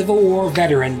a Civil War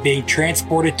veteran being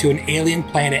transported to an alien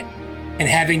planet and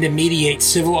having to mediate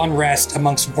civil unrest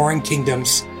amongst warring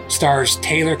kingdoms stars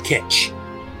Taylor Kitsch.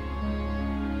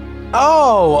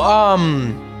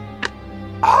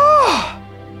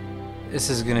 This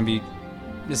is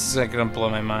gonna blow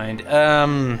my mind.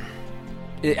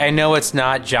 I know it's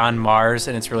not John Mars,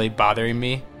 and it's really bothering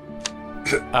me.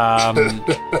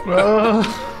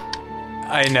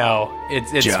 I know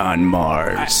it's John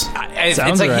Mars. Sounds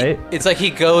it's like right. it's like he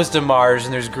goes to Mars,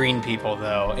 and there's green people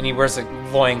though, and he wears a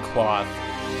loincloth.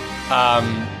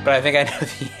 But I think I know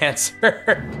the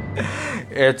answer.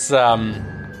 It's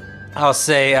I'll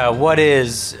say, what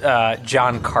is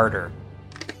John Carter?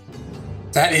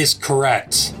 That is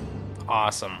correct.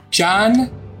 Awesome. John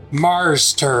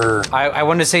Marster. I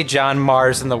wanted to say John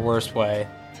Mars in the worst way.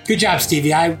 Good job,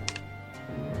 Stevie.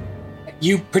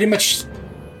 You pretty much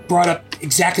brought up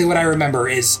exactly what I remember,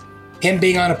 is him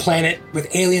being on a planet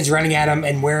with aliens running at him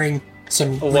and wearing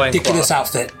some ridiculous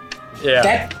outfit. Yeah.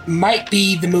 That might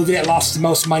be the movie that lost the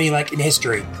most money in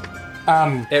history.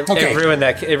 It ruined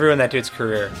that dude's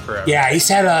career forever. Yeah, he's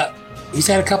had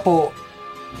a couple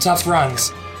tough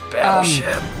runs.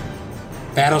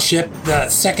 Battleship, the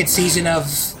second season of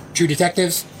True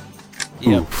Detective.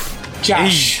 Yep.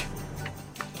 Josh,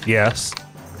 Yes.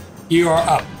 you are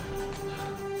up.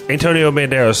 Antonio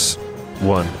Banderas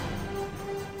won.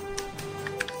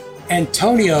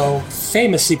 Antonio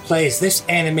famously plays this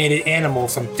animated animal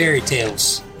from Fairy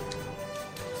Tales.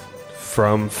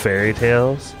 From Fairy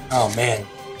Tales? Oh, man.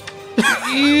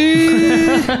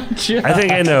 I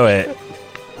think I know it.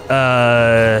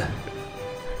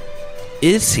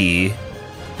 Is he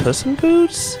Puss in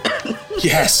Boots?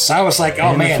 Yes, I was like,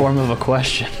 oh, in man. the form of a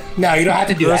question. No, you don't have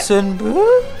to do Puss that. in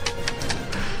Boots?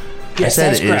 Yes, I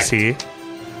that's said, correct. is he?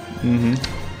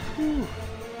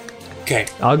 Okay.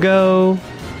 I'll go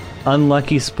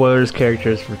unlucky spoilers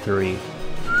characters for 3.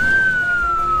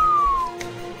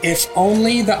 If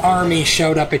only the army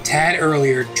showed up a tad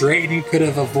earlier, Drayton could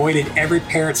have avoided every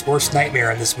parent's worst nightmare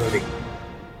in this movie. Can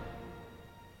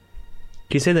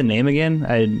you say the name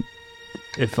again?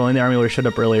 If only the army would have showed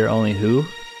up earlier, only who?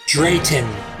 Drayton.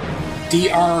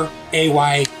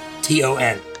 Drayton.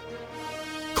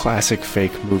 Classic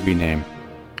fake movie name.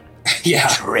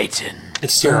 Yeah. Drayton.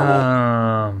 It's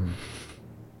terrible.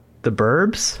 The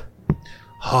Burbs?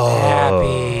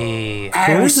 Happy. I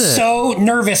Who was is it? so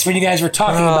nervous when you guys were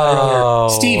talking about it earlier.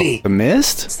 Stevie. The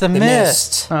Mist? It's the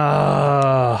Mist.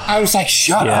 I was like,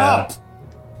 shut up.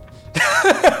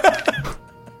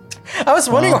 I was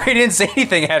wondering why he didn't say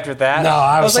anything after that. No,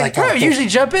 I was like, like, bro, okay. usually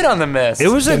jump in on the Mist. It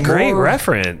was a The great more-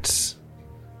 reference.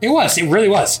 It was. It really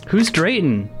was. Who's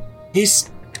Drayton? He's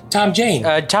Tom Jane.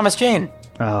 Thomas Jane.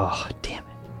 Oh, damn it.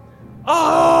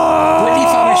 Brittany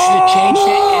thought I should have changed it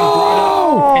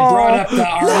and brought up the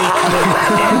army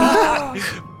coming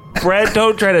in. Brett,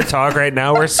 don't try to talk right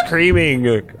now. We're screaming.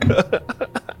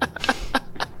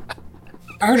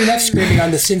 I heard enough screaming on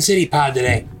the Sin City pod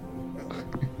today.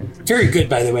 Very good,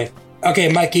 by the way.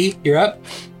 Okay, Mikey, you're up.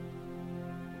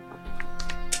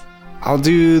 I'll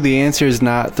do the answer is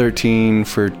not 13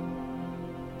 for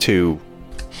 2.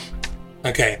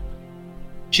 Okay.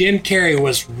 Jim Carrey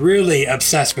was really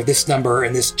obsessed with this number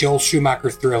in this Joel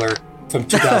Schumacher thriller from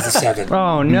 2007.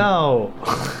 Oh, no.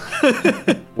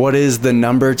 What is the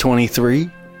number 23?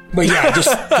 But yeah, just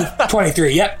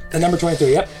 23. Yep, the number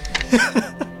 23. Yep.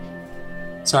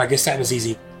 So I guess that was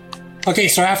easy. Okay,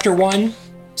 so after 1,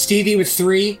 Stevie with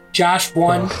 3, Josh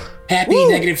 1, Happy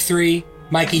 -3,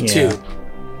 Mikey 2.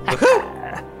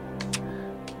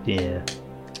 Yeah.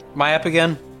 Am I up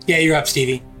again? Yeah, you're up,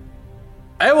 Stevie.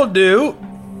 I will do.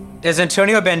 Has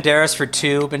Antonio Banderas for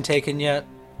 2 been taken yet?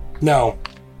 No.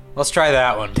 Let's try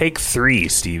that one. Take 3,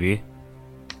 Stevie.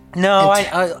 No,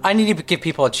 I need to give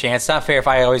people a chance. It's not fair if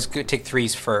I always take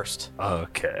 3s first.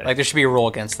 Okay. Like, there should be a rule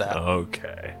against that.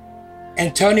 Okay.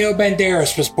 Antonio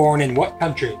Banderas was born in what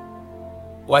country?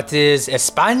 What is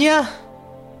España?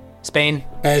 Spain?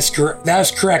 That is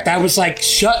correct. I was like,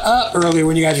 shut up earlier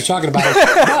when you guys were talking about it.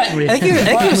 But, I think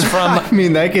he was from. I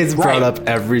mean, that gets brought Right. up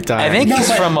every time. I think No, he's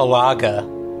but- from Malaga.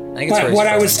 I think it's but where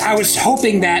what he's from. I was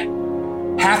hoping that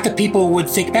half the people would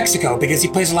think Mexico because he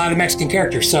plays a lot of Mexican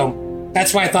characters. So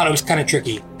that's why I thought it was kind of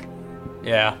tricky.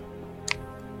 Yeah.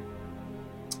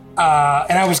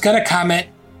 And I was gonna comment.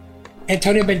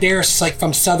 Antonio Banderas is like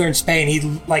from southern Spain. He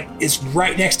like is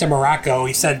right next to Morocco.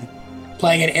 He said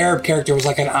playing an Arab character was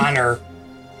like an honor.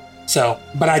 So,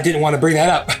 but I didn't want to bring that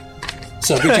up.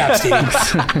 So good job,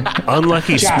 Stevie.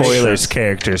 Unlucky Josh. spoilers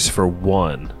characters for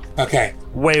 1. Okay.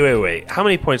 Wait. How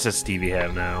many points does Stevie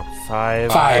have now?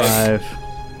 5? 5.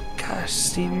 Gosh,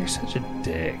 Stevie, you're such a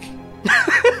dick.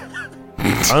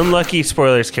 Unlucky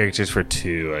spoilers characters for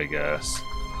 2, I guess.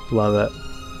 Love it.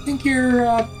 I think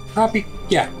you're probably,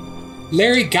 yeah.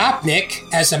 Larry Gopnik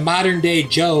as a modern day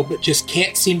Joe, but just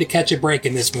can't seem to catch a break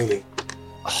in this movie.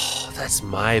 Oh, that's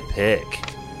my pick.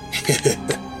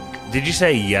 Did you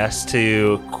say yes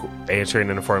to answering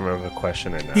in the form of a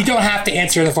question or no? You don't have to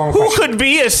answer in the form of a Who question. could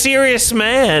be a serious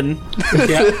man?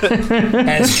 Yeah,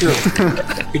 that's true.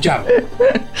 Good job.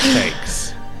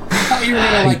 Thanks. I thought you were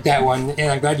going to like that one,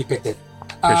 and I'm glad you picked it.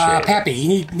 Appreciate it. Pappy,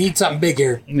 you need something big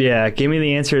here. Yeah, give me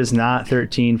the answer is not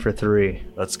 13 for 3.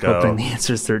 Let's go. Hoping the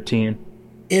answer is 13.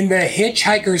 In the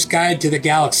Hitchhiker's Guide to the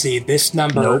Galaxy, this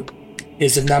number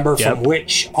is a number from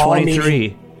which all 23.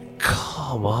 meaning...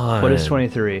 Come on. What is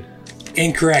 23?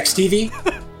 Incorrect. Stevie?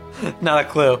 Not a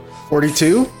clue.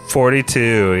 42?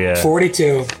 42, yeah.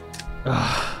 42.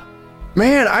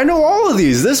 Man, I know all of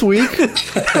these this week.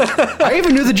 I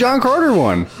even knew the John Carter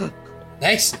one.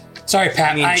 Nice. Sorry,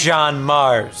 Pat. I mean, John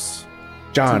Mars.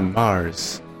 John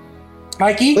Mars.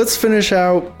 Mikey? Let's finish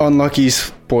out Unlucky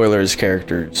Spoilers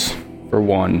characters for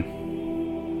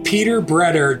 1. Peter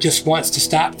Breder just wants to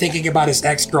stop thinking about his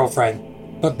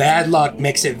ex-girlfriend, but bad luck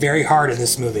makes it very hard in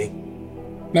this movie.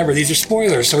 Remember, these are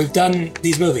spoilers, so we've done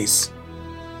these movies.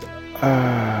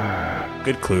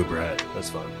 Good clue, Brett. That's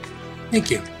fun. Thank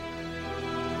you.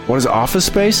 What is Office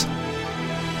Space?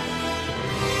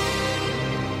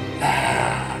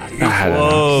 I don't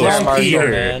know. Wrong Marshall, Peter.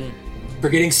 man.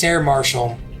 Forgetting Sarah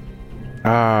Marshall.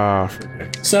 Ah,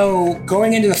 So,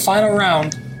 going into the final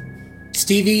round,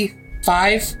 Stevie,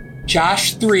 5,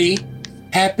 Josh, 3,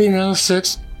 Happy No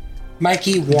 6,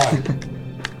 Mikey, 1.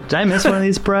 Did I miss one of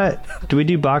these, Brett? Do we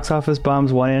do box office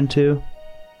bombs 1 and 2?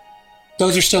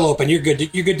 Those are still open. You're good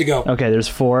to go. Okay, there's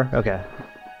 4. Okay,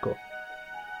 cool.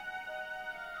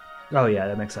 Oh yeah,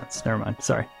 that makes sense. Never mind.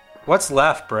 Sorry. What's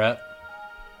left, Brett?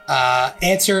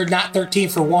 Answer not 13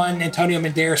 for 1, Antonio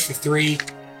Banderas for 3,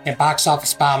 and box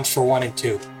office bombs for 1 and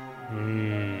 2.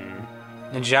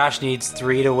 And Josh needs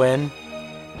 3 to win.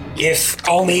 If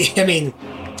only, I mean...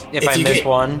 If I miss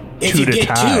one. If you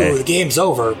get 2, the game's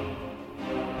over.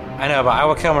 I know, but I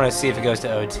will come and see if it goes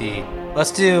to OT.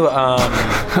 Let's do,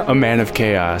 A Man of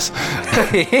Chaos.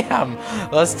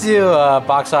 let's do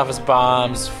box office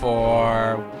bombs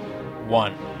for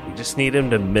 1. We just need him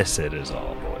to miss it is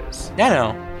all, boys. I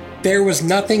know. There was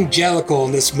nothing Jellicle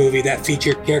in this movie that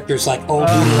featured characters like Old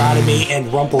Deuteronomy and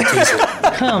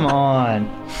Rumpelteazer. Come on.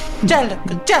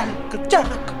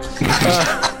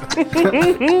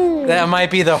 That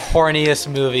might be the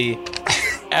horniest movie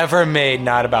ever made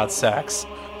not about sex.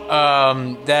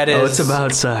 That is... Oh, it's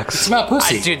about sex. It's about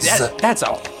pussy. Dude, that's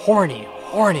a horny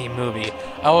movie.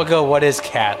 I will go, what is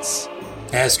Cats?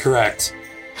 That's correct.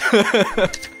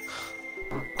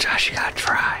 Josh, you gotta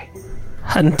try.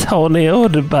 Antonio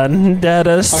de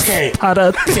Banderas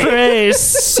para tres.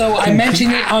 So I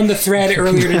mentioned it on the thread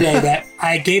earlier today that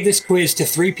I gave this quiz to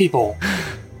 3 people.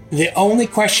 The only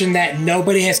question that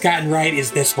nobody has gotten right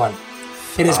is this one.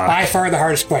 It is by far the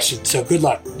hardest question, so good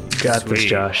luck. Got this,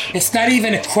 Josh. It's not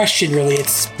even a question, really.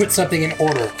 It's put something in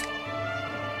order.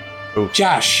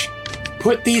 Josh,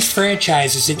 put these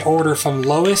franchises in order from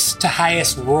lowest to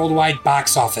highest worldwide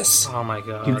box office. Oh my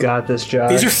god. You got this, Josh.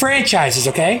 These are franchises,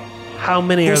 okay? How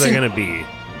many are there going to be?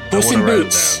 Puss in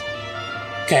Boots.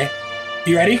 Okay.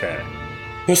 You ready? Okay.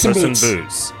 Puss in Puss in Boots.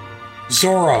 Boots.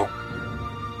 Zorro.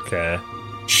 Okay.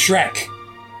 Shrek.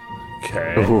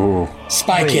 Okay.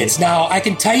 Spy Kids. Now, I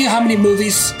can tell you how many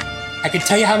movies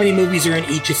are in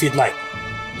each if you'd like.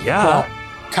 Yeah. Well,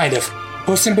 kind of.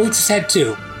 Puss in Boots has had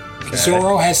 2.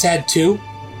 Zorro has had 2.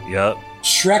 Yep.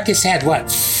 Shrek has had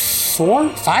what? 4?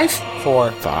 5?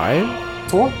 4. 5?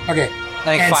 4? Okay.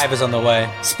 I think 5 is on the way.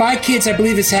 Spy Kids, I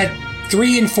believe, has had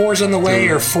 3 and 4's on the way,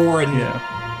 or 4 and... Yeah.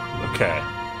 Okay.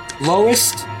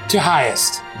 Lowest to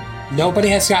highest. Nobody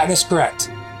has gotten this correct.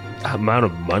 Amount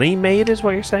of money made is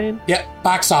what you're saying? Yep.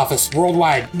 Box office,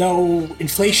 worldwide. No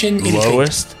inflation, anything.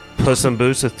 Lowest Puss in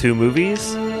Boots with 2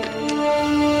 movies?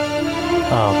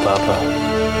 Oh, Papa.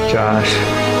 Josh.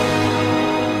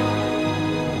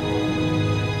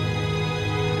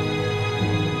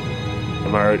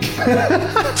 I'm already...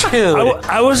 Dude.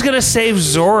 I was going to save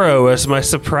Zorro as my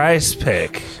surprise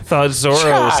pick. Thought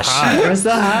Zorro was high. Where's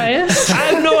the highest? I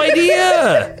have no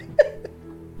idea.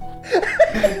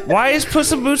 Why is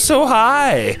Puss in Boots so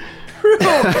high?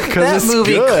 Because it's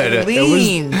movie good.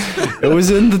 cleaned. It was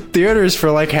in the theaters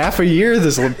for like half a year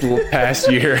this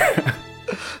past year.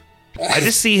 I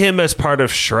just see him as part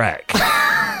of Shrek.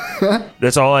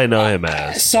 That's all I know him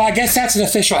as. So I guess that's an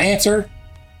official answer.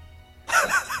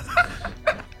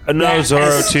 No,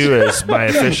 Zorro 2 is my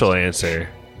official answer.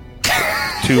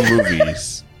 2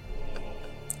 movies.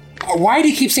 Why do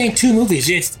you keep saying 2 movies?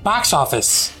 It's box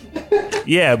office.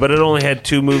 Yeah, but it only had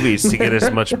 2 movies to get as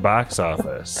much box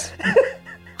office.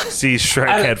 See,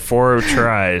 Shrek had 4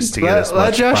 tries to get as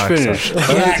much Josh box finish. office.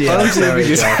 Go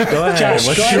ahead. Josh,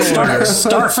 What's go your ahead, order?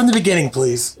 start from the beginning,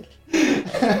 please.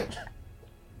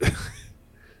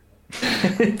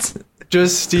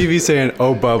 Just Stevie saying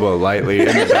 "Oh Bubba" lightly in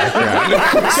the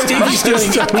background. Stevie's doing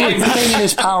everything in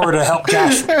his power to help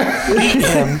Josh beat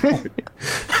him.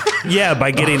 Yeah,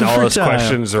 by getting all his Overtime.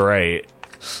 questions right.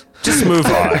 Just move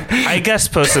on. I guess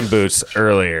Puss in Boots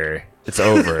earlier. It's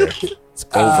over. It's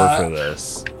over for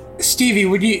this. Stevie,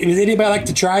 would anybody like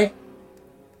to try?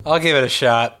 I'll give it a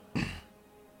shot.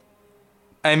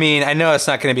 I mean, I know it's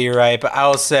not going to be right, but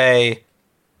I'll say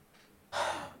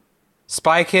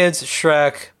Spy Kids,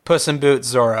 Shrek, Puss in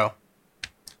Boots, Zorro.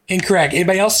 Incorrect.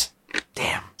 Anybody else?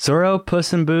 Damn. Zorro,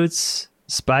 Puss in Boots,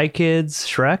 Spy Kids,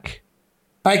 Shrek.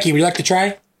 Mikey, would you like to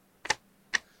try?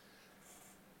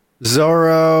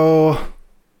 Zorro,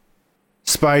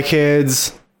 Spy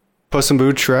Kids, Puss in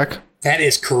Boots, Shrek. That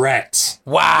is correct.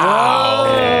 Wow.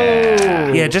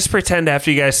 Yeah, just pretend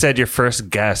after you guys said your first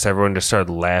guess, everyone just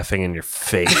started laughing in your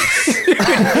face. So,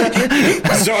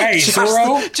 hey,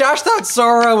 Zorro. Josh thought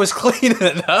Zorro was cleaning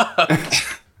it up.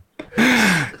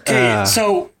 Okay,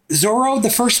 so Zorro,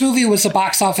 the first movie was a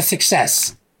box office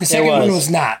success. The second one was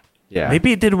not. Yeah.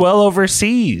 Maybe it did well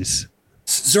overseas.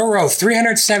 Zorro,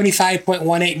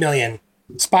 375.18 million.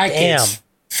 Spy Kids,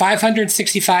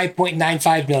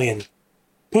 565.95 million.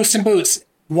 Puss in Boots,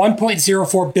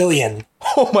 1.04 billion.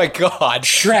 Oh my God.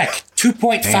 Shrek,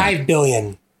 2.5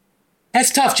 billion.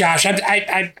 That's tough, Josh.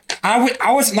 I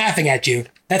wasn't laughing at you.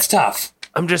 That's tough.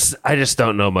 I just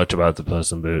don't know much about the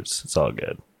Puss in Boots. It's all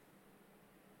good.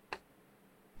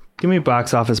 Give me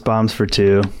box office bombs for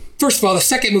 2. First of all, the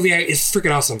second movie is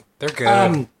freaking awesome. They're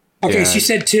good. Okay, Yeah. so you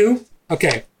said 2?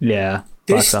 Okay. Yeah,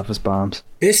 box office bombs.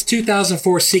 This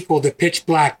 2004 sequel to Pitch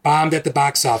Black bombed at the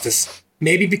box office.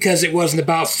 Maybe because it wasn't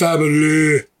about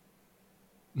family.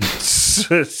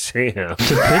 Damn. To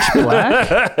Pitch Black?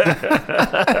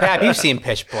 Pat, you've seen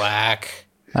Pitch Black.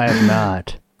 I have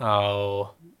not.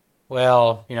 Oh.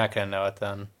 Well, you're not going to know it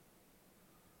then.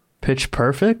 Pitch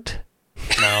Perfect?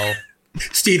 No.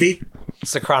 Stevie?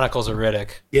 It's the Chronicles of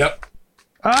Riddick. Yep.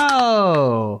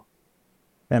 Oh!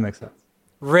 That makes sense.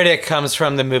 Riddick comes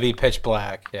from the movie Pitch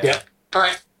Black. Yeah. Yep. All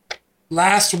right.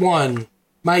 Last one.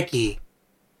 Mikey.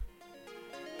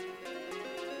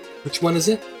 Which one is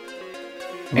it?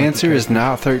 Answer is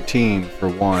not 13 for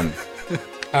 1.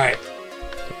 All right.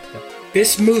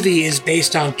 This movie is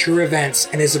based on true events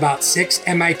and is about 6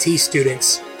 MIT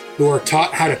students who are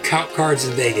taught how to count cards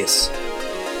in Vegas.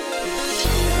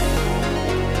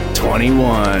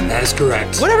 21. That is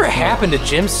correct. Whatever happened to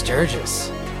Jim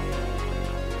Sturgis?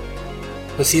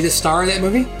 Was he the star of that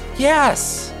movie?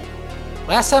 Yes.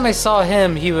 Last time I saw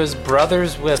him, he was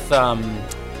brothers with,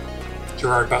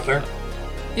 Gerard Butler.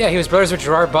 Yeah, he was brothers with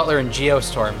Gerard Butler in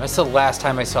Geostorm. That's the last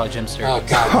time I saw Jim Sturgis. Oh,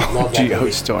 God. I love that movie.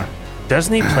 Geostorm.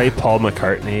 Doesn't he play Paul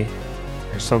McCartney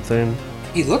or something?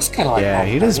 He looks kind of like Yeah,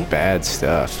 Paul he does McCartney. bad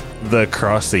stuff. The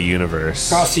Across the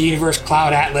Universe. Across the Universe,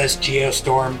 Cloud Atlas,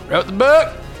 Geostorm. Wrote the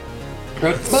book.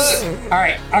 Wrote the book. All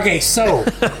right. Okay, so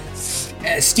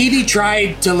Stevie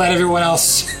tried to let everyone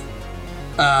else,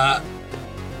 but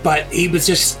he was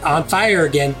just on fire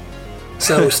again.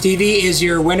 So Stevie is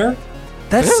your winner.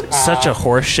 That's such a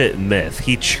horseshit myth.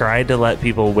 He tried to let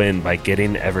people win by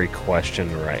getting every question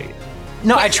right.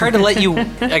 No, I tried to let you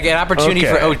like an opportunity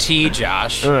Okay. for OT,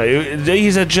 Josh.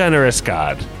 He's a generous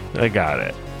god. I got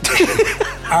it.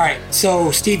 All right. So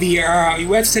Stevie,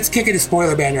 let's kick it to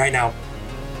spoiler ban right now.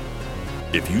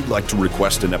 If you'd like to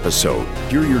request an episode,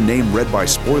 hear your name read by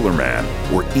Spoiler Man,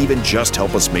 or even just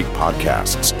help us make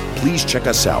podcasts, please check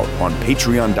us out on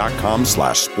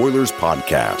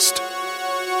patreon.com/spoilerspodcast.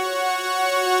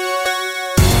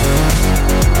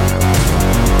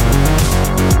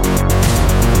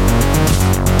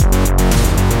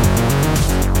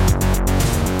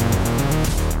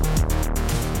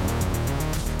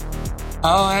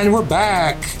 And we're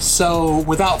back. So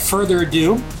without further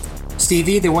ado,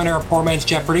 Stevie, the winner of Poor Man's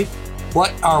Jeopardy,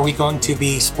 what are we going to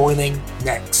be spoiling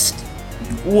next?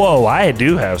 Whoa, I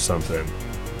do have something.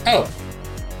 Oh.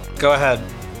 Go ahead.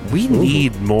 We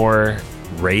need more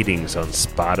ratings on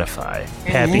Spotify.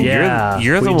 Happy, Yeah,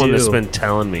 you're the we one do. that's been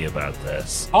telling me about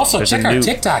this. Also, There's check a our new-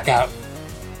 TikTok out.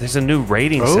 There's a new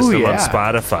rating Oh, system on yeah.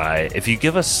 Spotify. If you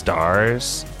give us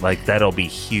stars, like that'll be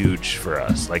huge for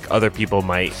us. Like other people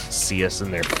might see us in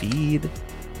their feed.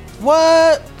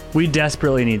 What? We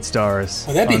desperately need stars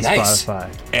Oh, that'd be on nice.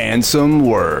 Spotify. And some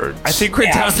words. I think we're Yeah,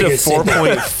 I down was to thinking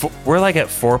the same 4.4. We're like at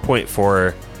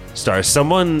 4.4 stars.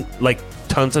 Someone like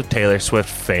tons of Taylor Swift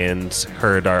fans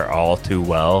heard our All Too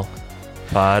Well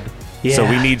pod. Yeah. So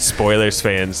we need spoilers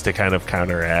fans to kind of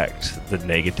counteract the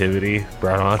negativity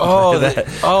brought on. Oh, by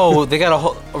that. they got a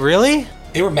whole. Really?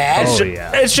 They were mad.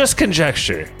 It's just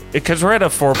conjecture because we're at a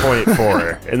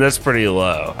 4.4, and that's pretty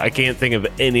low. I can't think of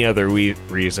any other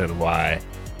reason why.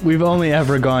 We've only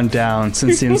ever gone down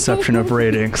since the inception of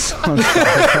ratings. Guys,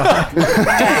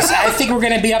 I think we're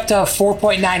going to be up to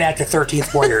 4.9 after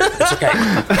 13th Warrior. It's okay.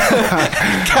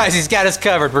 Guys, he's got us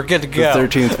covered. We're good to go. The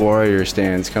 13th Warrior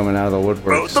stands coming out of the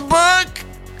woodwork. The book!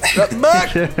 The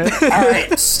book! All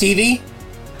right, Stevie.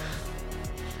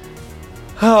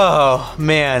 Oh,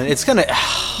 man. It's going to...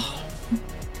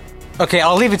 Okay,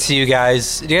 I'll leave it to you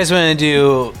guys. Do you guys want to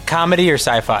do comedy or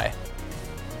sci-fi?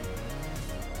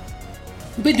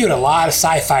 We've been doing a lot of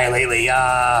sci-fi lately.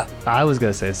 I was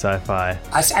gonna say sci-fi.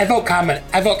 I vote comedy.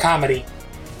 I vote comedy.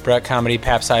 Brett, comedy.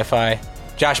 Pap, sci-fi.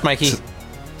 Josh, Mikey.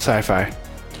 Sci-fi.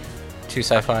 2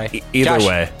 sci-fi. Either Josh.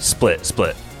 way, split.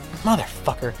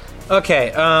 Motherfucker.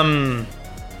 Okay.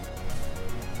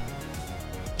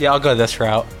 Yeah, I'll go this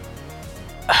route.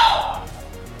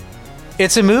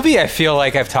 It's a movie I feel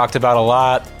like I've talked about a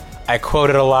lot. I quote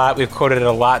it a lot. We've quoted it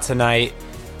a lot tonight.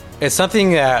 It's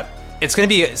something that it's going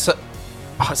to be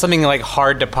something like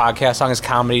hard to podcast on, because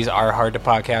comedies are hard to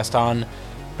podcast on.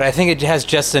 But I think it has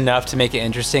just enough to make it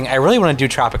interesting. I really want to do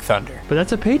Tropic Thunder. But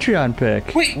that's a Patreon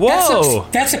pick. Wait, whoa!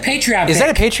 That's a Patreon pick. Is that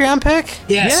a Patreon pick?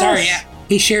 Yeah, Yes. sorry. Yeah,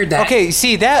 he shared that. Okay,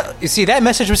 see that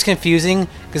message was confusing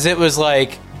because it was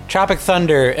like Tropic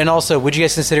Thunder, and also, would you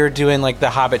guys consider doing like the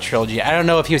Hobbit trilogy? I don't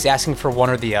know if he was asking for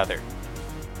one or the other.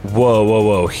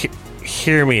 Whoa.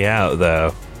 Hear me out,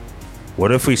 though.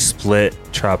 What if we split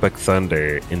Tropic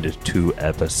Thunder into 2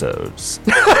 episodes?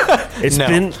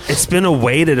 It's been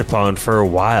awaited upon for a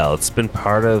while. It's been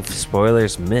part of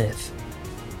Spoilers myth.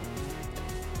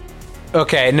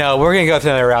 Okay, no, we're gonna go with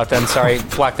another route then. Sorry,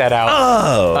 block that out.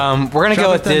 Oh, we're gonna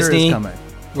go with Thunder is Disney. coming.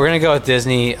 We're gonna go with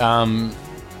Disney.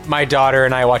 My daughter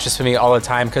and I watch this movie all the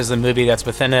time because of the movie that's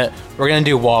within it. We're gonna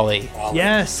do WALL-E.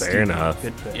 Yes. Fair enough.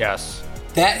 Yes.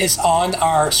 That is on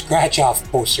our scratch-off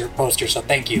poster, so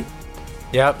thank you.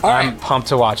 Yep, All I'm right. pumped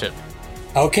to watch it.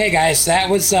 Okay, guys, that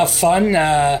was fun.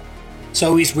 It's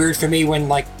always weird for me when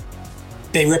like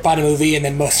they rip on a movie and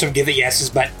then most of them give it yeses,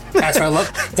 but that's what I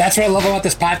love. That's what I love about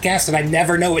this podcast, and I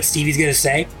never know what Stevie's gonna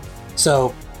say.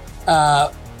 So,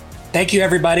 thank you,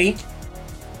 everybody.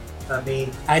 I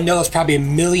mean, I know there's probably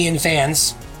 1 million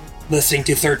fans listening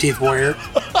to 13th Warrior.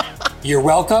 You're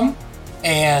welcome,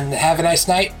 and have a nice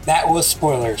night. That was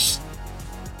Spoilers.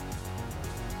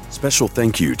 Special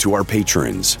thank you to our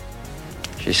patrons: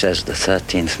 She says the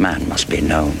 13th man must be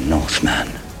no Northman.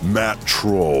 Matt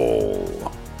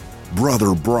Troll,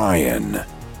 Brother Brian,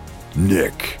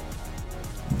 Nick,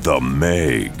 The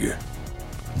Meg,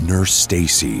 Nurse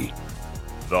Stacy,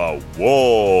 The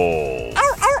Wolf,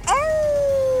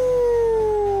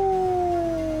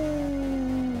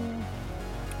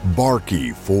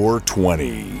 Barky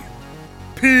 420,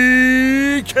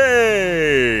 PK,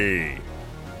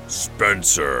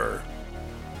 Spencer,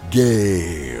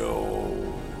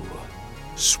 Gale,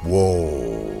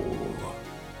 Swole,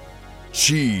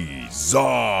 Cheese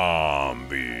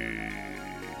Zombie,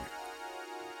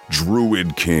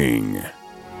 Druid King.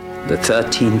 The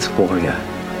 13th warrior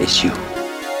is you.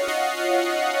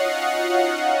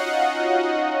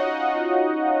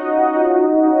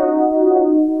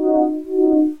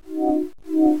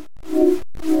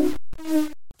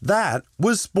 That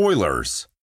was Spoilers,